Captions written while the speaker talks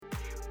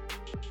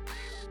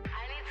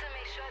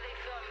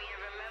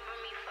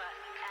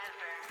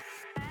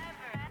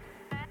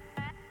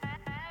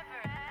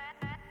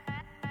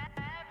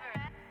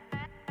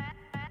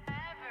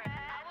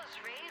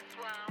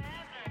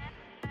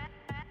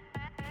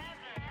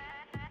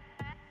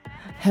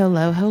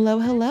Hello, hello,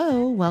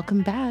 hello.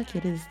 Welcome back.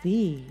 It is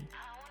the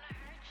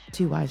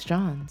Two Wise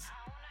Johns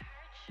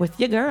with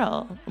your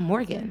girl,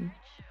 Morgan.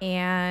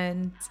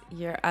 And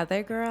your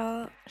other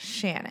girl,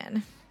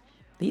 Shannon.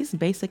 These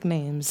basic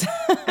names.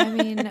 I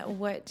mean,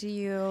 what do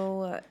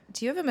you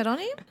have a middle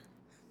name?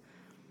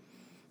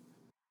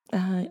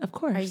 Of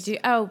course.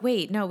 Oh,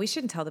 wait, no, we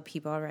shouldn't tell the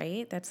people,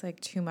 right? That's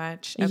like too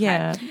much. Okay.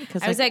 Yeah,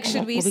 because I was like,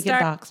 should we will we get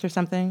start? doxxed or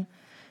something?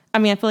 I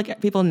mean, I feel like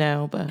people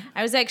know, but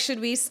I was like, should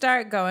we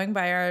start going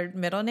by our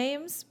middle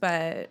names?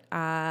 But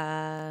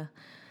yeah,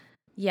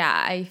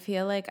 I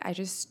feel like I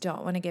just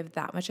don't want to give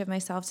that much of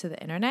myself to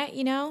the internet,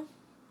 you know?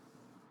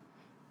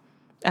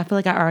 I feel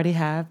like I already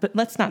have. But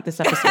let's not this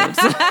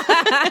episode.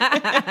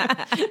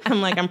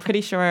 I'm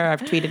pretty sure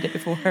I've tweeted it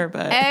before,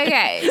 but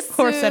okay,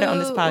 or said it on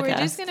this podcast. We're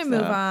just gonna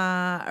move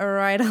on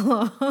right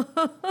along.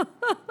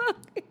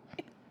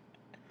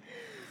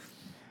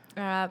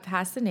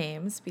 Past the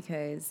names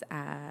because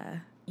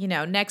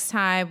next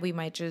time we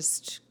might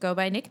just go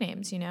by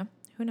nicknames.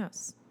 Who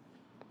knows?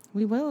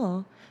 We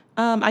will.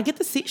 I get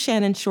to see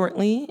Shannon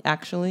shortly,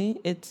 actually.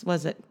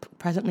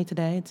 Presently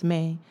today? It's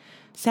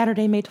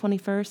Saturday, May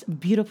 21st.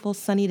 Beautiful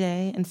sunny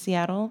day in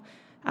Seattle.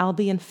 I'll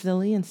be in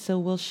Philly, and so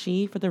will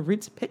she for the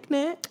Roots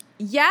picnic.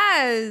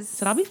 Yes.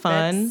 So that'll be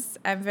fun.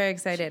 I'm very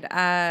excited.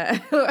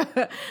 I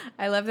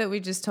love that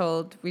we just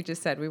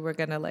said we were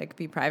going to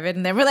be private.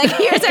 And then we're like,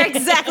 here's our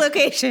exact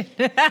location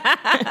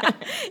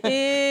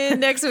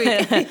next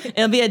week.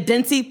 It'll be a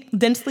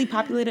densely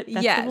populated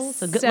festival. Yes.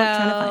 So good luck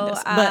trying to find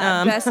us.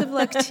 But, best of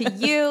luck to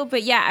you.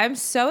 But yeah, I'm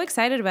so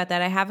excited about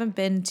that. I haven't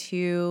been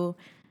to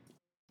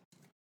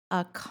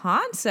a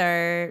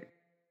concert.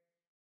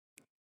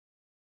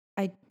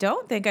 I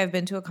don't think I've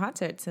been to a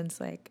concert since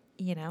the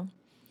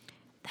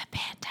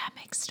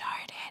pandemic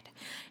started.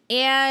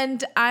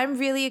 And I'm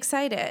really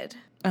excited.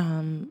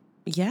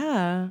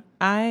 Yeah,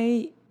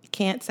 I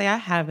can't say I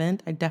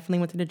haven't. I definitely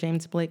went to the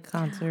James Blake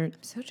concert.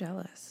 I'm so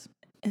jealous.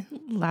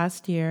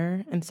 Last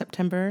year in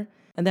September.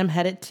 And then I'm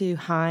headed to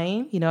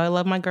Haim. I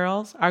love our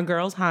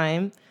girls,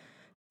 Haim,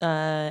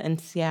 in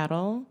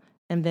Seattle.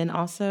 And then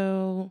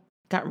also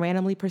got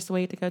randomly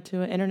persuaded to go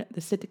to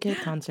the Sid the Kid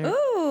concert.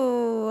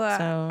 Ooh,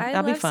 so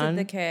that'll be fun.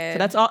 Sid the Kid. So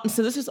that's all.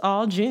 So this is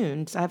all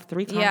June. So I have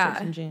 3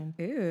 concerts in June.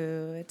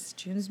 Ooh, it's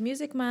June's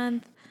Music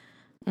Month.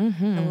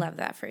 Mm-hmm. I love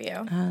that for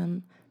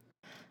you.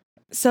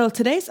 So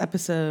today's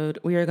episode,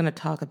 we are going to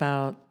talk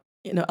about,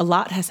 a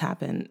lot has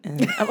happened.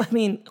 And I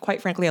mean, quite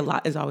frankly, a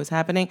lot is always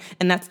happening.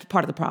 And that's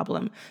part of the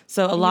problem.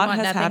 So a lot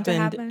has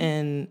happened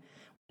in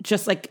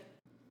just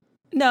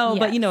no, yes.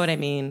 But you know what I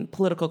mean?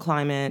 Political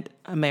climate,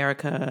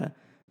 America.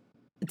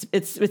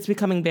 It's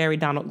becoming very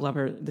Donald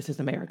Glover, This Is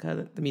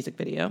America, the music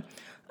video.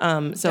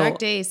 So dark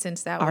days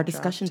since that our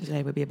discussion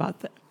today would be about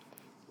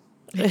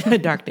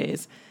that. Dark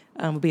days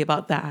would be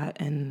about that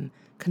and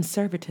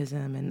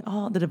conservatism and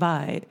all the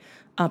divide.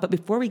 But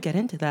before we get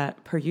into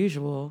that, per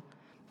usual,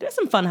 there's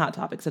some fun hot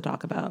topics to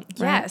talk about.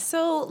 Right? Yeah,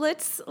 so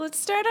let's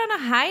start on a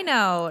high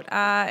note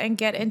and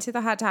get into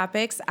the hot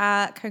topics.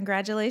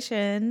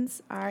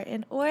 Congratulations are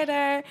in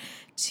order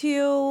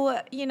to,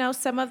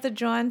 some of the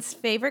John's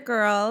favorite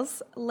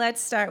girls. Let's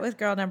start with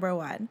girl number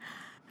 1.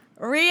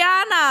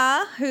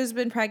 Rihanna, who's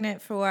been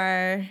pregnant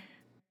for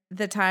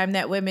the time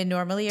that women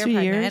normally are 2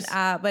 pregnant. years.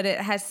 But it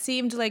has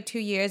seemed like 2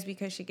 years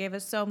because she gave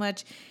us so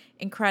much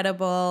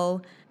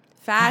incredible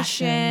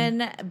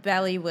fashion.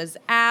 Belly was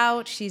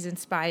out. She's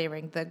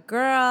inspiring the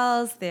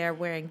girls. They're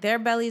wearing their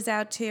bellies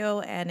out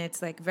too. And it's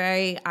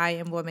very, I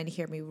am woman,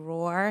 hear me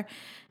roar.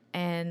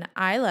 And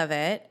I love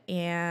it.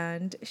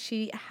 And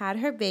she had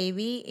her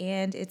baby,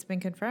 and it's been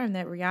confirmed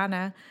that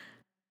Rihanna,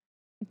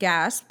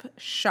 gasp,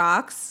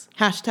 shocks,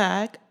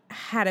 Hashtag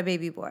had a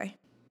baby boy.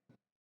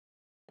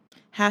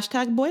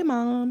 Hashtag boy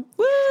mom.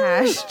 Woo!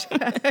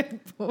 Hashtag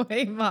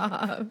boy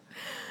mom.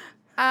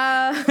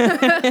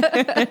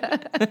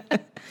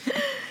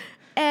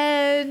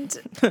 And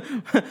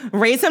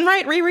raise him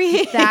right,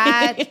 Riri.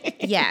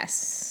 That,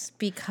 yes,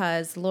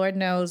 because Lord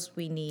knows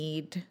we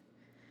need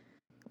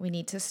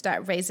to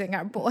start raising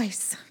our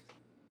boys.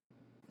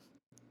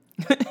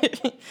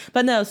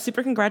 But no,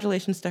 super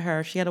congratulations to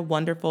her. She had a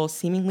wonderful,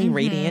 seemingly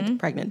radiant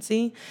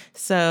pregnancy.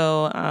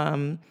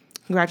 So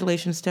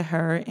congratulations to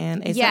her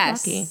and A$AP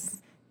Rocky.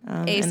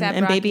 A$AP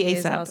and Rocky baby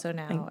is A$AP. also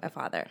now a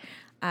father.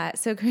 had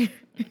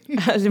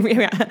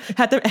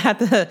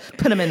to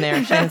put him in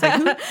there. Shannon's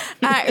like,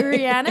 who?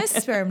 Rihanna's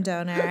sperm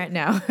donor.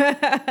 No.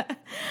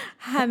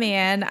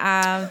 Man,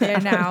 they're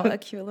now a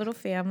cute little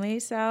family.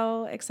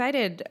 So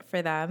excited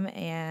for them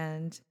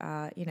and,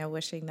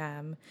 wishing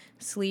them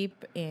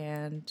sleep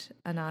and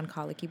a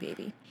non-colicky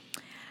baby.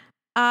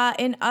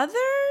 In other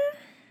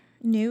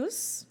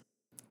news,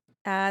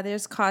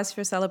 there's cause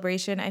for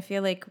celebration. I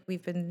feel like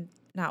we've been,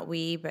 not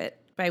we, but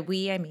by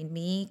we, I mean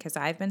me, because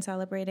I've been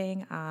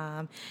celebrating,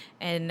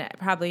 and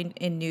probably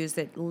in news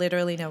that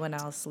literally no one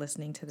else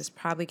listening to this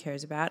probably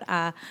cares about.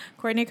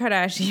 Kourtney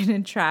Kardashian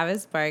and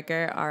Travis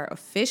Barker are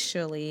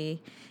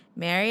officially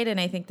married, and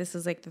I think this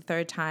is the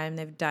 3rd time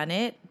they've done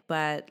it,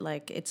 but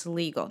it's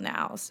legal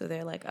now, so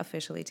they're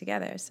officially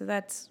together. So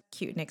that's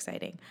cute and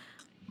exciting.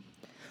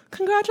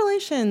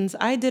 Congratulations.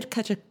 I did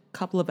catch a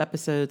couple of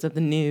episodes of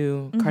the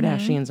new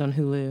Kardashians on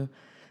Hulu.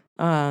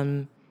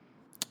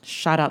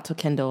 Shout out to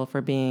Kendall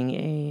for being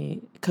a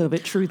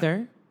COVID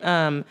truther.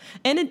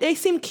 And they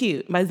seem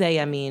cute. By they,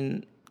 I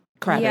mean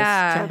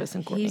Travis,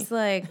 and Kourtney. He's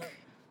like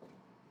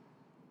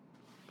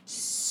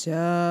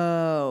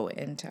so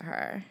into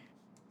her.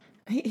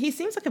 He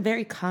seems like a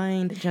very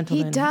kind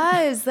gentleman. He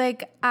does.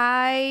 Like,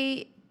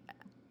 I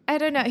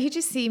don't know. He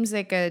just seems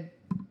like a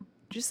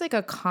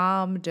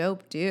calm,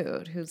 dope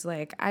dude who's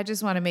like, I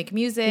just want to make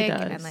music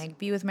and like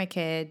be with my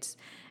kids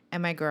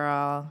and my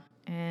girl.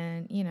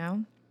 And, you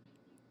know,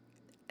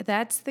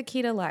 that's the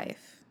key to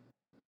life.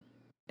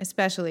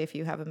 Especially if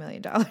you have $1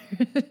 million,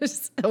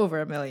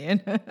 over $1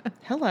 million.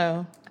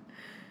 Hello.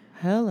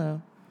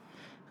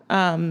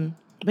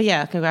 But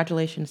yeah,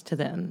 congratulations to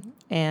them.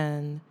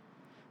 And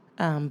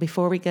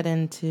before we get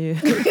into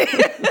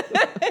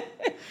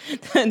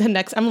the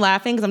next, I'm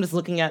laughing because I'm just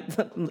looking at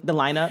the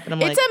lineup and I'm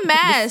like, it's a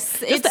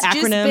mess. It's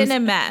just been a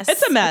mess.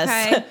 It's a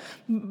mess. Okay?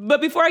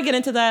 But before I get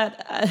into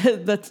that,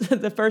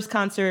 the first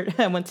concert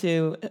I went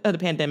to of the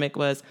pandemic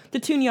was the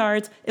Tune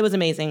Yards. It was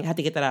amazing. I had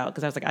to get that out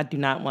because I was like, I do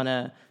not want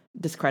to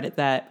discredit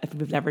that. If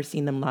you've never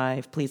seen them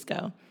live, please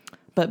go.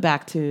 But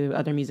back to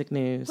other music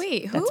news.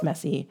 Wait, who? That's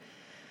messy.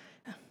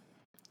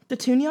 The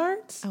Tune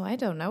Yards? Oh, I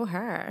don't know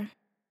her.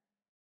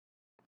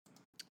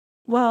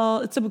 Well,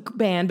 it's a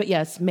band, but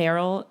yes,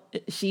 Meryl,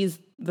 she's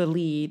the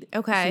lead.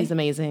 Okay. She's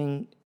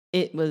amazing.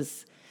 She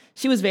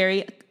was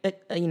very,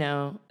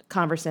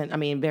 conversant. I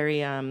mean,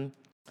 very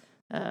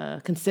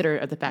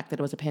considerate of the fact that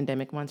it was a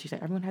pandemic once. She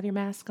said, everyone have your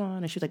mask on.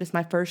 And she was like, this is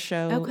my first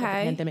show of the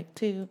pandemic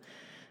too.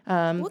 What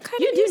kind of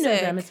music? You do know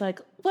them. It's like,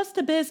 what's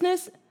the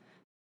business?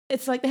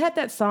 It's like, they had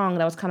that song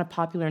that was kind of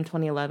popular in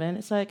 2011.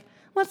 It's like,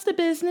 what's the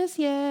business?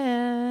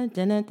 Yeah.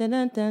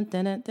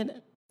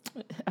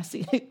 I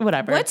see.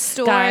 Whatever. What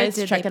store Guys,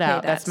 did check they it play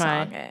out. that That's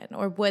song in?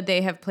 Or would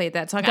they have played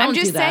that song? Don't I'm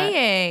just do that.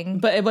 saying.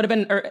 But it would have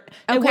been. It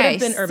would have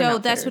been Urban so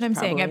Outfitters, that's what I'm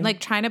saying. probably. I'm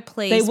like trying to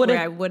place where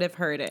I would have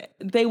heard it.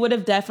 They would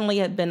have definitely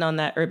had been on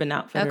that Urban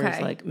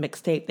Outfitters like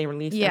mixtape they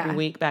released every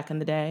week back in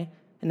the day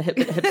in the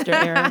hipster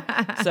era.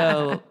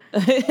 So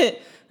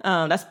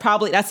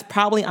that's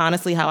probably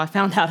honestly how I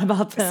found out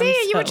about them.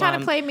 See, you were trying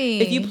to play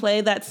me. If you play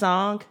that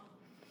song,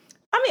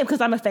 I mean, because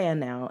I'm a fan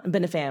now. I've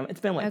been a fan. It's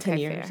been 10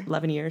 years, fair.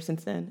 11 years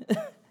since then.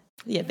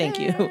 Yeah, thank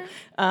you.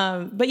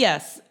 But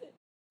yes,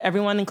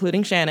 everyone,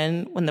 including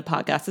Shannon, when the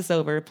podcast is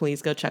over,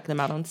 please go check them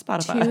out on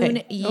Spotify.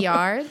 Tune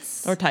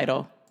Yards. Or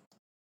title.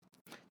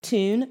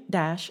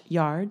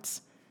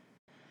 Tune-Yards.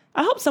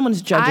 I hope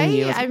someone's judging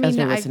you as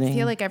you're listening. I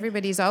feel like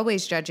everybody's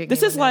always judging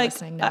this you is when like,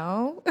 listening.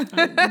 No?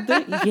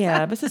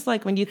 This is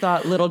like when you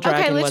thought Little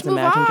Dragon was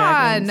Imagine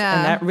Dragons. And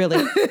that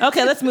really...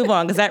 Okay, let's move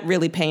on because that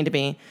really pained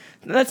me.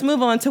 Let's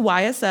move on to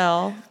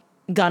YSL,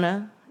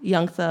 Gunna,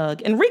 Young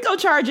Thug, and RICO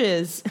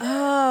charges.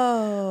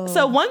 Oh.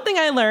 So one thing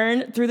I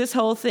learned through this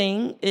whole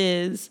thing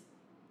is,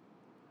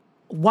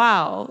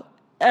 wow,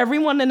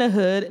 everyone in the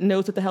hood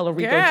knows what the hell a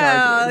RICO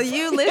charge is.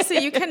 You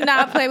listen, you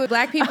cannot play with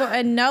black people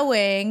and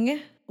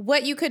knowing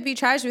what you could be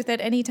charged with at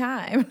any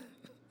time.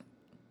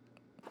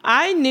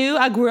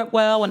 I grew up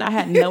well when I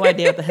had no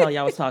idea what the hell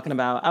y'all was talking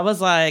about. I was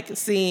like,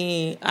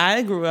 see,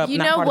 I grew up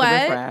not part of the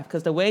riffraff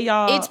because the way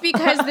y'all... It's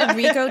because the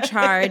RICO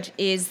charge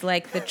is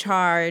like the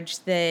charge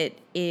that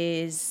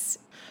is...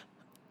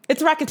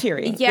 It's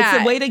racketeering. Yeah.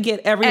 It's a way to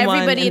get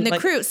everybody in the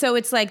crew. So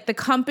it's like the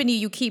company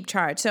you keep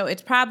charge. So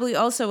it's probably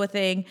also a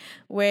thing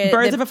where...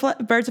 Birds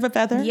of a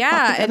feather?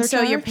 Yeah. And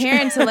so your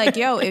parents are like,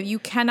 yo, if you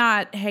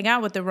cannot hang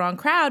out with the wrong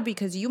crowd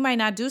because you might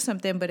not do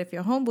something, but if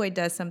your homeboy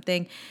does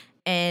something...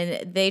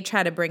 and they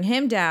try to bring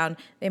him down,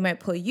 they might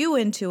pull you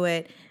into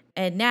it,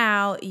 and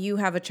now you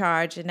have a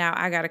charge, and now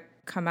I got to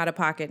come out of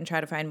pocket and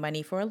try to find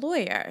money for a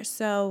lawyer.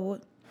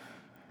 So...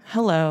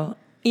 Hello.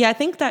 Yeah, I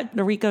think that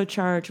the RICO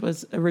charge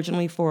was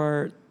originally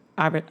for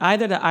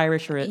either the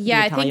Irish or the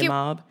Italian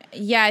mob.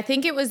 Yeah, I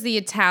think it was the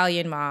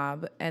Italian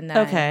mob. And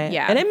then,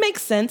 and it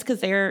makes sense because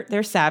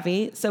they're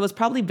savvy, so it was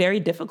probably very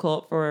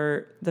difficult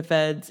for the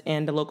feds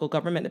and the local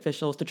government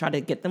officials to try to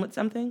get them with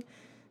something.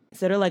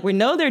 So they're like, we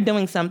know they're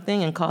doing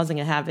something and causing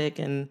a havoc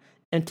and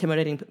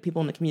intimidating people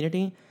in the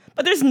community,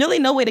 but there's really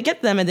no way to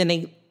get them. And then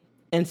they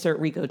insert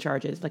RICO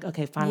charges. Like,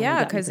 okay, fine.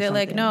 Yeah, because they're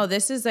like, no,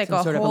 this is like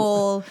a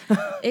whole,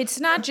 it's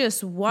not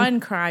just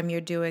one crime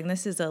you're doing.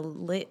 This is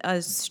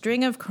a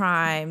string of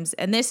crimes.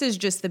 And this is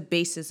just the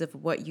basis of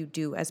what you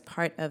do as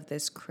part of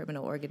this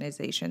criminal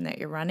organization that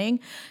you're running.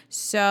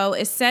 So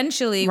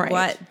essentially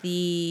what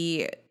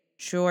the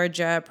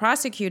Georgia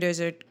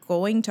prosecutors are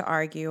going to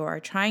argue or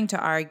trying to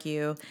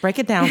argue. Break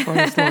it down for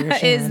us, lawyer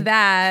Shannon. Is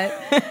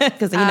that...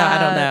 Because,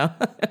 I don't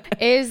know.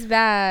 is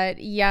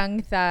that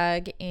Young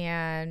Thug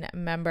and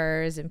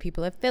members and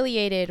people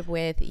affiliated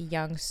with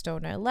Young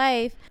Stoner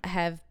Life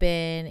have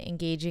been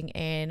engaging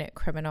in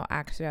criminal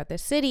acts throughout the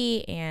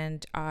city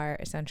and are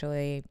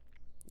essentially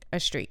a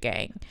street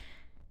gang.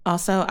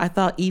 Also, I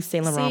thought Yves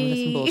Saint Laurent was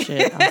some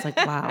bullshit. I was like,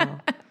 wow.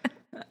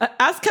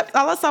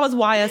 All I saw was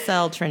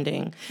YSL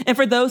trending. And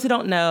for those who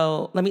don't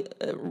know,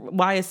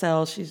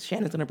 YSL,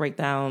 Shannon's going to break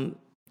down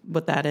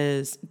what that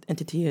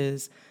entity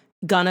is.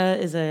 Gunna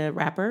is a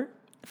rapper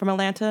from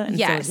Atlanta. And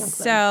yes.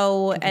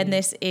 So and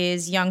this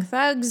is Young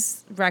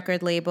Thug's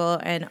record label.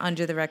 And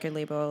under the record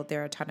label,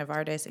 there are a ton of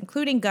artists,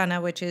 including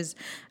Gunna, which is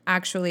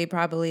actually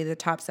probably the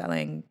top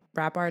selling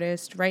rap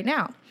artist right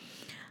now.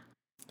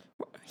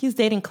 He's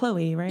dating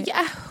Chloe, right?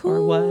 Yeah.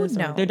 Or was.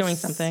 Or they're doing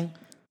something.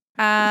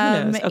 Who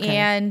knows? Okay.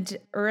 And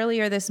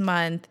earlier this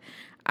month,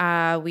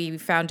 we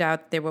found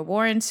out there were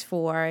warrants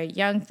for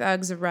Young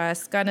Thug's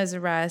arrest, Gunna's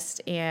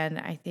arrest, and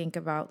I think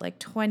about like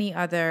 20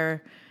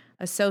 other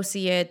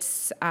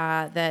associates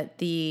that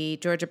the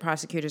Georgia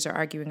prosecutors are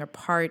arguing are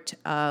part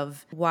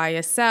of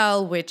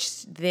YSL,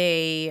 which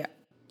they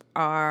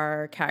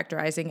are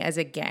characterizing as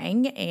a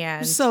gang.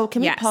 And so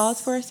can we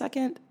pause for a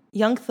second?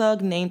 Young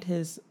Thug named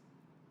his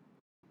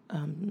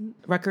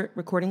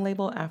recording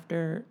label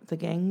after the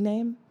gang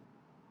name?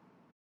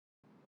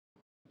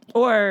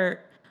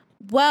 Or...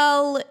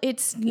 Well,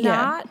 it's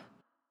not.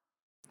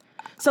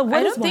 So what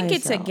I don't think YSL?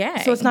 it's a gang.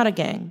 So it's not a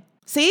gang.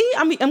 See,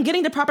 I'm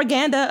getting the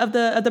propaganda of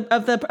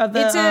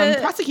the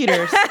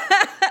prosecutors.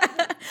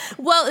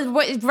 Well,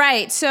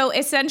 right. So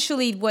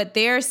essentially, what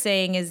they're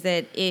saying is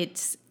that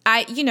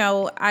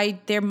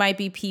there might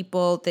be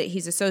people that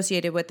he's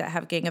associated with that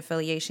have gang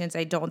affiliations.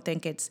 I don't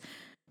think it's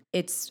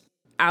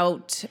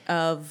out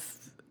of.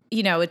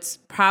 It's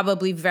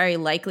probably very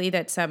likely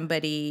that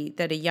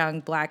a young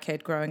black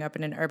kid growing up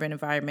in an urban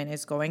environment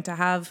is going to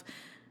have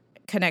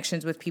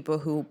connections with people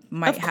who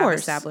might have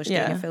established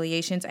gang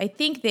affiliations. I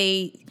think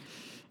they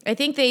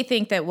think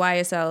that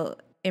YSL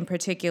in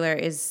particular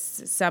is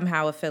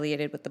somehow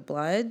affiliated with the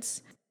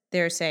Bloods.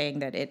 They're saying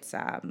that it's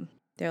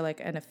they're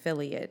like an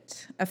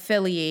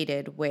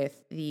affiliated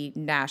with the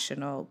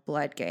National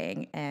Blood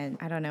Gang, and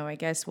I don't know. I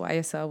guess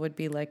YSL would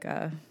be like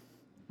a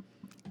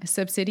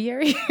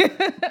subsidiary.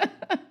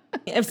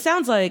 It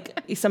sounds like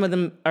some of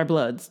them are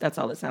Bloods. That's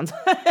all it sounds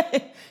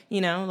like.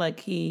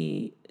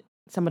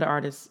 Some of the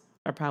artists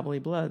are probably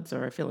Bloods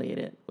or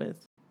affiliated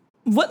with.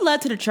 What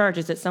led to the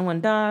charges? Did someone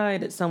die?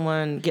 Did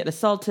someone get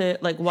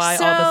assaulted? Like, why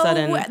all of a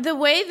sudden? The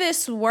way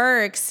this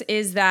works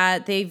is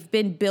that they've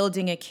been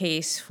building a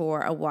case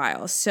for a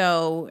while.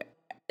 So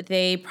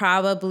they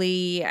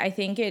probably, I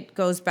think it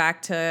goes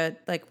back to,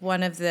 like,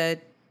 one of the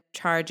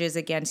charges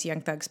against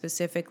Young Thug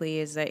specifically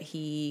is that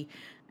he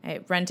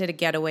rented a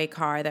getaway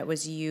car that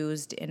was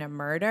used in a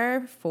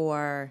murder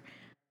for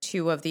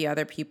two of the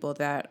other people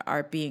that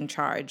are being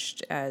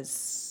charged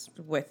as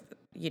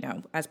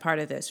part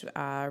of this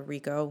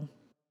RICO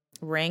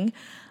ring,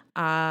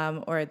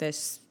 or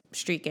this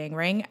street gang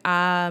ring.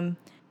 And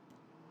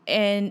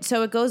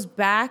so it goes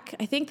back,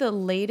 I think the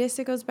latest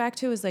it goes back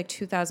to is like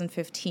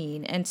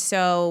 2015. And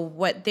so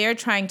what they're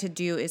trying to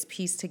do is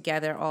piece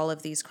together all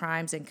of these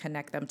crimes and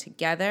connect them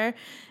together,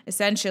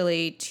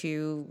 essentially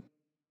to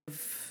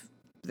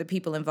the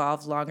people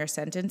involved longer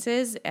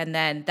sentences. And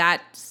then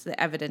that's the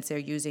evidence they're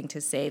using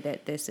to say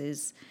that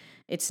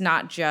it's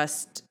not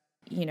just,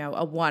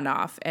 a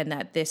one-off, and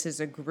that this is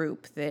a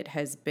group that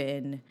has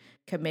been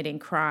committing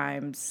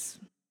crimes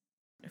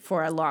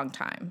for a long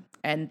time.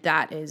 And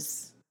that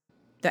is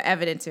the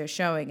evidence they're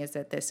showing, is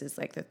that this is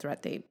like the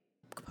threat they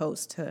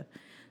pose to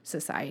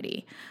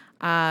society.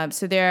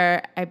 So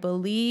there, I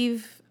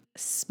believe,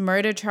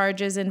 murder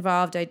charges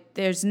involved.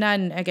 There's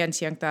none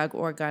against Young Thug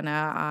or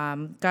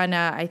Gunna.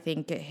 Gunna, I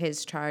think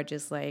his charge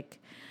is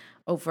like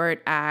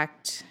overt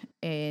act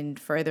in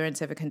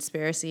furtherance of a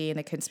conspiracy, and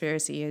the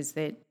conspiracy is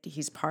that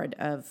he's part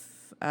of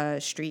a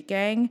street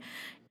gang.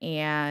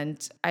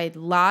 And a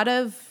lot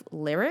of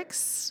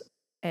lyrics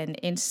and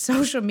in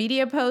social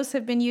media posts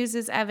have been used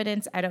as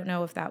evidence. I don't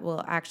know if that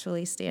will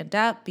actually stand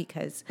up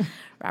because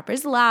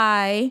rappers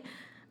lie.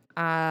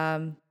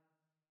 And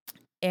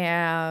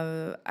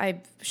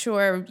I'm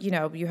sure,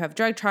 you have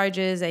drug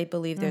charges. I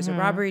believe there's a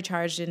robbery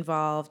charge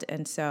involved.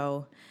 And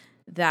so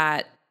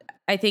that,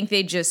 I think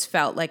they just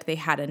felt like they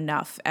had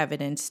enough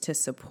evidence to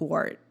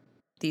support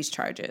these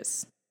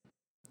charges.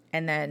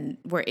 And then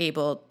we're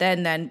able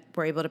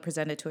to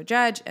present it to a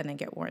judge and then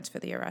get warrants for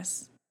the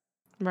arrest.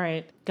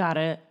 Right. Got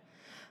it.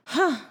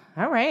 Huh.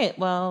 All right.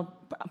 Well,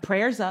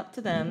 prayers up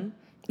to them.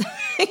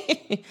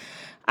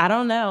 I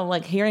don't know.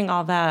 Like, hearing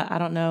all that, I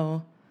don't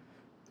know.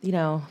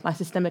 My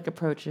systemic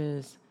approach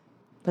is,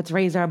 let's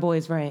raise our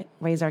boys right,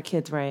 raise our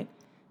kids right,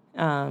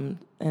 and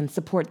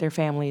support their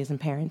families and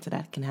parents so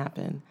that can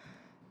happen.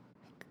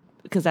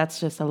 Because that's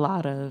just a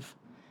lot of,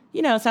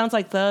 it sounds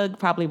like Thug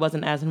probably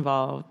wasn't as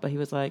involved, but he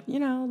was like,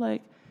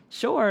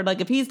 sure. Like,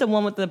 if he's the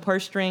one with the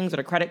purse strings or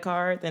the credit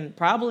card, then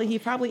he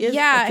probably is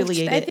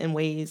affiliated in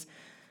ways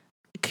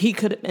he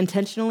could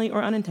intentionally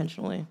or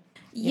unintentionally.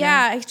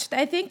 Yeah,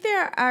 I think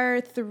there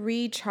are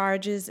 3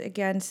 charges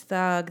against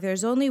Thug.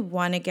 There's only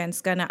one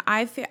against Gunna.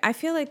 I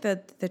feel like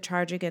the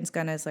charge against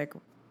Gunna is like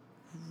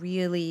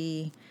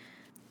really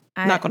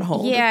not going to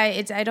hold.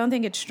 Yeah, I don't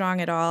think it's strong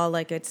at all.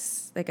 Like,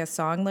 it's like a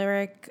song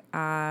lyric.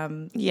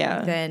 Then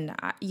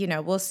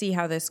we'll see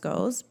how this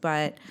goes,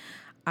 but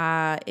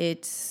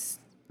it's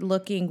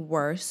looking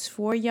worse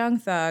for Young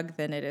Thug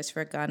than it is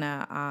for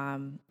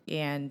Gunna,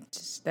 and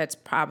that's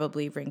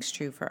probably rings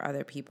true for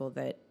other people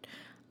that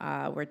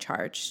were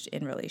charged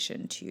in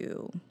relation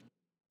to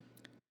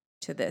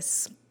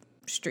this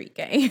street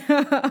gang.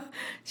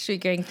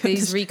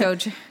 These RICO,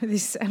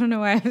 I don't know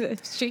why,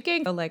 street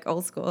gang, like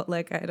old school,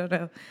 like, I don't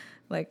know,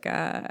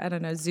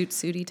 Zoot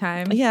Suity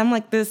time. Yeah, I'm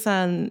like this,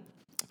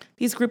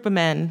 these group of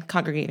men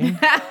congregating.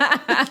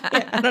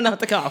 Yeah, I don't know what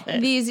to call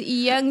it. These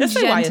young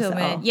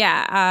gentlemen.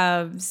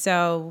 Yeah.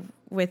 So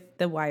with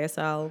the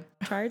YSL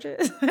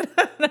charges,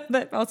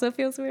 that also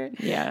feels weird.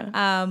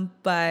 Yeah.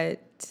 But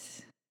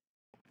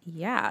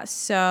yeah,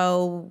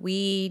 so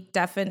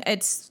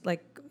it's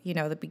like,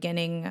 the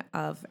beginning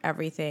of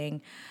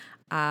everything.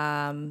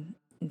 And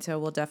so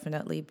we'll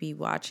definitely be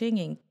watching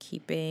and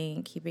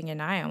keeping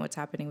an eye on what's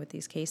happening with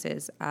these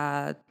cases.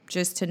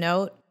 Just to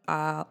note,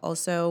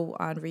 also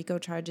on RICO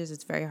charges,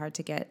 it's very hard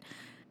to get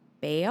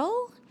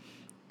bail.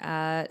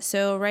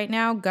 So right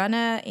now,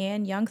 Gunna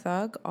and Young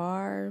Thug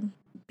are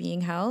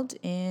being held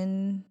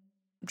in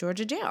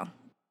Georgia jail.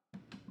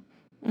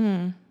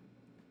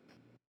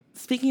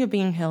 Speaking of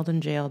being held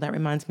in jail, that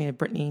reminds me of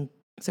Brittany.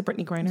 Is it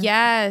Brittany Griner?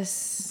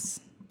 Yes.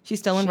 She's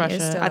still in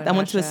Russia. I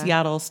went to a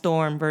Seattle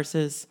Storm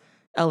versus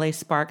LA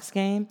Sparks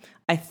game.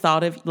 I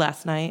thought of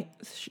last night,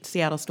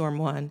 Seattle Storm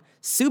won.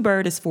 Sue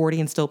Bird is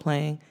 40 and still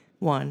playing,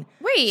 won.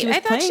 Wait, I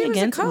thought she was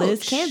against a coach.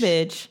 Liz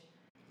Cambridge.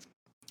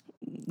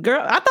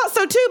 Girl, I thought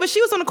so too, but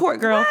she was on the court,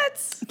 girl.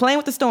 What? Playing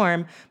with the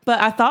Storm.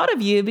 But I thought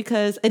of you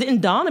because it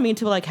didn't dawn on me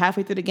until like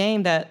halfway through the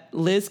game that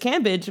Liz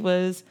Cambridge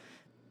was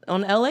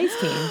on LA's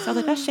team. So I was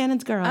like, that's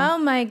Shannon's girl. Oh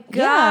my gosh.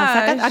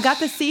 Yeah, so I got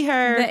to see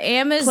her. The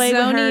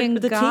Amazonian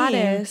with the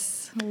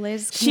goddess,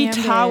 Liz Cambridge.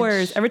 She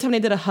towers. Every time they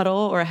did a huddle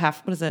or a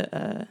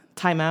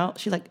timeout,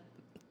 she like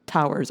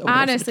towers over.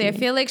 Honestly, I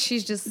feel like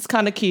she's just... It's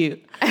kind of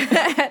cute.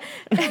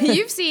 Have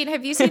you seen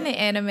the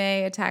anime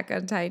Attack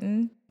on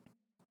Titan?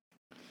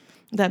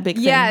 That big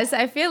thing. Yes,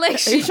 I feel like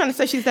Are you trying to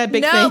say she's that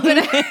big thing? No, but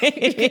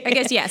I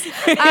guess yes.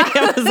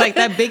 It was like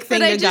that big thing.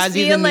 But I just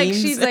feel like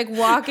memes. she's like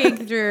walking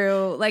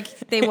through, like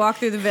they walk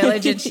through the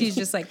village and she's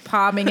just like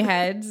palming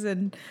heads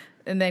and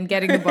then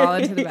getting the ball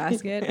into the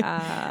basket.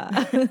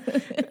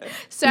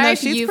 Sorry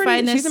if you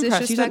find this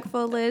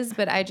disrespectful, Liz,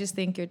 but I just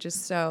think you're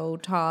just so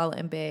tall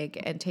and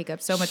big and take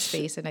up so much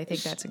space, and I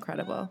think that's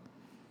incredible.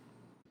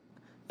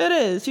 It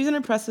is. She's an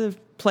impressive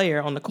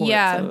player on the court.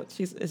 Yeah.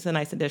 So it's a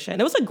nice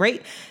addition. It was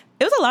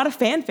a lot of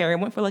fanfare. I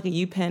went for like a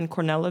UPenn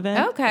Cornell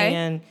event. Okay.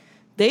 And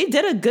they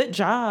did a good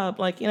job.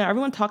 Like,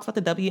 everyone talks about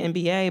the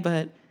WNBA,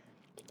 but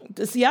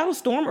the Seattle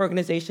Storm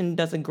organization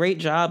does a great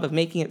job of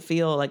making it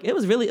feel like it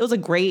was a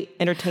great,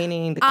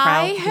 entertaining, the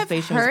crowd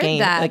participation was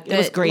game. It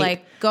was great.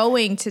 Like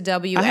going to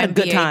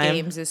WNBA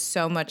games is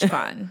so much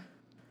fun.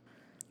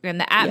 And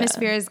the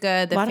atmosphere is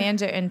good. The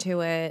fans are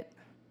into it.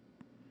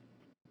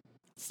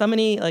 So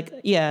many,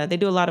 they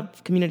do a lot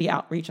of community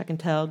outreach, I can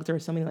tell, because there were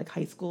so many,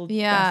 high school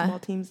basketball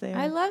teams there.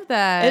 I love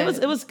that.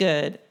 It was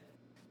good.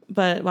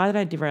 But why did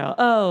I derail?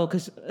 Oh,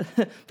 because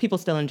people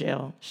still in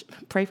jail.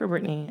 Pray for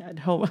Brittany.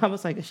 I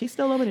was like, is she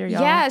still over there,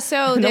 y'all? Yeah,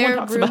 so there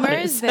are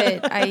rumors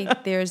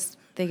that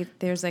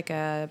there's like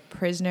a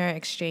prisoner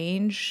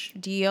exchange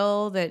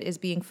deal that is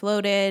being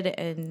floated,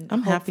 and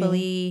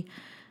hopefully...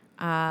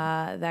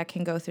 that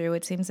can go through.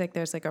 It seems like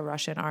there's like a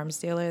Russian arms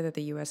dealer that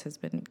the U.S. has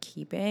been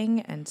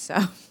keeping, and so.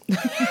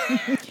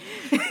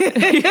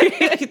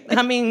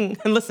 I mean,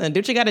 listen, do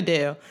what you got to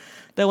do.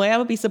 The way I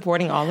would be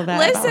supporting all of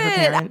that about her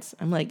parents,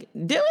 I'm like,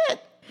 do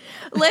it.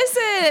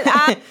 Listen,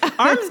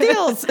 arms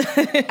deals.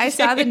 I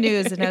saw the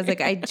news and I was like,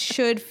 I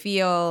should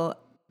feel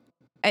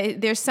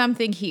there's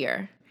something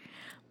here,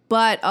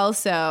 but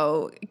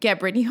also get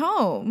Brittany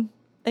home.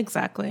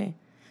 Exactly.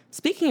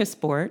 Speaking of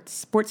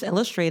Sports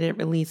Illustrated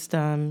released,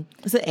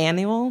 is it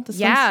annual? The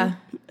swimsuit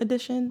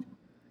edition?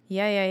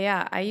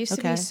 Yeah. I used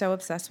to be so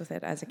obsessed with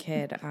it as a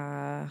kid,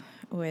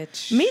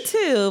 which... Me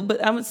too,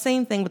 but I'm the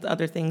same thing with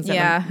other things that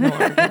I no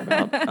longer care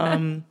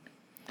about.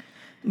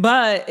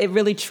 But it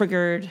really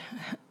triggered,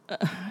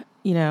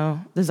 the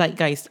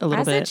zeitgeist a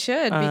little bit. As it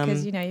should,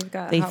 because, you've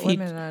got hot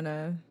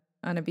women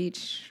on a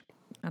beach,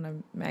 on a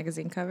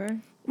magazine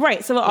cover.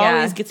 Right, so it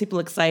always gets people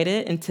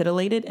excited and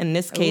titillated. In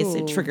this case,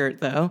 it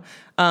triggered, though.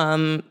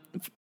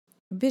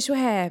 Bitch, what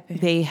happened?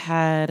 They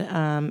had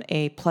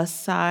a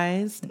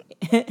plus-sized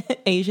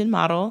Asian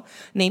model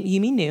named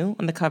Yumi Nu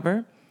on the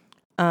cover,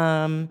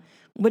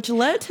 which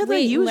led to the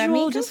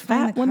usual just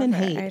fat women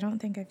hate. I don't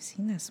think I've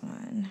seen this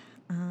one.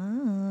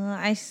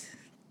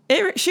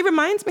 She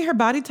reminds me, her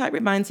body type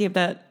reminds me of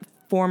that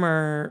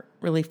former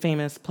really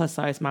famous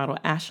plus-size model,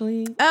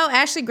 Ashley. Oh,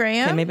 Ashley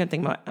Graham? Okay, maybe I'm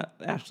thinking about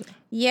Ashley.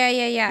 Yeah.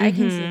 Mm-hmm. I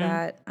can see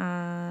that.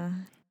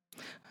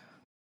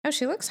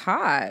 She looks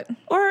hot.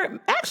 Or,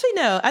 actually,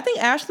 no. I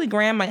think Ashley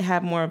Graham might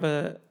have more of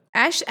a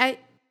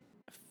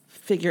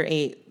figure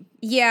 8.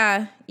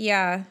 Yeah.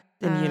 Than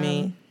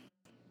Yumi.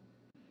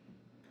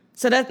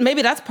 So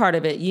maybe that's part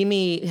of it.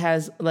 Yumi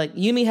has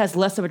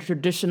less of a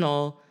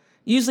traditional...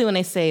 Usually when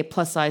they say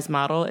plus-size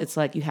model, it's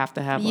like you have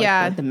to have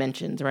the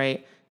dimensions,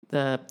 right?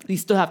 You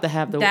still have to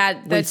have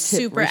that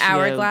super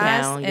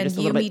hourglass, down. And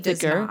Yumi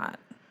does not.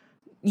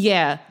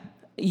 Yeah,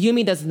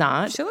 Yumi does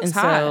not. She looks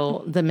hot.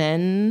 So the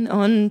men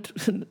on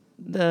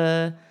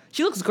the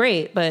She looks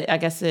great, but I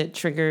guess it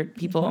triggered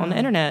people on the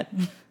internet,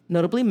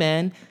 notably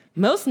men,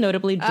 most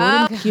notably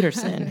Jordan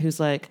Peterson, who's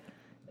like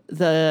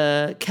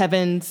the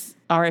Kevin's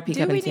R.I.P.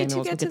 Kevin Samuels.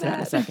 We'll get to that in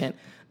a second.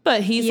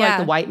 But he's like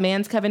the white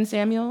man's Kevin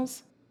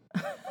Samuels.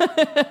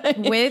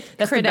 With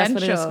That's credentials. The best way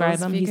to describe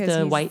him. He's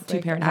the white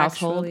two-parent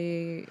household.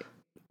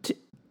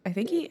 I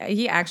think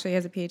he actually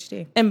has a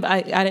PhD. And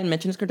I didn't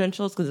mention his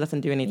credentials because it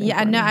doesn't do anything. Yeah,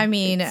 for no, me. I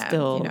mean,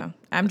 still,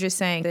 I'm just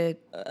saying that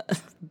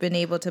been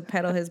able to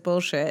peddle his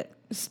bullshit.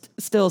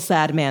 Still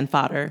sad man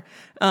fodder.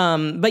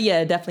 But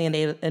yeah, it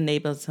definitely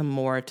enables him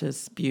more to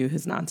spew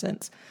his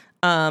nonsense.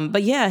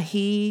 But yeah,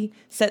 he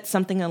said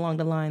something along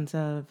the lines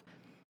of,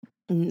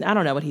 I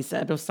don't know what he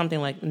said, but it was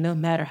something like, no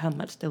matter how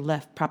much the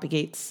left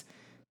propagates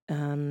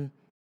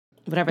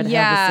whatever the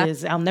hell this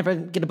is, I'll never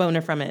get a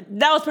boner from it.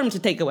 That was pretty much a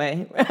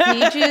takeaway.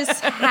 He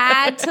just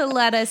had to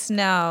let us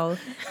know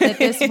that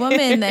this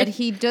woman that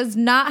he does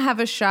not have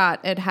a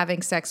shot at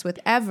having sex with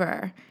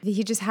ever,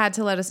 he just had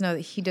to let us know that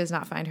he does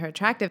not find her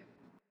attractive.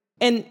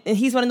 And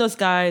he's one of those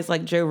guys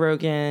like Joe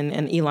Rogan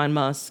and Elon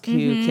Musk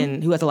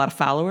who has a lot of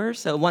followers.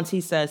 So once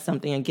he says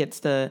something,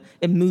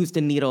 it moves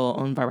the needle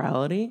on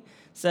virality.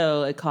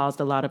 So it caused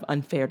a lot of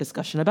unfair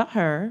discussion about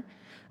her.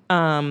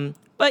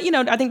 But,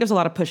 I think there's a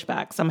lot of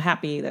pushback. So I'm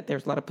happy that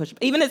there's a lot of pushback.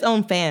 Even his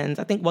own fans.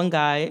 I think one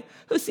guy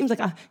who seems like,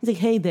 he's like,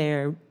 hey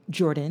there,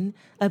 Jordan.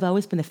 I've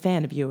always been a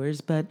fan of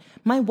yours, but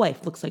my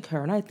wife looks like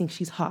her and I think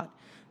she's hot.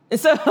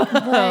 So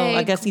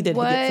I guess he did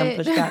get some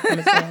pushback from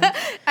his fans.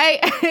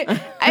 I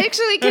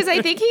actually, because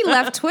I think he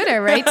left Twitter,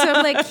 right? So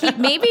I'm like,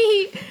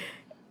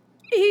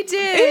 he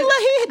did.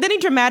 Then he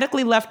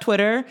dramatically left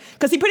Twitter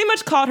because he pretty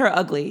much called her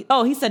ugly.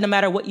 Oh, he said, no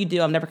matter what you do,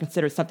 I'll never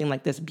consider something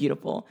like this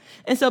beautiful.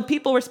 And so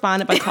people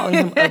responded by calling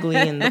him ugly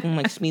and looking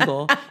like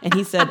Smeagol. And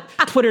he said,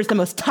 Twitter's the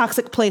most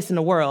toxic place in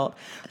the world.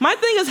 My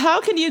thing is,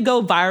 how can you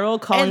go viral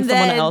calling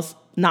someone else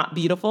not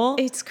beautiful?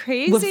 It's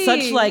crazy. With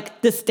such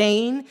like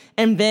disdain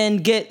and then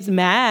get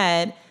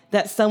mad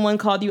that someone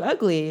called you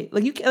ugly.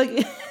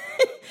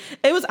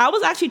 I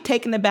was actually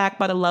taken aback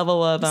by the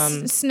level of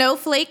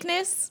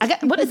snowflakeness.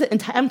 What is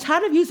it? I'm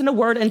tired of using the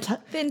word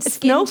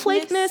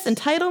snowflakeness,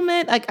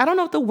 entitlement. Like I don't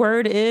know what the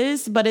word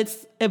is, but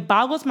it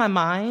boggles my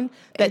mind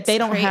that they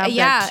don't have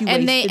that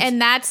two-way.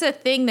 And that's a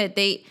thing that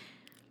they.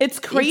 It's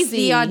crazy. It's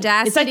the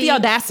audacity. It's like the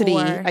audacity,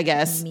 I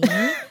guess. Me.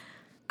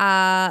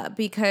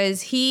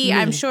 Because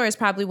I'm sure, is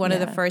probably one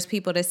of the first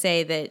people to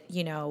say that,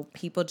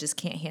 people just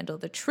can't handle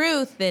the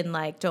truth and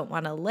don't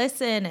want to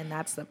listen. And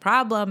that's the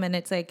problem. And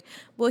it's like,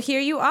 well, here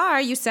you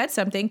are. You said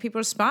something. People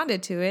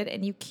responded to it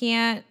and you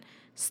can't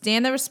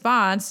stand the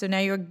response. So now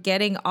you're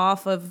getting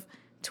off of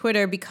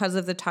Twitter because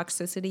of the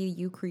toxicity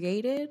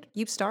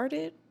you've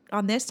started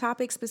on this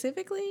topic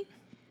specifically.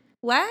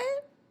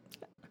 What?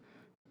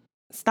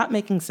 Stop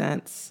making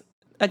sense.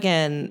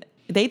 Again,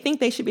 they think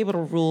they should be able to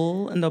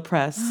rule and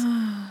oppress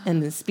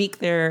and speak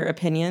their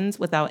opinions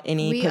without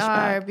any pushback. We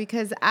are,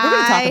 because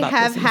I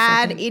have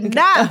had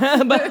enough.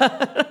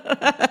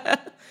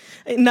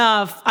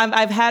 Enough.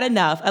 I've had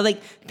enough.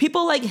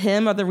 People like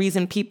him are the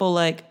reason people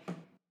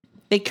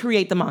they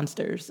create the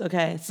monsters.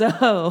 Okay,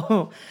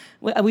 so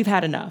we've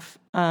had enough.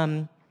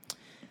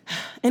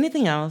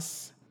 Anything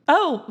else?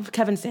 Oh,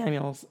 Kevin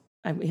Samuels.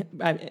 I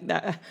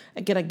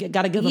gotta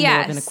give him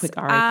more than a quick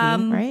RIP,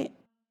 right?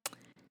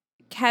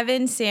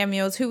 Kevin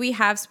Samuels, who we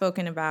have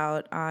spoken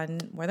about on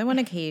more than one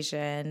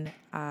occasion,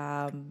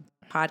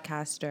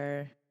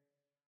 podcaster,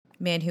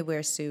 man who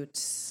wears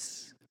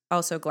suits,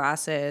 also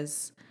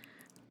glasses,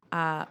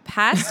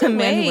 passed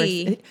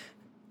away.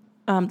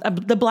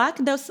 The Black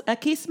Dos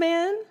Equis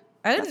man?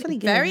 That's what he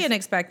very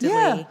unexpectedly.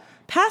 Yeah,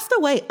 passed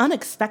away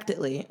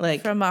unexpectedly.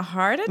 From a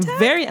heart attack?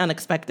 Very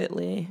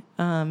unexpectedly.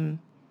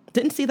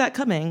 Didn't see that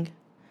coming.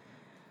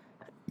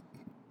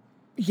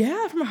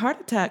 Yeah, from a heart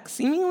attack,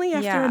 seemingly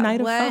after a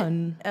night of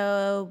fun.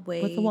 A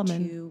way with a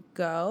woman. To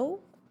go.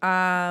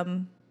 I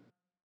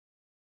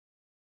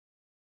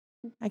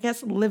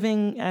guess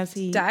living as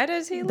he died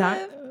as he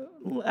lived.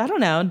 I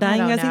don't know.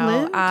 Dying as he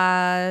lived.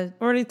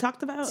 Already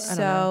talked about.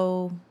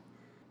 So.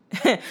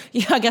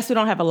 Yeah, I guess we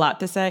don't have a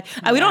lot to say.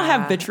 We don't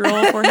have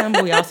vitriol for him,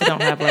 but we also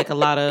don't have a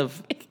lot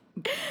of,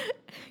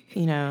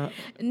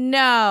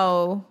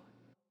 No.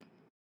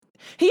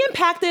 He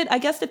impacted. I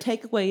guess the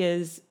takeaway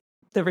is.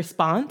 The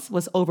response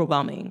was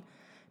overwhelming.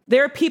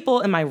 There are people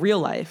in my real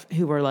life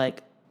who were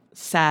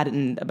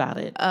saddened about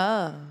it.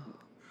 Oh,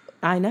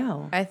 I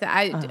know.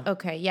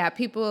 Okay. Yeah.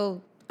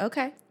 People.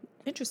 Okay.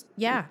 Interesting.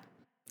 Yeah.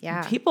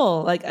 Yeah.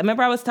 People I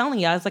remember I was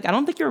telling you, I was I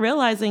don't think you're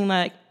realizing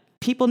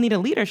people need a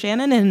leader,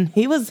 Shannon. And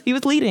he was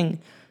leading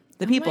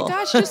the people. Oh my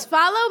gosh, just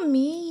follow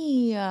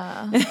me.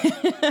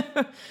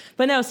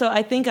 But no, so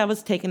I think I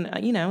was taken,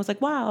 I was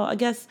wow, I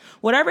guess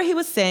whatever he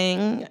was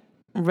saying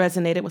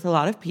resonated with a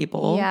lot of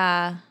people.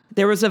 Yeah.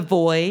 There was a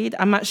void.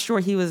 I'm not sure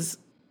he was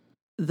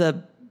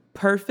the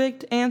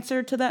perfect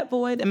answer to that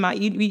void. And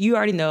you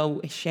already know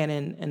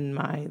Shannon and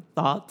my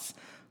thoughts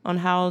on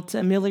how to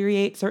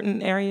ameliorate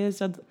certain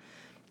areas of,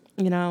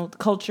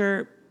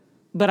 culture.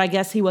 But I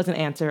guess he was an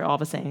answer all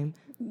the same.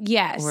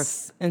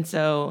 Yes. And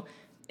so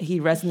He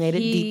resonated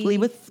deeply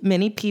with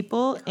many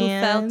people who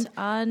felt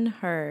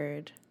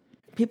unheard.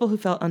 People who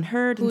felt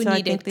unheard. Who and so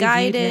needed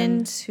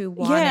guidance, who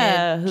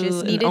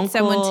just needed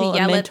someone to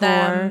yell at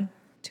them,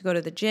 to go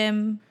to the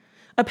gym.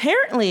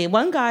 Apparently,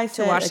 one guy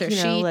said, to wash their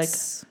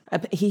sheets.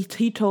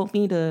 He told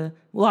me to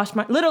wash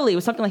my, literally, it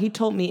was something like he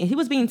told me, and he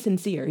was being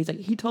sincere. He's like,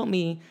 he told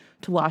me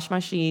to wash my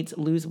sheets,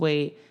 lose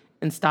weight,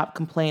 and stop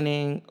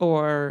complaining,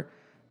 or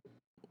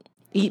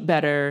eat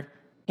better.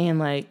 And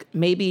like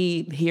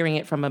maybe hearing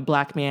it from a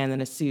black man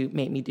in a suit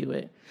made me do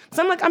it.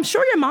 So I'm like, I'm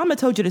sure your mama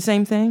told you the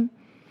same thing.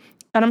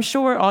 And I'm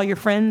sure all your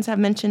friends have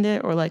mentioned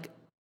it, or like,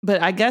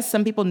 but I guess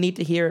some people need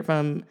to hear it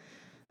from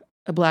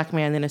a black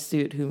man in a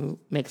suit who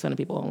makes fun of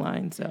people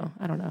online. So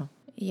I don't know.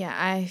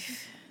 Yeah,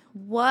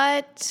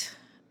 what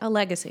a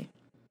legacy.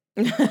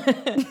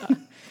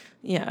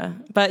 Yeah.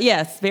 But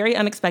yes, very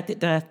unexpected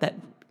death that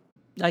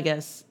I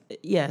guess,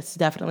 yes,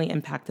 definitely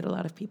impacted a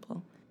lot of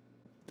people.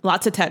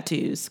 Lots of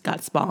tattoos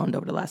got spawned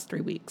over the last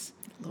 3 weeks.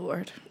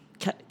 Lord.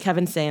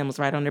 Kevin Samuels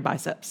right on their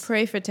biceps.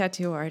 Pray for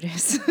tattoo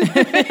artists.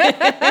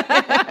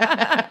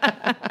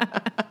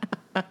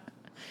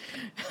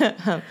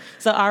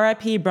 So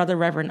R.I.P. Brother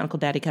Reverend Uncle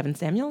Daddy Kevin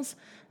Samuels.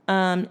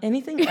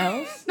 Anything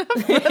else?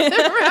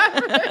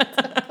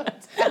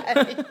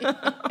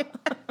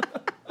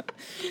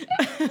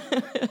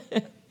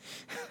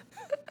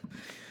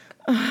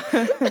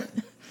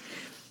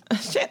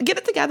 Shit, get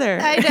it together.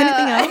 I know.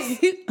 Anything else?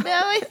 No,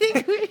 I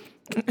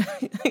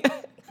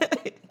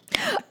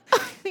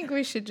think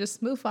we should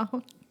just move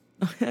on.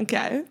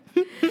 Okay.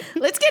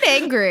 Let's get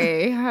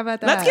angry. How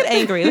about that? Let's get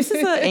angry. This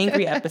is an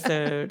angry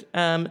episode.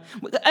 And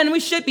we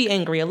should be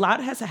angry. A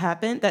lot has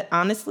happened that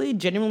honestly,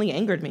 genuinely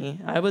angered me.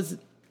 I was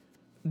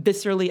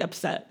viscerally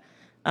upset.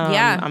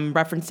 I'm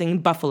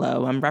referencing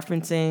Buffalo. I'm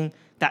referencing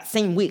that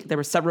same week, there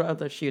were several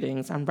other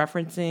shootings. I'm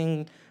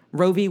referencing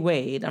Roe v.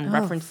 Wade. I'm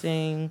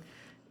referencing,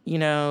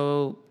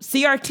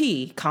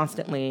 CRT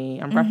constantly.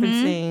 I'm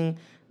referencing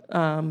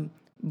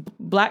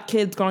black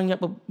kids growing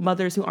up with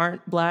mothers who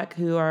aren't black,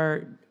 who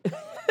are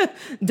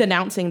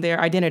denouncing their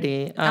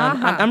identity.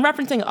 I'm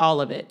referencing all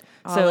of it.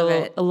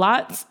 A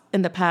lot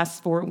in the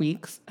past 4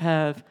 weeks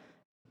have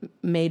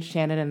made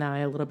Shannon and I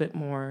a little bit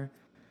more.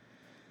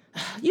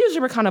 Usually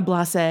we're kind of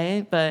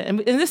blasé, and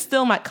this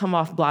still might come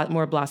off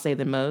more blasé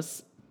than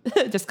most,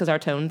 just because our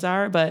tones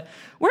are. But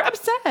we're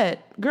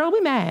upset, girl. We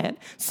mad.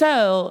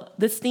 So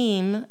this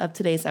theme of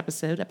today's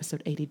episode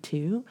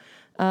 82,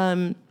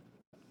 kind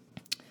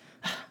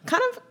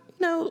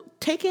of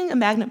taking a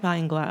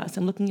magnifying glass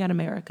and looking at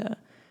America.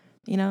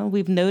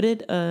 We've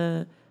noted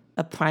a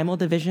primal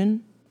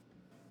division.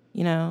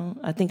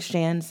 I think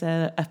Shan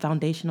said a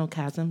foundational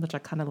chasm, which I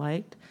kind of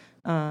liked,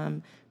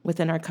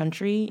 within our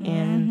country.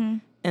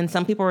 And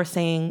some people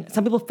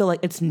feel like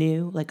it's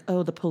new, like,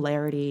 oh, the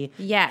polarity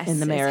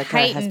in America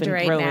has been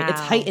growing. Now. It's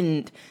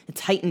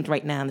heightened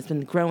right now, and it's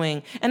been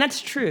growing. And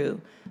that's true.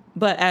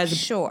 But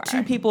as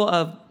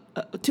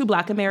two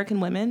Black American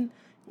women,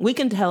 we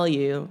can tell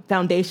you,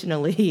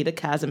 foundationally, the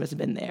chasm has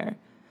been there.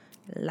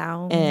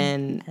 Long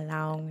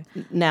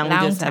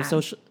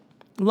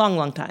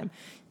time.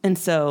 And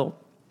so,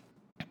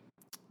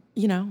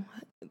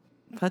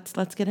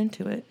 let's get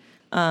into it.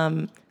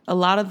 A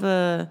lot of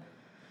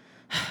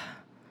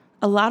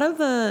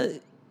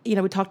the,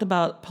 we talked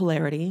about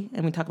polarity,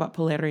 and we talk about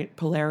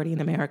polarity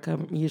in America,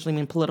 usually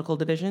mean political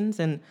divisions,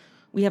 and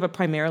we have a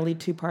primarily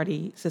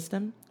two-party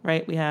system,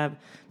 right? We have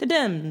the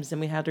Dems and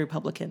we have the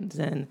Republicans,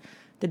 and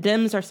the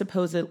Dems are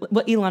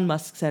what Elon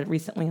Musk said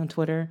recently on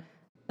Twitter,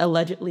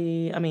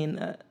 allegedly,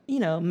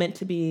 meant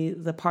to be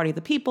the party of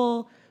the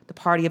people, the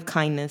party of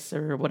kindness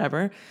or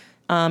whatever.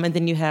 And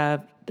then you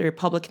have the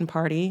Republican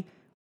Party,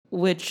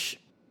 which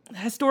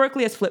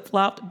historically has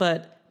flip-flopped,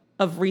 but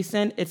of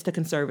recent, it's the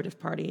conservative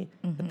party,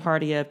 the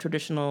party of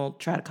traditional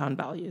Tradicon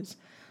values.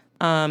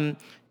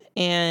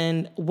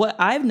 And what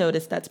I've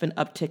noticed that's been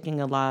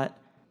upticking a lot,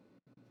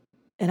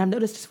 and I've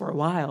noticed this for a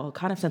while,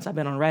 kind of since I've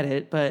been on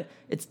Reddit, but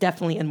it's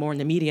definitely more in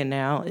the media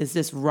now, is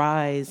this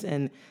rise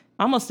and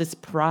almost this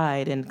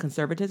pride in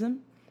conservatism,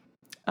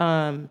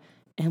 and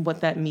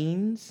what that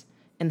means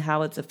and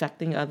how it's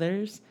affecting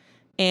others.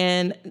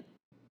 And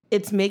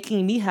it's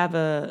making me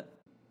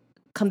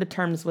come to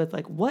terms with,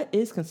 like, what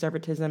is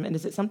conservatism, and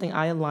is it something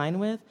I align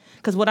with?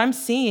 Because what I'm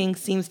seeing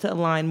seems to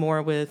align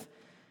more with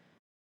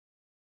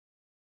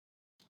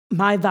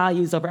my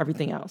values over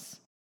everything else.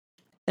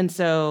 And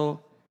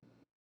so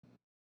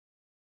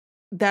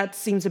that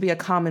seems to be a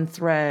common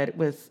thread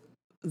with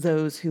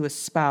those who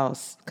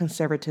espouse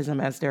conservatism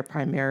as their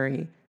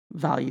primary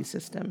value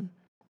system.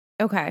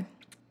 Okay.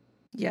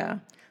 Yeah.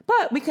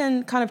 But we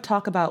can kind of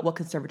talk about what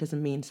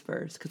conservatism means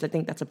first, because I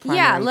think that's a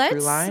primary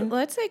through line.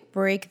 Let's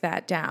break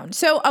that down.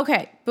 So,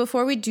 okay,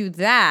 before we do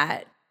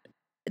that,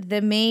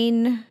 the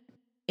main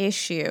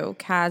issue,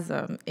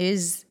 chasm,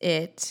 is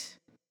it...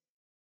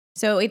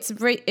 So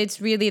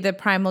it's really the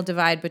primal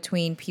divide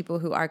between people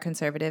who are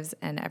conservatives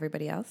and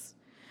everybody else?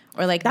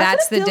 Or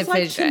that's the division?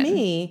 Like to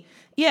me.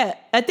 Yeah,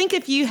 I think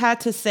if you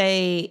had to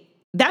say,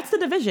 that's the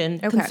division,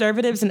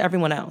 conservatives and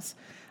everyone else.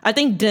 I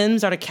think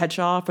Dems are the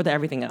catch-all for the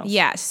everything else.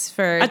 Yes.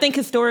 I think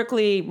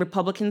historically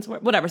Republicans were,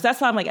 whatever. So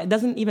that's why I'm like, it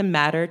doesn't even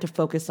matter to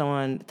focus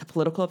on the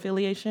political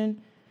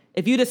affiliation.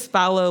 If you just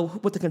follow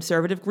what the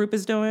conservative group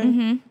is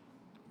doing,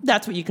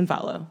 that's what you can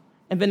follow.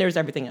 And then there's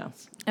everything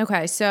else.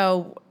 Okay,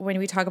 so when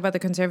we talk about the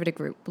conservative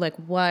group, like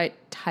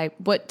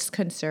what's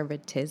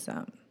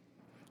conservatism?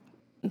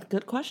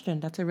 Good question.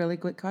 That's a really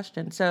good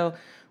question. So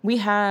we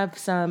have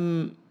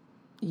some,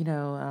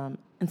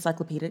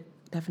 encyclopedic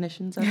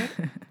definitions of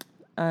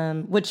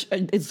it, which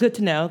is good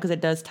to know because it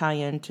does tie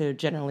into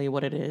generally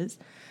what it is.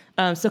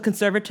 So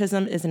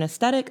conservatism is an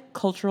aesthetic,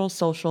 cultural,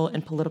 social,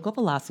 and political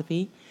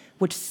philosophy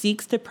which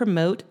seeks to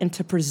promote and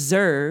to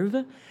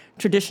preserve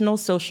traditional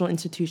social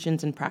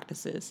institutions and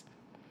practices.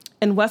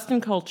 In Western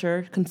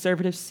culture,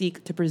 conservatives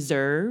seek to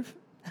preserve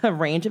a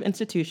range of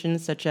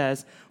institutions such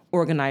as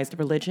organized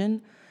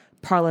religion,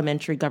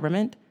 parliamentary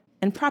government,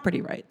 and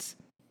property rights.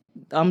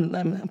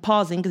 I'm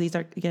pausing because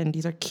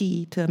these are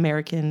key to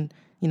American,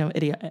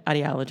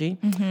 ideology.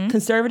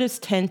 Conservatives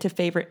tend to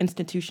favor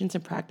institutions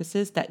and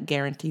practices that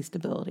guarantee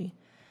stability.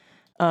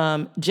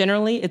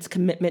 Generally, it's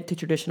commitment to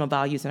traditional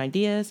values and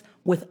ideas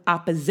with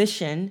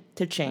opposition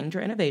to change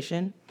or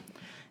innovation.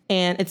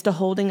 And it's the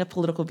holding of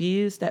political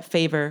views that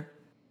favor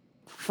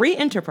free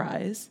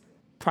enterprise,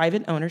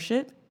 private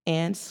ownership,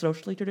 and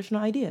socially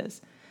traditional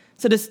ideas.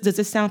 So does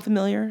this sound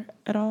familiar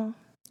at all?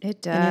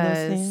 It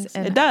does.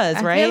 It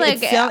does, right? I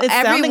feel like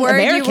every word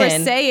American. You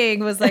were saying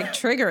was like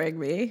triggering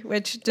me,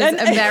 which does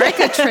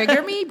America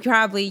trigger me?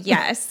 Probably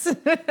yes.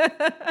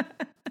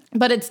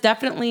 But it's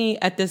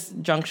definitely at this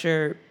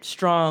juncture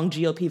strong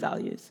GOP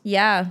values.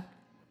 Yeah.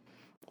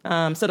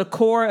 So the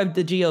core of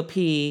the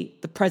GOP,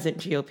 the present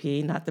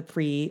GOP, not the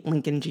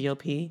pre-Lincoln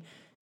GOP,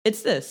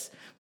 it's this.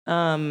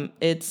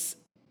 It's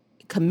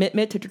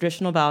commitment to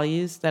traditional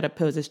values that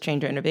opposes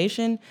change or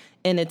innovation,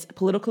 and it's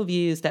political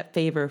views that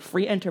favor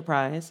free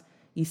enterprise.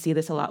 You see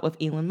this a lot with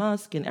Elon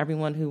Musk and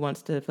everyone who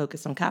wants to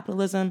focus on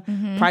capitalism,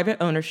 private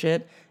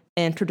ownership,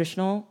 and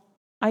traditional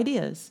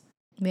ideas.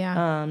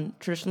 Yeah.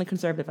 Traditionally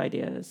conservative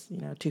ideas,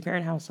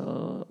 two-parent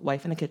household,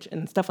 wife in the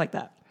kitchen, stuff like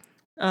that.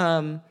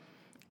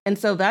 And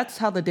so that's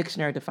how the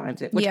dictionary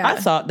defines it, which I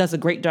thought does a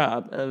great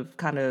job of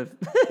kind of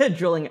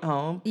drilling it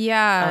home.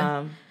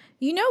 Yeah.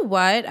 You know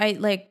what? I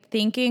like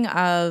thinking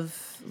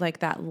of like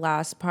that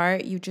last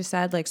part you just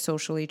said, like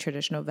socially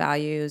traditional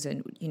values.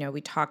 And,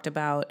 we talked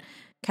about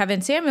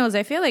Kevin Samuels.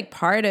 I feel like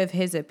part of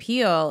his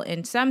appeal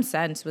in some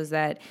sense was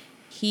that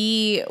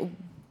he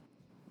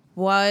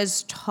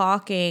was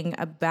talking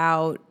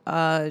about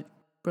a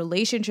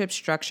relationship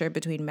structure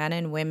between men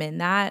and women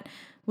that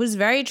was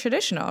very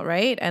traditional,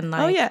 right? And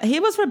like, oh yeah,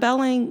 he was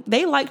rebelling.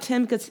 They liked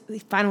him because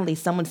finally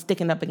someone's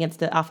sticking up against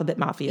the alphabet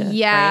mafia.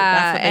 Yeah, right?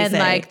 That's what they and say.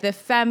 like the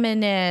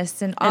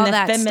feminists and all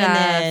that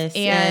stuff,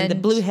 and the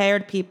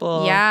blue-haired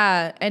people.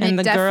 Yeah, and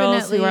the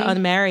girls who are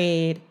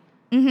unmarried.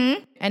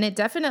 Mm-hmm. And it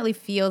definitely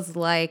feels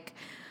like,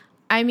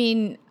 I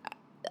mean,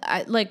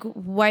 like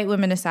white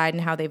women aside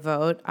and how they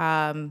vote,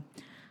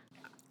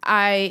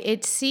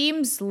 it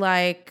seems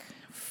like,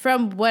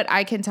 from what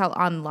I can tell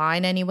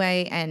online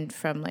anyway, and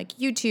from like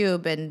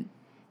YouTube and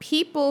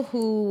people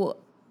who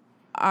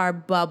are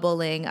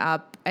bubbling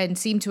up and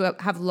seem to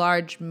have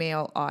large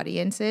male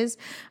audiences.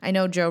 I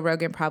know Joe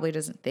Rogan probably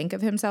doesn't think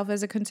of himself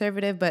as a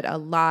conservative, but a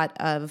lot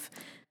of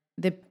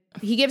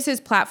he gives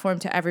his platform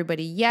to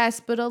everybody, yes,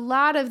 but a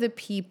lot of the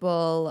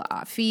people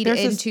feed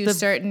into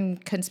certain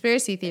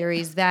conspiracy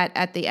theories that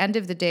at the end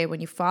of the day, when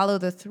you follow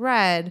the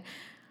thread,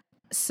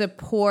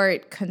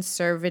 support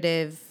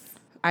conservative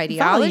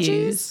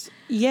ideologies. Values.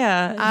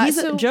 Yeah.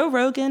 Joe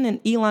Rogan and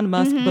Elon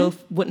Musk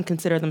both wouldn't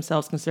consider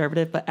themselves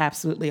conservative, but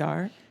absolutely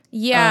are.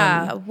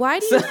 Yeah. Why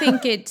do you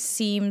think it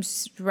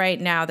seems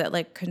right now that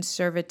like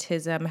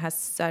conservatism has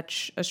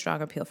such a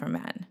strong appeal for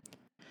men?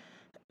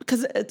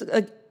 Because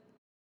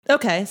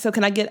okay, so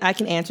I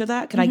can answer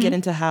that? Can I get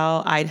into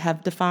how I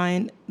have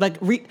defined, like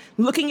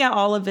looking at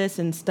all of this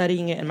and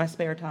studying it in my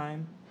spare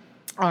time?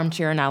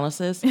 Armchair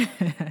analysis.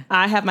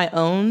 I have my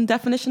own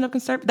definition of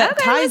conservative that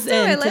ties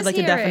into like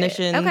the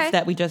definitions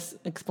that we just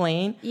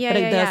explained. But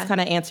it does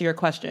kind of answer your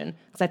question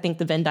because I think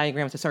the Venn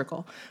diagram is a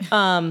circle.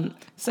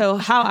 So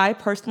how I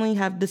personally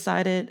have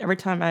decided every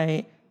time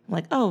I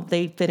like, oh,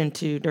 they fit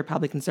into, they're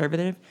probably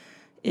conservative,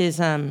 is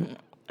I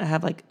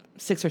have like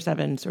 6 or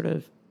 7 sort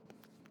of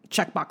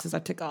check boxes I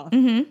tick off.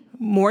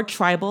 More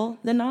tribal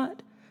than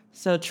not.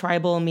 So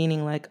tribal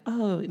meaning like,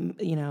 oh,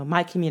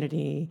 my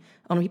community,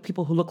 only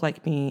people who look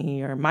like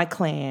me, or my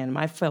clan,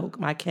 my folk,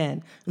 my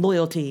kin.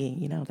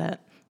 Loyalty, that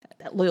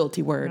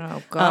loyalty word.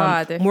 Oh,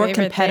 God. More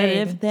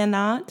competitive than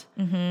not.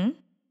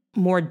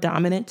 More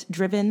dominant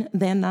driven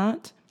than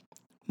not.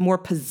 More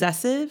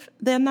possessive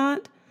than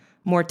not.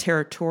 More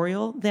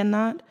territorial than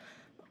not.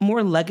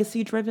 More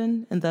legacy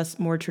driven and thus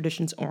more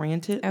traditions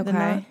oriented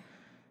than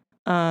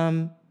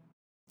not.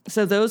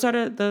 So those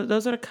are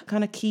the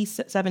kind of key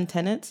 7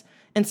 tenets.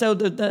 And so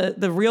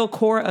the real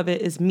core of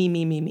it is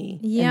me.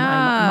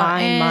 Yeah.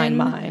 And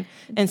mine.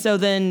 And so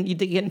then you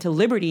get into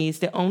liberties.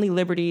 The only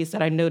liberties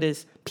that I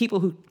notice people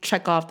who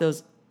check off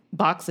those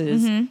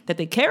boxes that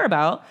they care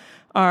about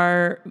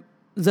are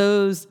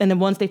those, and the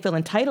ones they feel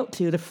entitled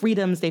to, the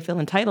freedoms they feel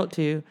entitled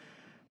to,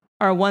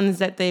 are ones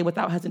that they,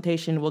 without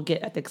hesitation, will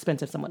get at the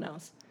expense of someone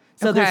else.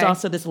 So there's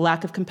also this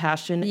lack of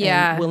compassion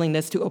and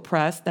willingness to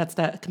oppress. That's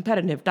that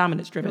competitive,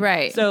 dominance-driven.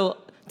 Right. So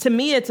to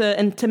me,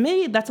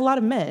 that's a lot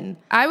of men.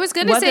 I was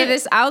going to say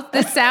this out.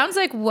 This sounds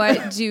like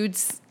what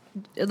dudes,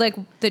 like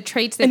the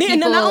traits that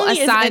people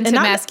assign to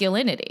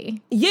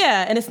masculinity.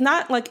 Yeah, and it's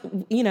not like,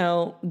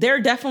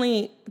 they're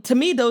definitely, to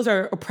me, those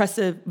are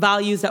oppressive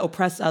values that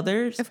oppress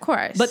others. Of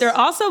course. But they're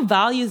also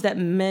values that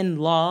men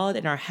laud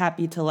and are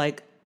happy to,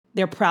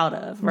 they're proud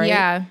of, right?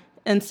 Yeah.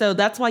 And so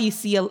that's why you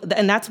see,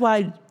 and that's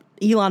why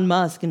Elon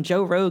Musk and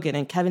Joe Rogan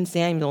and Kevin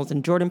Samuels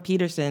and Jordan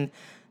Peterson,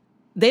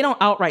 they don't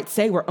outright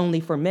say we're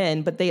only for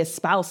men, but they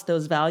espouse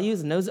those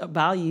values, and those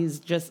values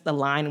just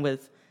align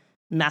with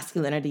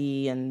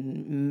masculinity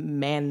and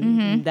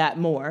man that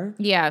more.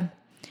 Yeah.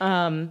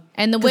 And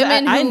the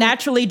women I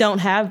naturally don't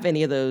have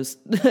any of those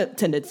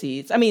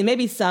tendencies. I mean,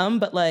 maybe some,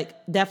 but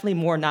definitely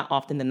more not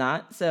often than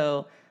not.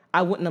 So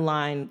I wouldn't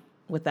align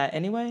with that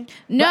anyway.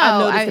 No. But I've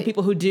noticed the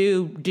people who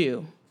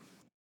do.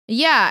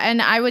 Yeah,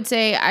 and I would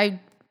say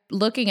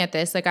looking at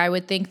this, I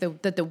would think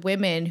that the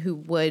women who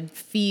would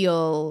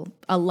feel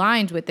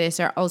aligned with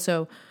this are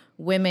also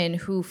women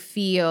who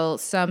feel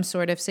some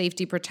sort of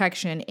safety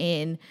protection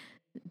in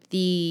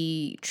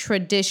the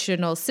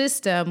traditional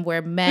system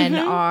where men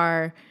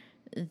are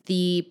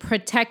the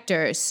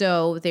protectors.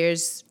 So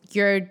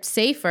you're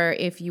safer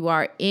if you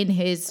are in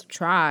his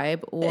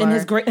tribe or in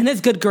his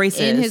good graces.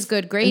 In his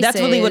good graces. And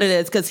that's really what it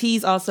is, because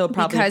he's also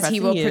probably because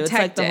he will you.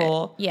 protect the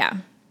whole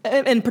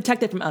and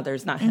protect it from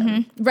others, not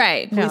him.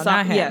 Right. No,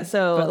 not him. Yeah,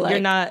 so you're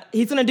not,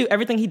 he's going to do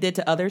everything he did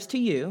to others to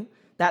you.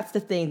 That's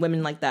the thing.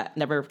 Women like that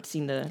never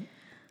seem to,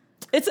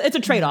 it's a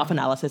trade-off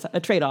analysis,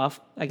 a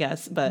trade-off, I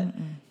guess, but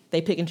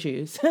they pick and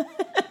choose.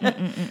 They're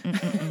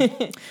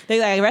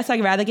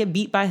I'd rather get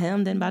beat by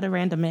him than by the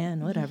random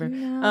man, whatever.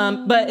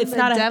 But it's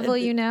not the devil,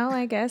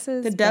 I guess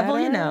is the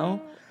devil,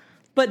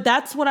 But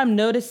that's what I'm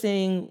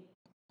noticing.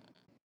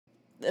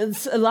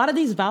 A lot of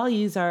these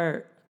values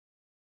are,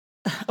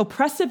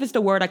 oppressive is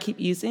the word I keep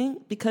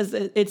using, because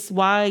it's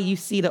why you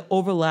see the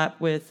overlap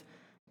with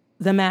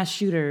the mass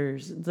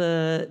shooters,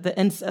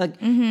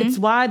 it's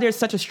why there's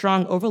such a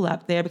strong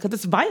overlap there, because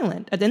it's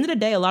violent. At the end of the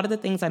day, a lot of the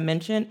things I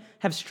mentioned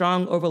have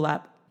strong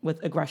overlap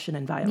with aggression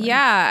and violence.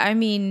 Yeah, I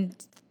mean,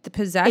 the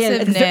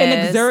possessiveness,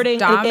 and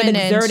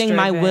exerting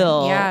my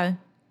will, yeah.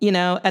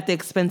 At the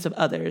expense of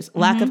others,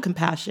 lack of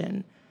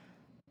compassion.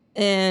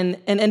 And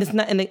it's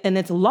not, and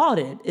it's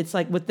lauded. It's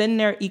within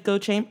their echo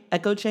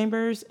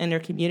chambers and their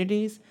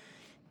communities,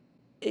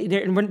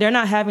 they're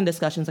not having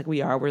discussions like we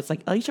are, where it's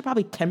you should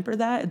probably temper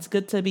that. It's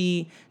good to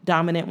be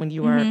dominant when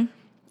you are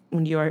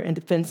in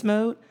defense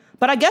mode.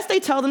 But I guess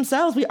they tell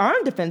themselves we are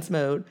in defense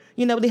mode.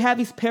 They have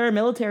these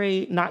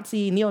paramilitary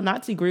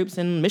neo-Nazi groups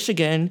in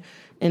Michigan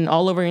and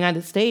all over the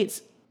United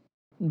States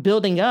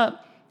building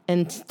up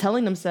and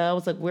telling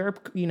themselves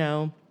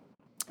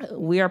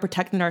we are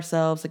protecting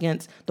ourselves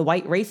against the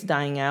white race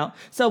dying out.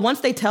 So once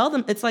they tell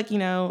them, it's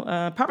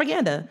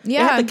propaganda.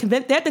 Yeah. They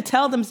have to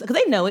tell them, because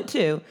they know it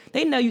too.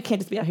 They know you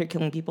can't just be out here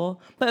killing people.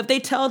 But if they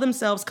tell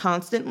themselves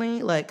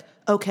constantly,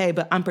 okay,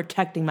 but I'm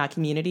protecting my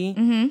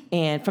community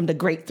and from the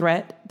great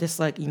threat, this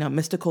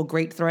mystical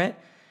great threat,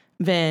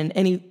 then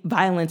any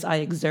violence I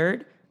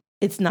exert,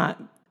 it's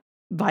not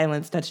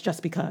violence that's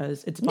just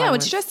because it's violence. No,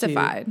 it's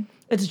justified.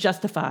 It's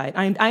justified.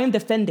 I am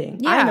defending.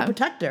 Yeah. I am a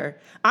protector.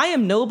 I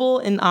am noble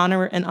and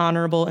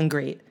honorable and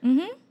great.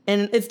 And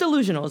it's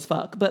delusional as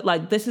fuck.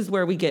 But this is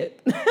where we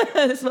get.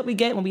 This is what we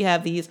get when we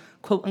have these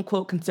quote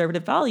unquote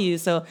conservative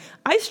values. So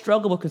I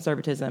struggle with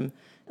conservatism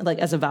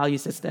as a value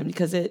system,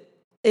 because it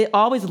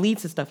always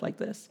leads to stuff like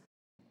this.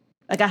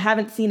 I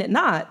haven't seen it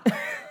not.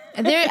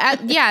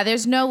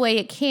 There's no way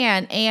it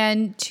can.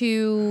 And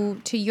to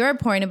your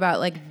point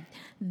about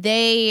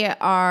they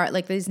are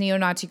these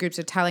neo-Nazi groups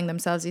are telling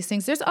themselves these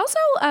things. There's also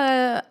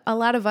a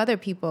lot of other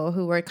people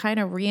who are kind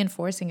of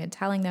reinforcing and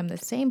telling them the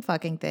same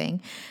fucking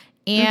thing.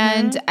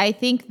 And I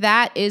think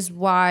that is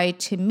why,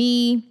 to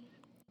me,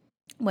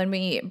 when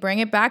we bring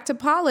it back to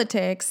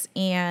politics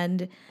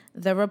and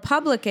the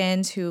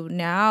Republicans, who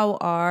now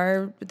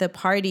are the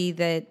party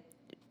that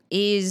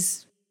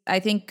is,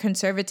 I think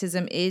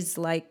conservatism is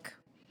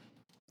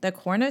the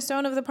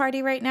cornerstone of the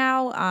party right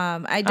now.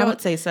 I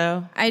would say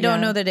so. I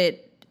don't know that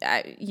it,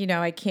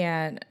 I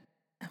can't,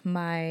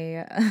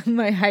 my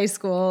high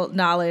school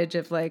knowledge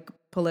of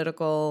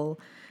political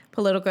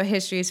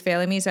history is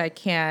failing me, so I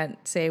can't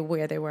say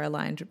where they were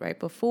aligned right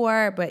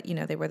before, but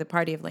they were the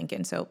party of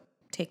Lincoln, so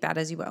take that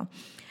as you will.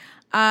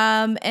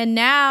 And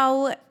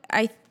now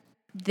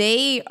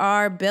they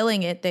are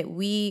billing it that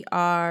we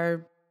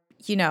are,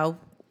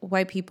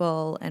 white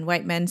people and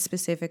white men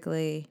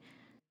specifically,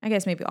 I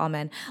guess maybe all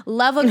men,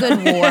 love a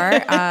good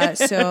war.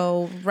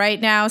 So right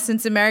now,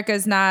 since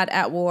America's not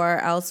at war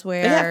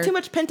elsewhere, they have too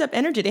much pent up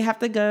energy. They have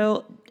to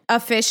go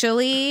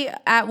officially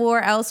at war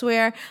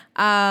elsewhere.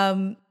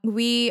 There's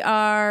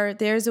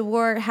a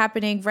war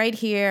happening right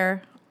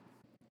here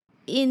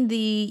in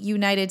the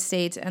United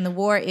States, and the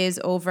war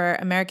is over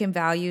American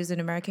values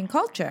and American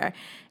culture.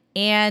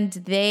 And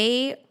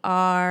they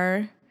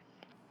are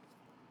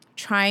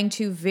trying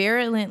to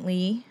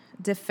virulently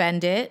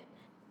defend it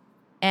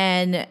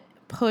and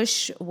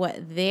push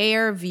what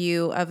their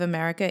view of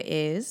America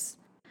is.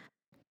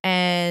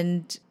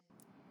 And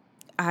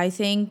I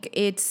think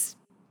it's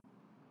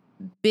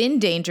been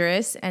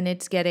dangerous, and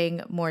it's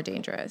getting more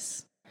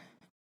dangerous.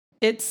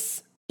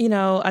 It's,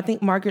 I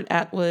think Margaret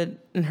Atwood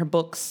in her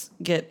books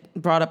get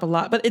brought up a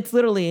lot, but it's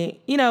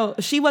literally,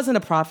 she wasn't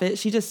a prophet.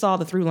 She just saw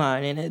the through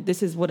line, and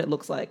this is what it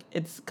looks like.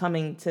 It's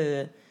coming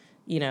to,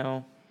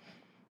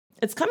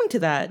 it's coming to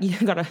that.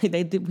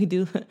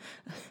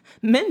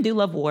 Men do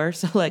love war.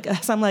 So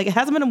I'm like, it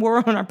hasn't been a war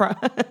on our,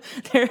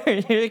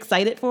 they're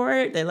excited for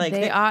it. They're like,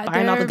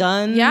 buying all the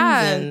guns.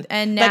 Yeah.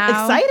 And now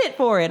excited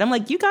for it. I'm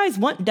like, you guys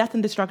want death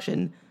and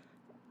destruction.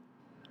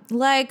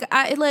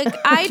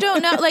 I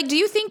don't know. Do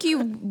you think you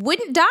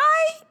wouldn't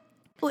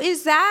die?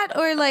 Is that,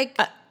 or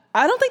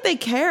I don't think they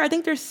care. I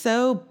think they're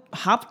so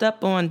hopped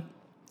up on,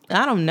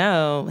 I don't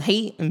know,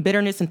 hate and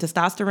bitterness and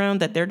testosterone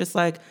that they're just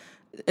like,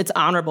 it's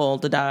honorable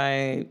to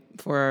die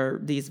for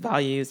these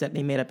values that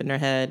they made up in their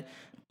head.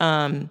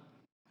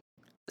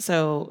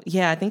 So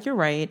yeah, I think you're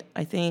right.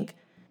 I think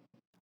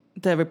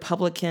the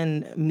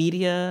Republican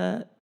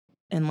media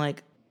and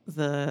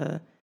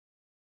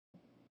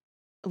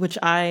which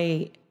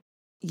I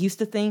used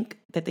to think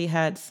that they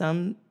had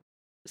some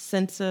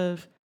sense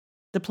of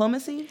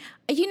diplomacy.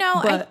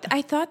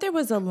 I thought there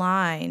was a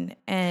line,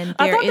 and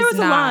I thought there was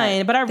not. A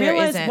line, but I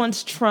realized isn't.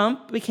 Once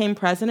Trump became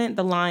president,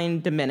 the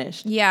line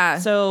diminished. Yeah.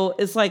 So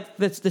it's like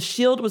the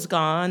shield was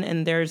gone,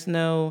 and there's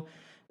no,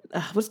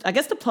 I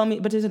guess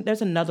diplomacy, but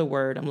there's another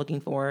word I'm looking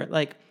for.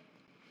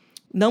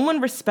 No one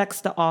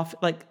respects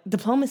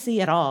diplomacy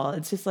at all.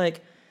 It's just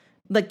like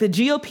the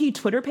GOP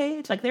Twitter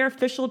page, their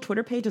official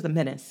Twitter page is a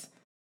menace.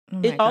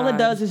 All it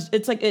does is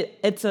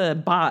it's a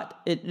bot.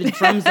 It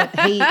drums up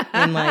hate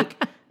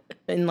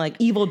and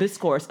evil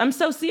discourse. I'm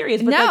so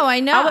serious. But I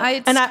know.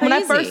 When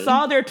I first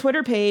saw their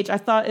Twitter page, I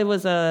thought it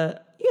was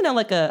a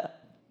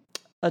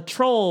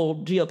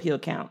troll GOP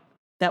account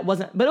that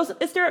wasn't. But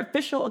it's their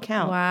official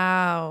account.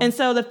 Wow. And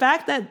so the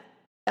fact that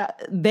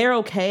they're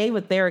okay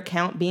with their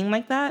account being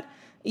like that,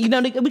 we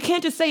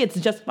can't just say it's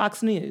just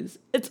Fox News.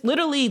 It's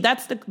literally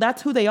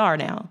that's who they are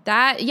now.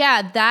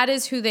 That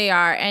is who they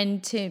are,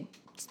 and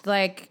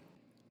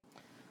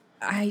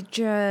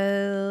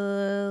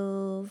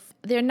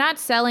they're not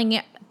selling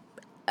it,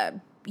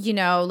 an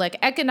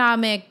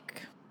economic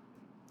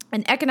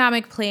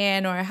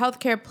plan or a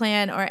healthcare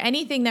plan or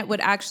anything that would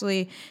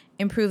actually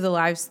improve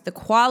the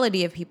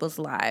quality of people's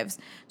lives.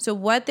 So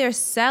what they're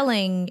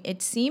selling,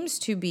 it seems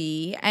to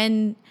be,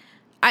 and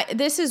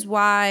this is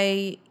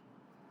why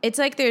it's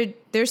like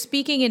they're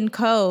speaking in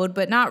code,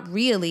 but not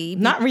really.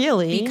 Not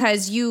really.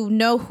 Because you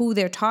know who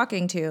they're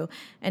talking to.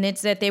 And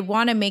it's that they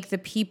want to make the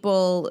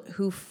people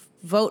who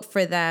vote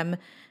for them,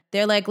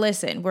 they're like,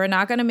 listen, we're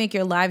not going to make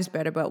your lives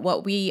better, but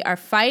what we are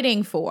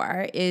fighting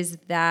for is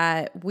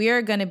that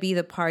we're going to be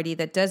the party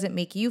that doesn't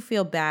make you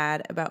feel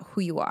bad about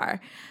who you are.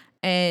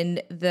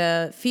 And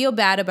the feel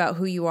bad about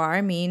who you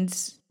are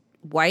means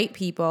white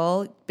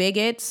people,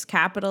 bigots,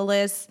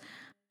 capitalists,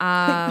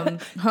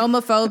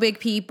 homophobic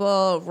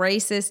people,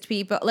 racist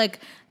people.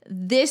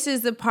 This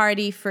is the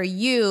party for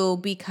you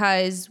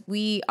because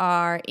we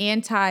are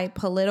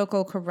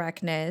anti-political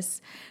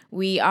correctness.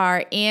 We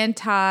are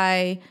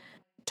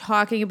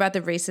talking about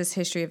the racist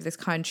history of this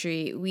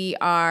country. We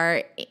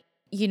are,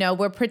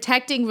 we're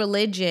protecting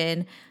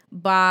religion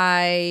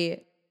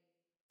by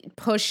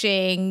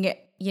pushing,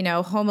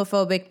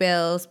 homophobic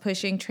bills,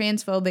 pushing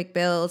transphobic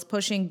bills,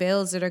 pushing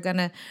bills that are going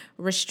to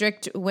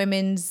restrict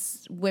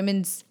women's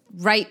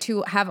right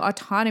to have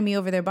autonomy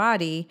over their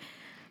body.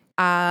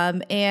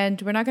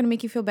 And we're not going to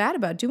make you feel bad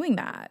about doing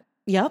that.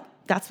 Yep.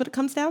 That's what it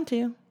comes down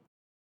to.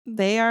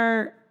 They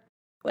are,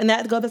 and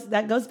that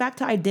goes back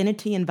to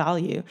identity and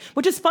value,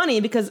 which is funny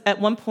because at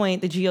one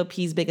point the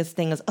GOP's biggest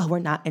thing is, we're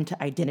not into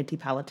identity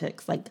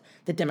politics like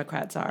the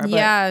Democrats are.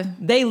 But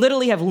they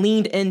literally have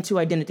leaned into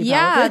identity politics.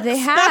 Yeah, they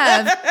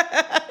have.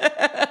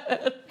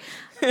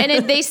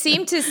 And they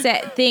seem to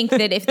think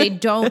that if they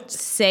don't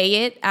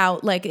say it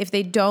out, if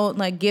they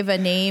don't give a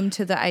name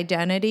to the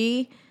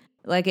identity,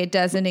 it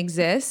doesn't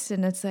exist.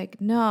 And it's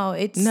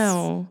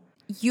no.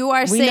 You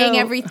are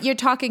saying you're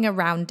talking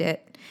around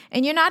it.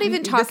 And you're not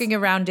even talking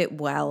around it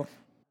well.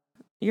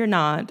 You're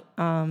not.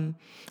 And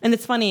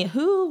it's funny,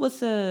 who was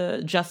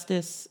the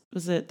justice,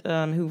 was it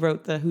who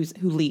wrote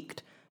who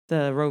leaked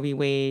the Roe v.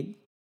 Wade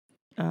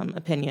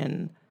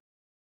opinion?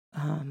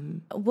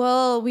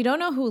 Well, we don't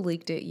know who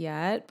leaked it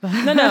yet.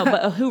 No,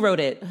 but who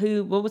wrote it?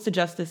 What was the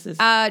justice's?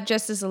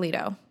 Justice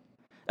Alito.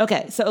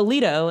 Okay, so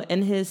Alito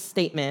in his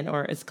statement,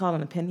 or it's called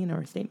an opinion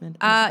or a statement?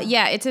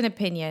 Yeah, it's an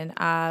opinion,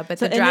 but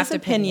so the draft in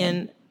this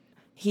opinion,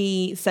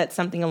 he said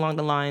something along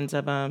the lines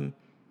of,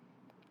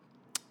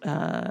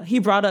 he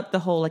brought up the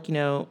whole,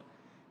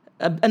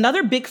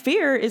 another big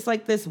fear is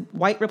this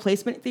white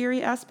replacement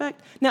theory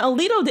aspect. Now,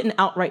 Alito didn't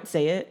outright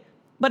say it,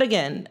 But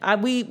again,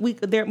 we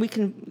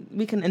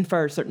can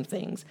infer certain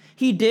things.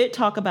 He did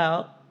talk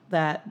about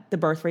that the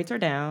birth rates are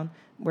down.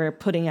 We're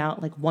putting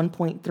out like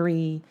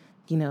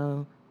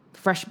 1.3,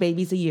 fresh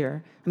babies a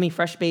year. I mean,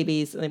 fresh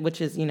babies,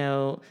 which is,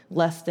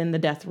 less than the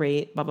death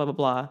rate, blah, blah, blah,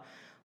 blah.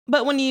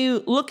 But when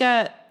you look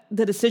at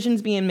the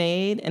decisions being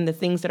made and the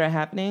things that are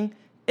happening,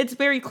 it's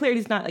very clear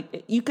he's not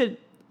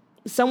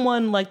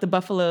someone like the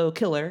Buffalo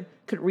Killer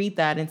could read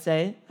that and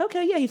say,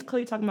 okay, yeah, he's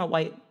clearly talking about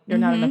there are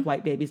not enough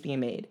white babies being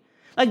made.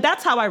 Like,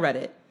 that's how I read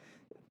it.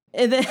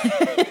 And then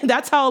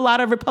that's how a lot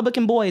of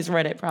Republican boys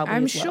read it, probably.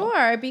 I'm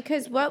sure,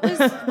 because what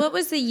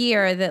was the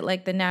year that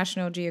like the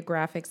National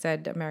Geographic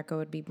said America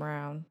would be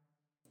brown?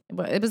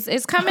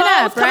 It's coming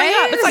up,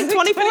 right? It's like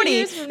 2040.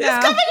 It's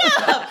coming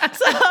up.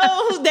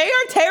 So they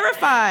are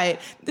terrified.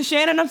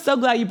 Shannon, I'm so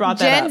glad you brought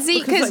that up.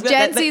 Because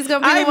Gen Z is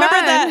going to be the one.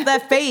 I remember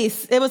that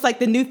face. It was like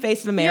the new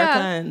face of America,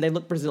 and they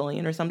look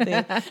Brazilian or something.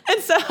 And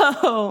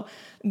so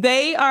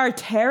they are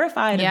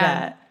terrified of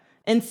that.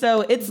 And so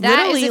it's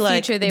literally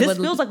like, this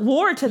feels like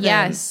war to them.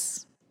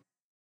 Yes.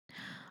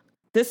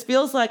 This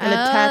feels like an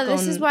attack on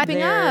this is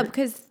wiping up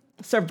because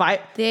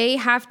they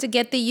have to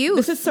get the youth.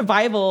 This is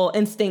survival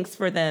instincts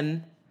for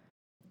them.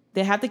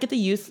 They have to get the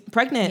youth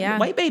pregnant,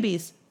 white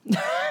babies.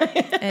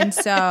 And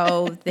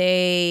so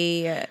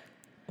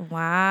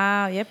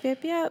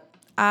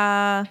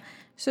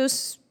so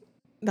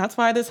that's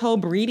why this whole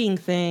breeding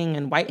thing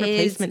and white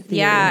replacement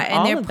theory,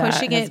 and they're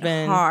pushing it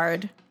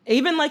hard.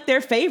 Even like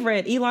their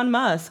favorite, Elon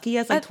Musk, he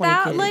has like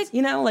 20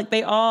 kids.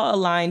 They all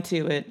align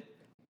to it.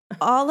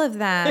 All of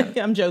them.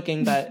 I'm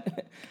joking,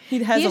 but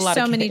he has a lot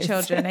of kids. So many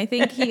children. I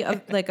think he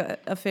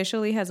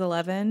officially has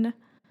 11.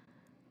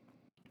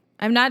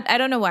 I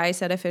don't know why I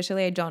said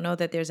officially. I don't know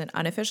that there's an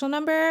unofficial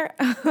number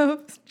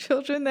of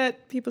children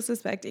that people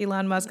suspect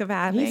Elon Musk of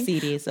having. He's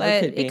seedy, so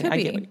it could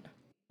be.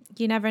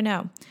 You never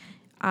know.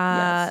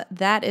 Yes.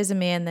 That is a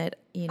man that,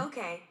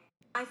 Okay.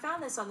 I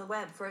found this on the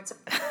web for its...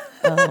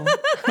 Oh,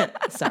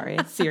 sorry,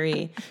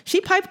 Siri.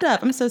 She piped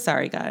up. I'm so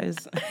sorry, guys.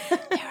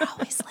 They're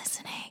always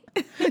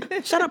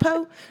listening. Shut up,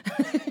 Ho.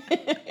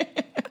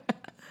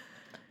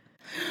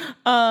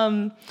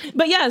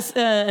 But yes,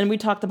 and we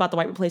talked about the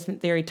white replacement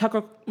theory.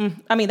 Tucker,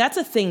 that's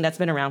a thing that's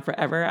been around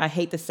forever. I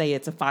hate to say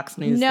it's a Fox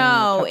News thing.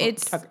 No,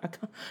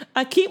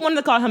 I keep wanting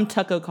to call him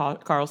Tucker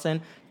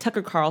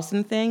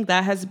Carlson thing.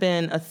 That has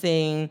been a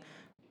thing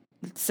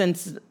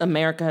since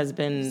America has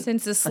been,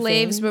 since the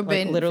slaves have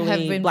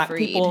been black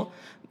freed.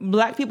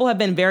 Black people have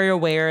been very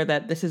aware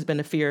that this has been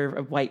a fear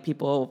of white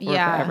people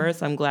forever.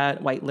 So I'm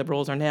glad white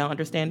liberals are now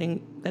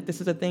understanding that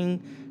this is a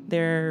thing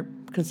their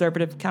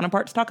conservative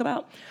counterparts talk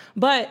about.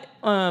 But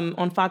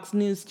on Fox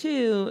News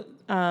too,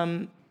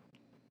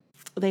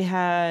 they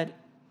had,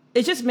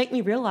 it just made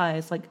me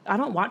realize, like, I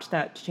don't watch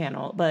that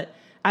channel, but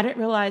I didn't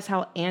realize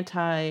how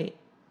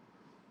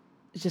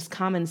just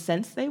common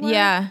sense they were.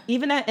 Yeah.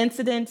 Even that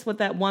incident with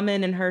that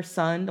woman and her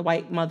son, the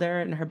white mother,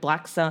 and her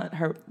black son,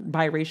 her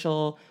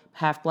biracial,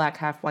 half black,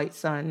 half white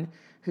son,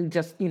 who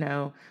just,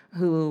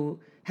 who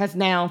has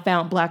now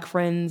found black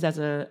friends as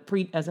a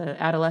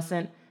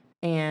adolescent,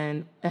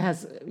 and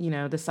has,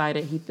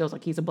 decided he feels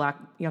like he's a black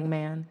young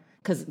man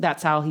because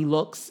that's how he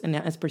looks and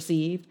is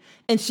perceived.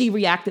 And she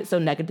reacted so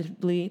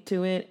negatively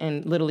to it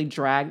and literally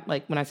dragged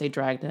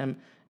him,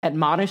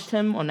 admonished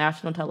him on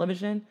national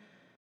television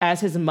as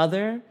his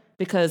mother,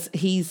 because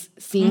he's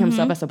seeing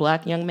himself as a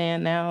black young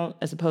man now,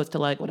 as opposed to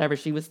like whatever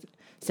she was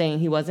saying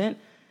he wasn't.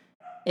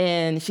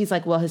 And she's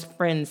like, well, his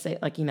friends say,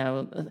 like,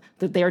 that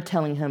they're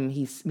telling him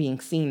he's being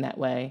seen that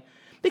way.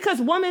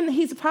 Because woman,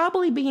 he's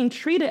probably being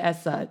treated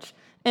as such.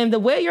 And the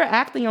way you're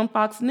acting on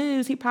Fox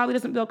News, he probably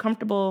doesn't feel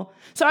comfortable.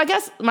 So I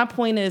guess my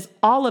point is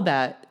all of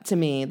that to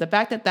me, the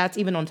fact that that's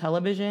even on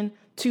television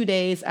 2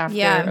 days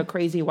after a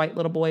crazy white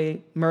little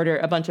boy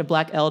murdered a bunch of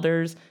black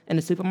elders in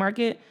the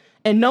supermarket,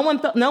 and no one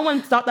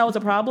thought that was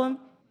a problem.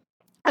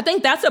 I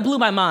think that's what blew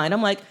my mind.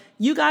 I'm like,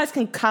 you guys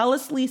can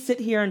callously sit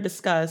here and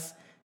discuss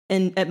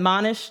and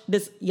admonish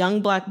this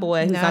young black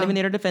boy who's not even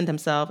there to defend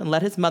himself, and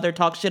let his mother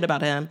talk shit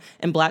about him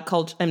and black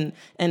culture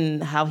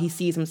and how he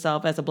sees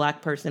himself as a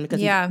black person because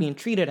he's being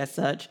treated as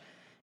such,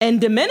 and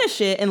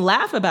diminish it and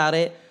laugh about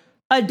it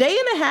a day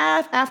and a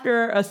half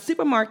after a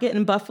supermarket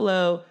in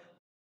Buffalo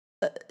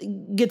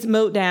gets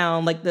mowed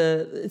down, like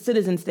the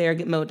citizens there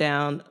get mowed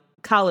down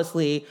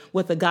callously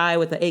with a guy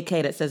with an AK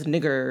that says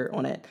nigger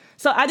on it.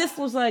 So I just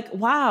was like,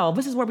 wow,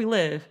 this is where we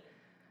live.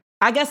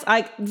 I guess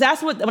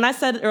that's what, when I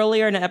said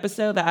earlier in the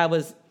episode that I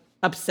was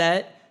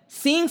upset,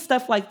 seeing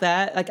stuff like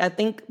that, like I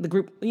think the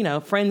group,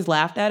 friends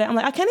laughed at it. I'm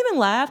like, I can't even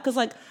laugh because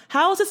like,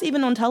 how is this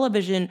even on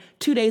television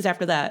 2 days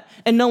after that?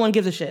 And no one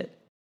gives a shit.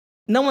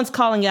 No one's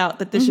calling out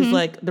that this is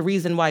like the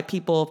reason why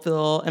people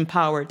feel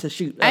empowered to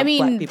shoot black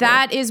people.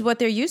 That is what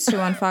they're used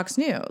to on Fox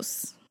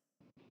News.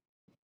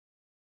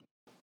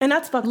 And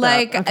that's fucked up.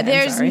 Okay,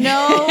 there's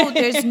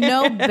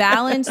no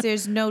balance,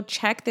 there's no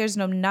check, there's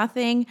no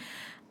nothing.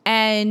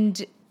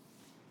 And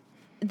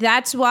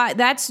that's why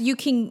you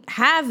can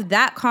have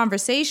that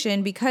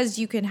conversation, because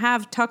you can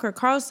have Tucker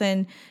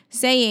Carlson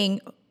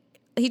saying,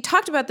 he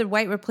talked about the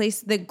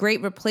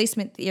great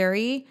replacement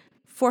theory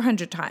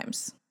 400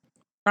 times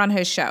on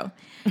his show.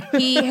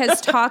 He has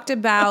talked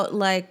about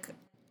like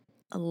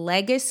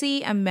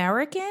legacy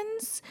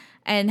Americans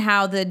and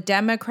how the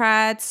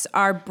Democrats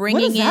are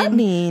bringing what does that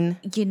mean?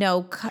 You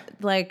know,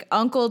 like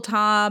Uncle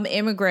Tom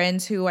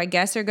immigrants who I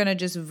guess are going to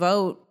just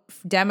vote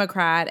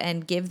Democrat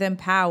and give them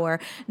power.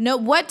 No,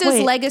 what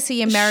does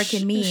legacy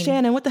American mean?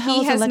 Shannon, what the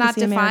hell is a legacy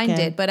American? He has not defined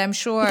it, but I'm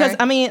sure. Because,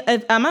 I mean,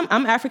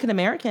 I'm African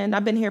American.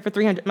 I've been here for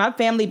 300, my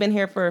family been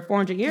here for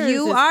 400 years.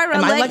 You are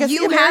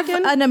you have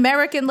an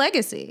American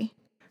legacy.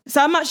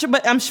 So I'm not sure,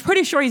 but I'm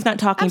pretty sure he's not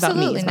talking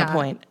Absolutely about me is not. my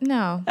point.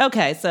 No.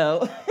 Okay,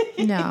 so.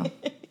 No.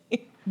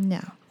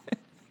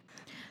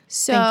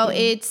 So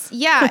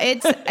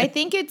I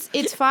think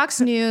it's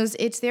Fox News.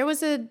 There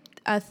was a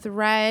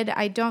thread.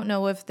 I don't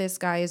know if this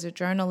guy is a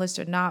journalist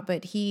or not,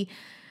 but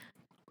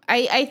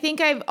I think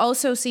I've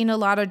also seen a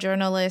lot of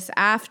journalists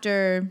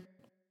after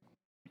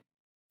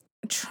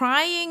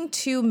trying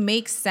to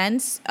make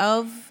sense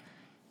of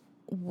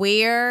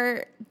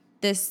where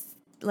this,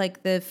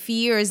 like the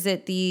fears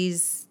that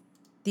these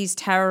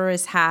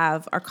terrorists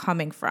have are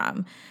coming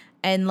from,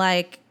 and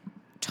like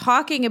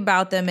talking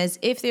about them as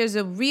if there's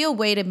a real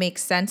way to make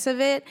sense of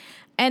it,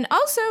 and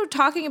also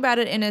talking about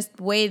it in a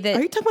way that...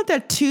 Are you talking about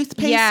that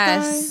toothpaste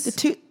yes.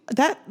 guy?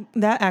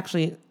 That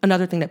actually,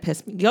 another thing that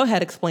pissed me. Go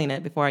ahead, explain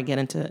it before I get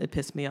into it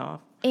pissed me off.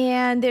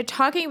 And they're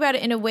talking about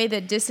it in a way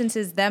that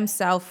distances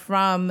themselves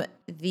from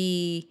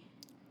the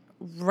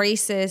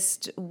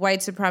racist, white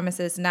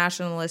supremacist,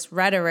 nationalist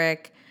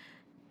rhetoric.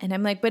 And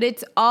I'm like, but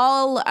it's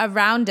all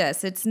around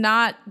us. It's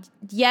not...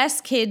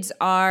 Yes, kids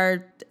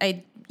are...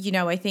 I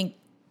think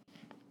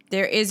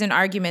there is an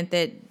argument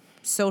that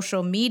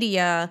social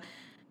media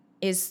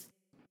is,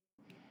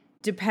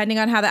 depending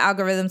on how the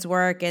algorithms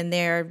work, and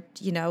they're,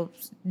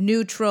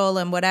 neutral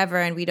and whatever,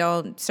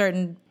 and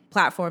certain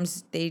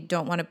platforms they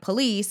don't want to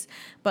police,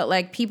 but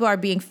like people are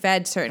being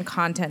fed certain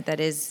content that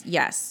is,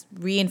 yes,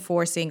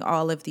 reinforcing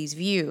all of these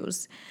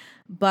views.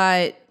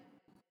 But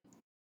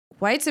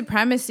white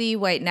supremacy,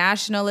 white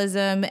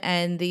nationalism,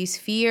 and these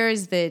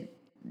fears that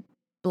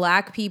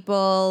Black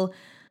people,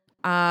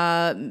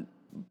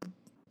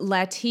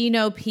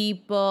 Latino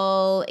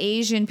people,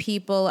 Asian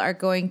people are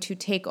going to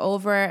take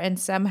over, and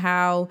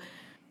somehow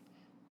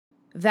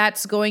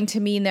that's going to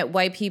mean that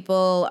white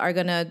people are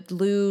going to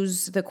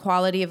lose the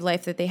quality of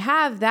life that they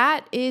have.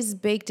 That is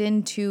baked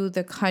into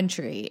the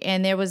country.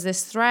 And there was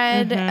this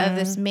thread of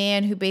this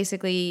man who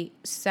basically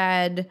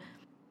said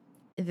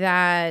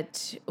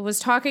that, was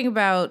talking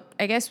about,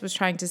 I guess was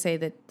trying to say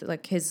that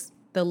like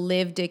the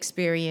lived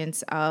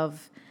experience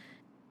of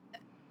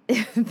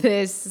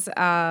this,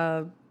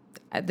 the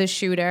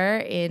shooter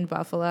in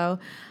Buffalo,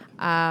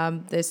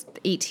 this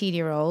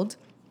 18-year-old,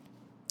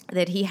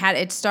 that he had,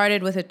 it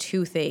started with a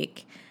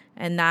toothache,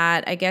 and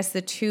that I guess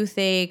the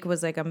toothache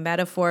was like a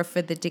metaphor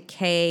for the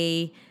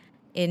decay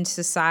in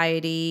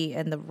society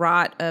and the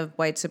rot of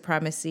white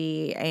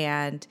supremacy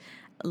and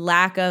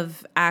lack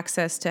of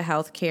access to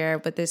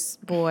healthcare. But this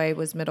boy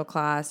was middle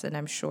class, and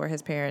I'm sure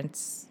his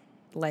parents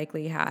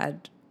likely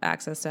had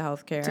access to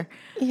healthcare.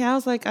 Yeah, I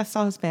was like, I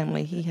saw his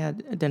family. He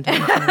had dental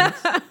insurance.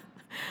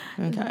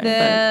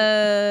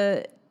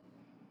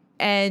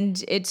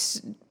 And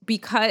it's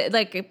because,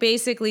 like,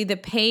 basically the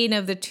pain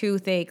of the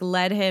toothache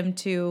led him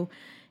to,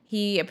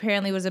 he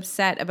apparently was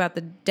upset about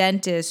the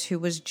dentist who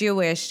was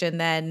Jewish, and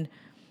then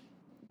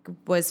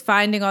was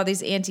finding all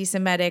these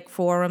anti-Semitic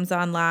forums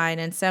online,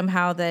 and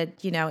somehow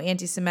that,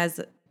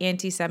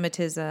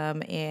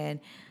 anti-Semitism and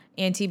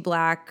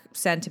anti-Black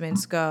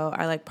sentiments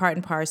are like part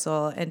and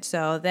parcel. And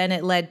so then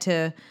it led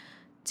to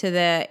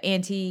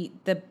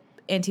the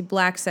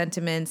anti-Black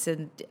sentiments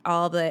and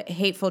all the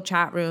hateful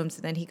chat rooms,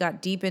 and then he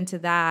got deep into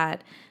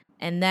that,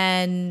 and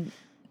then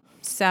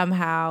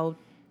somehow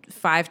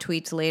 5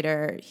 tweets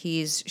later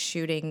he's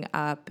shooting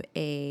up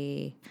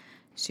a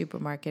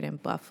supermarket in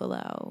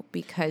Buffalo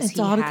because it's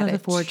he all had because a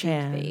of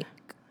 4chan toothache.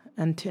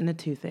 And a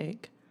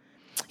toothache.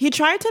 He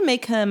tried to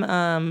make him,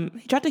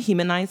 he tried to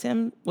humanize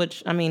him,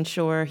 which, I mean,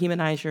 sure,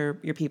 humanize your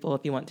people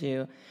if you want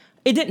to.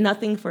 It did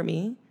nothing for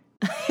me.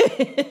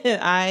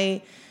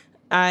 I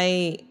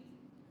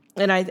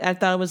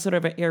thought it was sort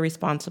of an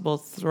irresponsible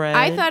thread.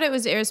 I thought it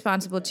was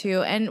irresponsible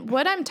too. And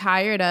what I'm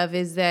tired of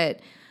is that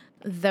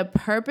the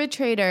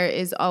perpetrator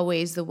is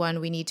always the one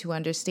we need to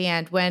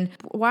understand.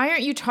 Why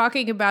aren't you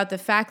talking about the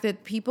fact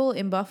that people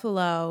in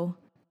Buffalo,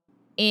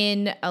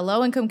 in a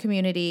low-income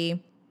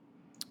community,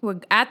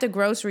 were at the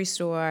grocery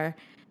store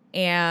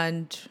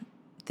and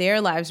their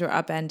lives were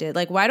upended?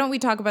 Like, why don't we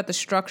talk about the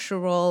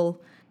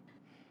structural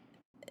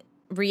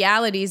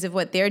realities of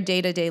what their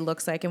day-to-day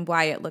looks like and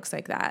why it looks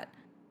like that?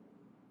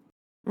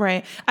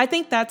 Right. I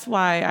think that's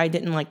why I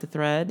didn't like the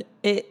thread.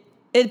 It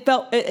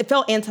felt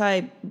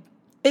anti.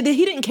 He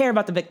didn't care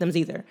about the victims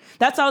either.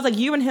 That's why I was like,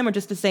 you and him are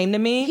just the same to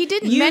me. He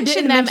didn't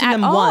mention them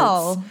at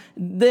all. Once.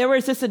 There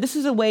was just this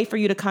is a way for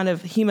you to kind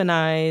of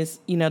humanize,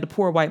 the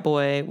poor white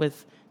boy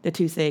with the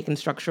toothache and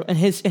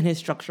his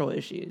structural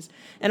issues.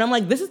 And I'm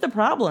like, this is the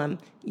problem.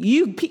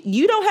 You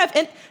don't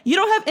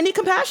have any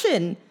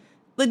compassion.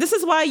 Like, this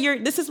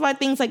is why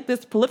things like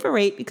this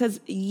proliferate, because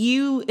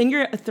you, in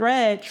your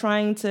thread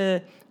trying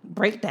to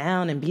break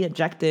down and be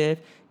objective,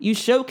 you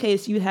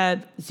showcase you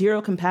have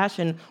zero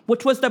compassion,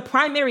 which was the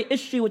primary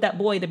issue with that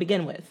boy to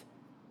begin with.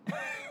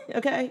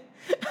 Okay?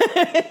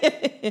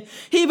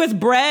 He was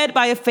bred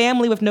by a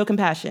family with no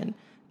compassion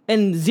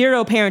and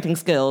zero parenting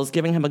skills,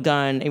 giving him a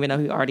gun, even though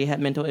he already had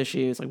mental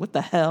issues. Like, what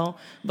the hell?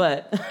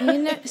 But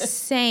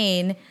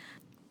insane.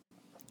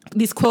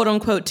 These quote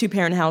unquote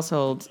 2-parent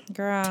households.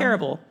 Girl.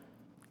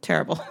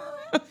 Terrible.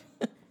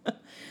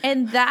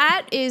 And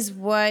that is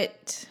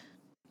what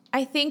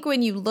I think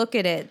when you look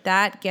at it,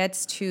 that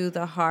gets to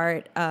the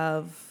heart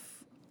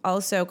of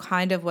also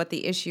kind of what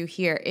the issue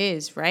here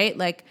is, right?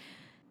 Like,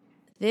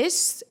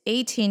 this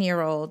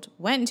 18-year-old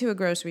went into a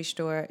grocery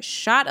store,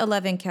 shot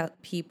 11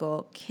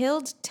 people,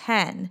 killed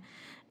 10,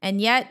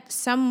 and yet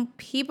some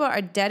people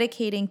are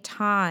dedicating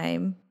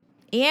time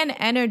and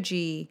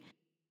energy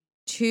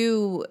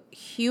to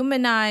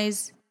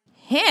humanize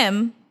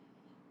him,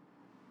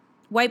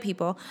 white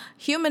people,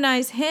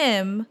 humanize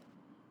him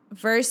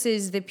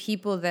versus the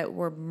people that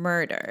were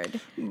murdered.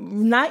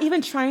 Not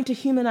even trying to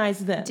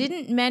humanize them.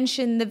 Didn't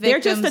mention the They're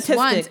victims just statistics.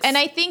 once. And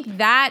I think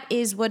that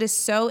is what is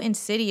so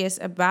insidious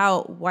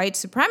about white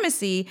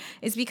supremacy,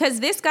 is because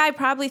this guy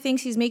probably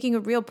thinks he's making a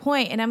real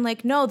point. And I'm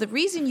like, no, the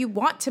reason you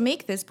want to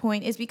make this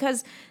point is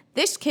because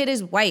this kid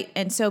is white.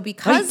 And so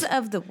because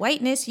of the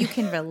whiteness, you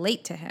can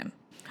relate to him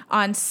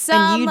on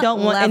some and you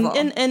don't want,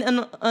 level.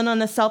 And on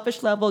a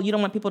selfish level, you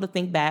don't want people to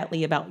think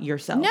badly about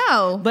yourself.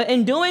 No. But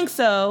in doing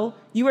so,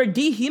 you are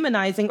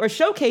dehumanizing or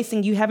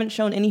showcasing you haven't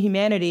shown any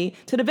humanity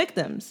to the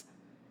victims,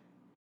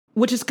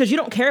 which is because you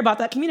don't care about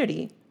that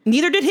community.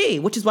 Neither did he,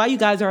 which is why you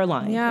guys are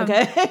aligned. Yeah.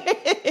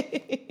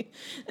 Okay.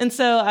 And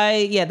so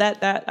I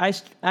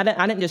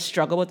didn't just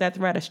struggle with that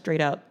thread. I straight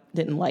up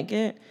didn't like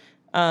it.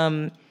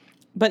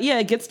 But yeah,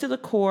 it gets to the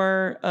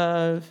core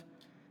of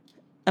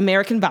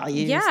American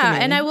values. Yeah,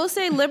 and I will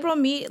say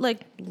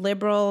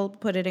liberal,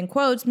 put it in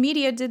quotes,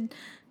 media did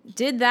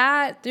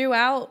that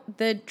throughout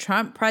the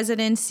Trump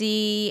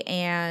presidency,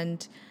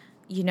 and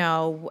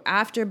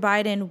after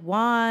Biden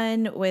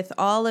won, with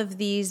all of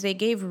these, they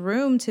gave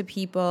room to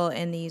people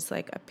in these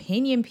like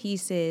opinion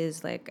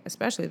pieces, like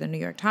especially the New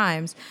York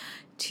Times,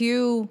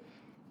 to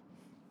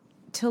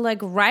like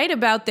write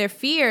about their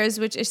fears,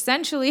 which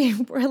essentially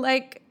were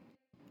like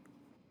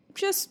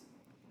just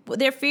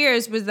their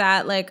fears was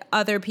that like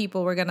other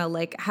people were gonna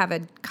like have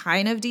a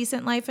kind of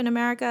decent life in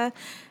America.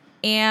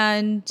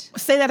 And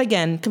say that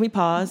again. Can we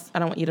pause? I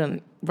don't want you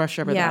to rush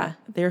over that.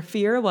 Their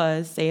fear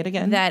was, say it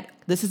again, that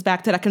this is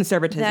back to that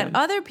conservatism. That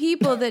other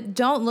people that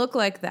don't look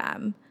like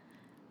them,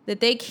 that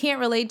they can't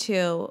relate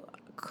to,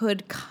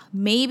 could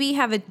maybe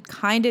have a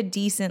kind of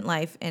decent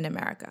life in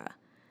America.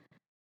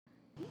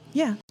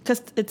 Yeah,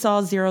 because it's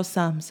all zero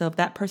sum. So if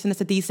that person has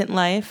a decent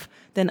life,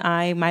 then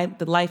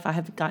the life I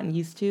have gotten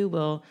used to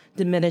will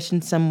diminish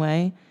in some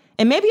way.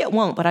 And maybe it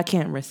won't, but I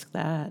can't risk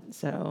that.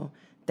 So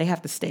they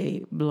have to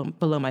stay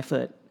below my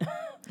foot.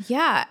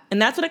 Yeah.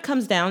 And that's what it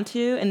comes down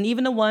to. And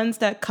even the ones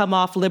that come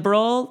off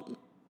liberal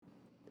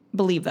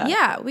believe that.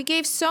 Yeah, we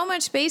gave so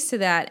much space to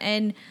that.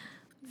 And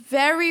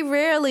very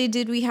rarely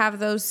did we have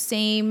those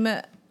same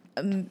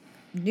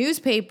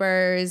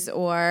newspapers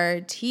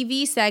or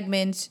TV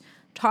segments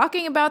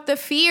talking about the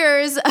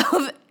fears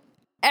of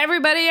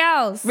everybody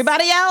else.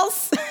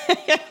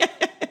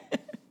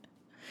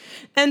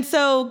 And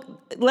so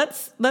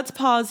let's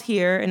pause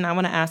here, and I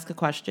want to ask a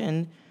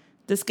question.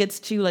 This gets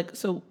to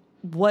so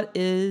what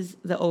is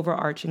the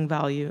overarching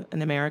value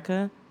in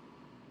America?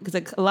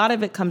 Because a lot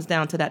of it comes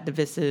down to that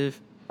divisive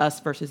us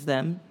versus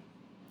them,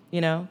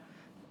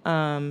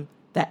 that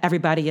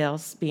everybody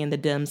else being the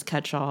Dems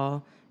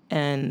catch-all,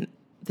 and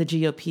the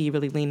GOP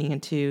really leaning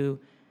into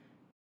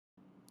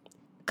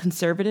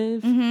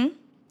conservative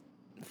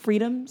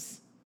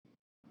freedoms,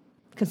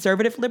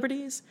 conservative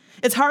liberties.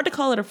 It's hard to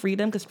call it a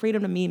freedom because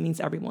freedom to me means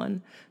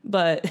everyone,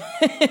 but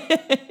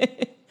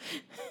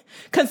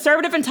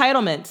conservative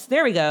entitlements.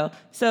 There we go.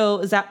 So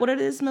is that what it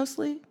is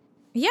mostly?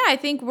 Yeah, I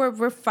think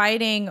we're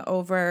fighting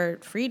over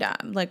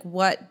freedom, like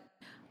what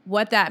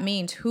that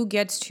means. Who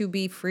gets to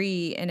be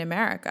free in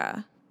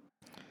America?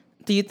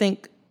 Do you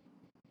think?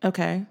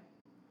 Okay.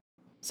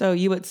 So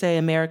you would say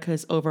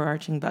America's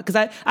overarching, because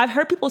I've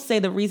heard people say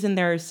the reason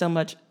there is so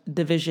much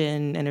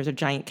division and there's a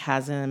giant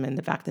chasm and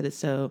the fact that it's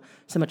so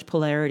much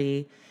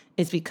polarity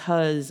is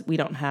because we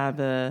don't have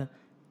a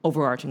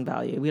overarching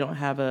value.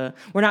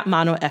 We're not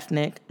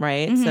mono-ethnic,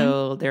 right? Mm-hmm.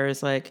 So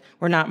there's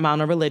we're not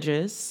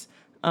mono-religious.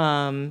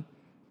 So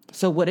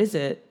what is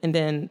it? And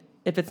then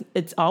if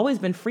it's always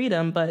been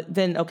freedom, but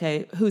then,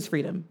 okay, whose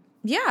freedom?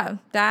 Yeah,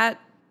 that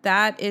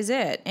is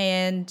it.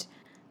 And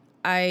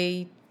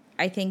I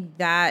think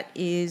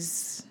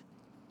that's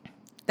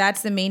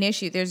the main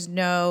issue. There's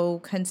no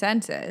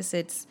consensus.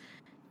 It's,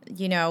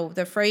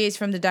 the phrase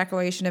from the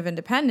Declaration of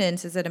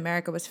Independence is that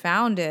America was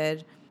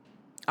founded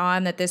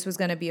on that this was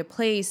going to be a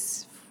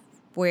place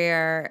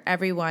where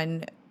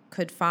everyone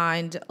could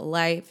find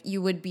life.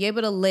 You would be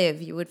able to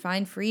live. You would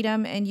find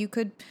freedom, and you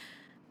could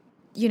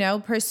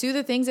pursue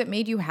the things that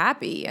made you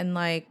happy and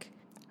like.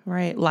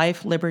 Right.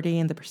 Life, liberty,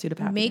 and the pursuit of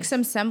happiness. Make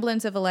some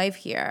semblance of a life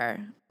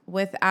here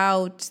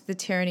without the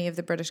tyranny of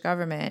the British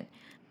government.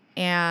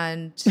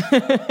 And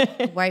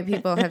white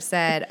people have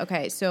said,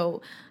 okay,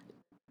 so,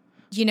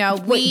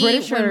 when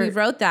we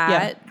wrote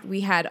that,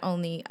 we had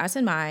only us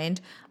in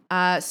mind.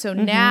 So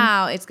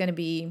now it's going to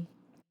be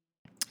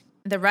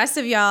the rest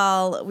of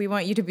y'all, we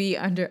want you to be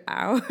under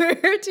our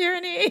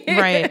tyranny.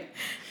 Right.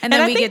 And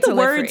then we get to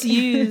live free.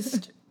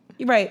 Used,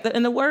 right.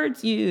 And the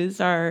words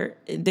used are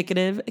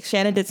indicative.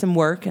 Shannon did some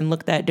work and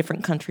looked at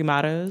different country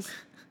mottos,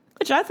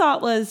 which I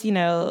thought was,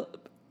 a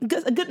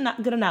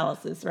good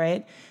analysis,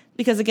 right?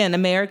 Because again,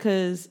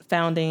 America's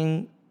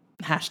founding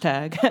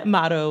hashtag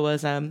motto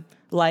was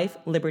life,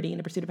 liberty, and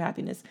the pursuit of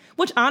happiness,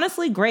 which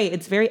honestly, great.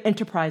 It's very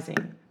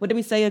enterprising. What did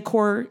we say a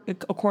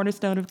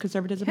cornerstone of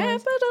conservatism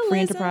is? Free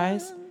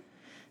enterprise.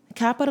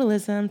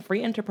 Capitalism,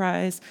 free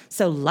enterprise.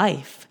 So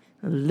life,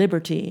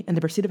 liberty, and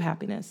the pursuit of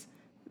happiness.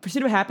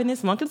 Pursuit of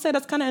happiness, one could say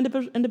that's kind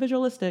of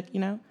individualistic,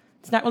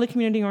 It's not really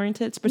community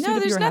oriented. It's pursuit of your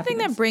happiness. No, there's nothing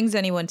that brings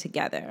anyone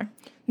together.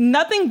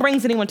 Nothing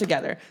brings anyone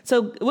together.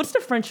 So what's the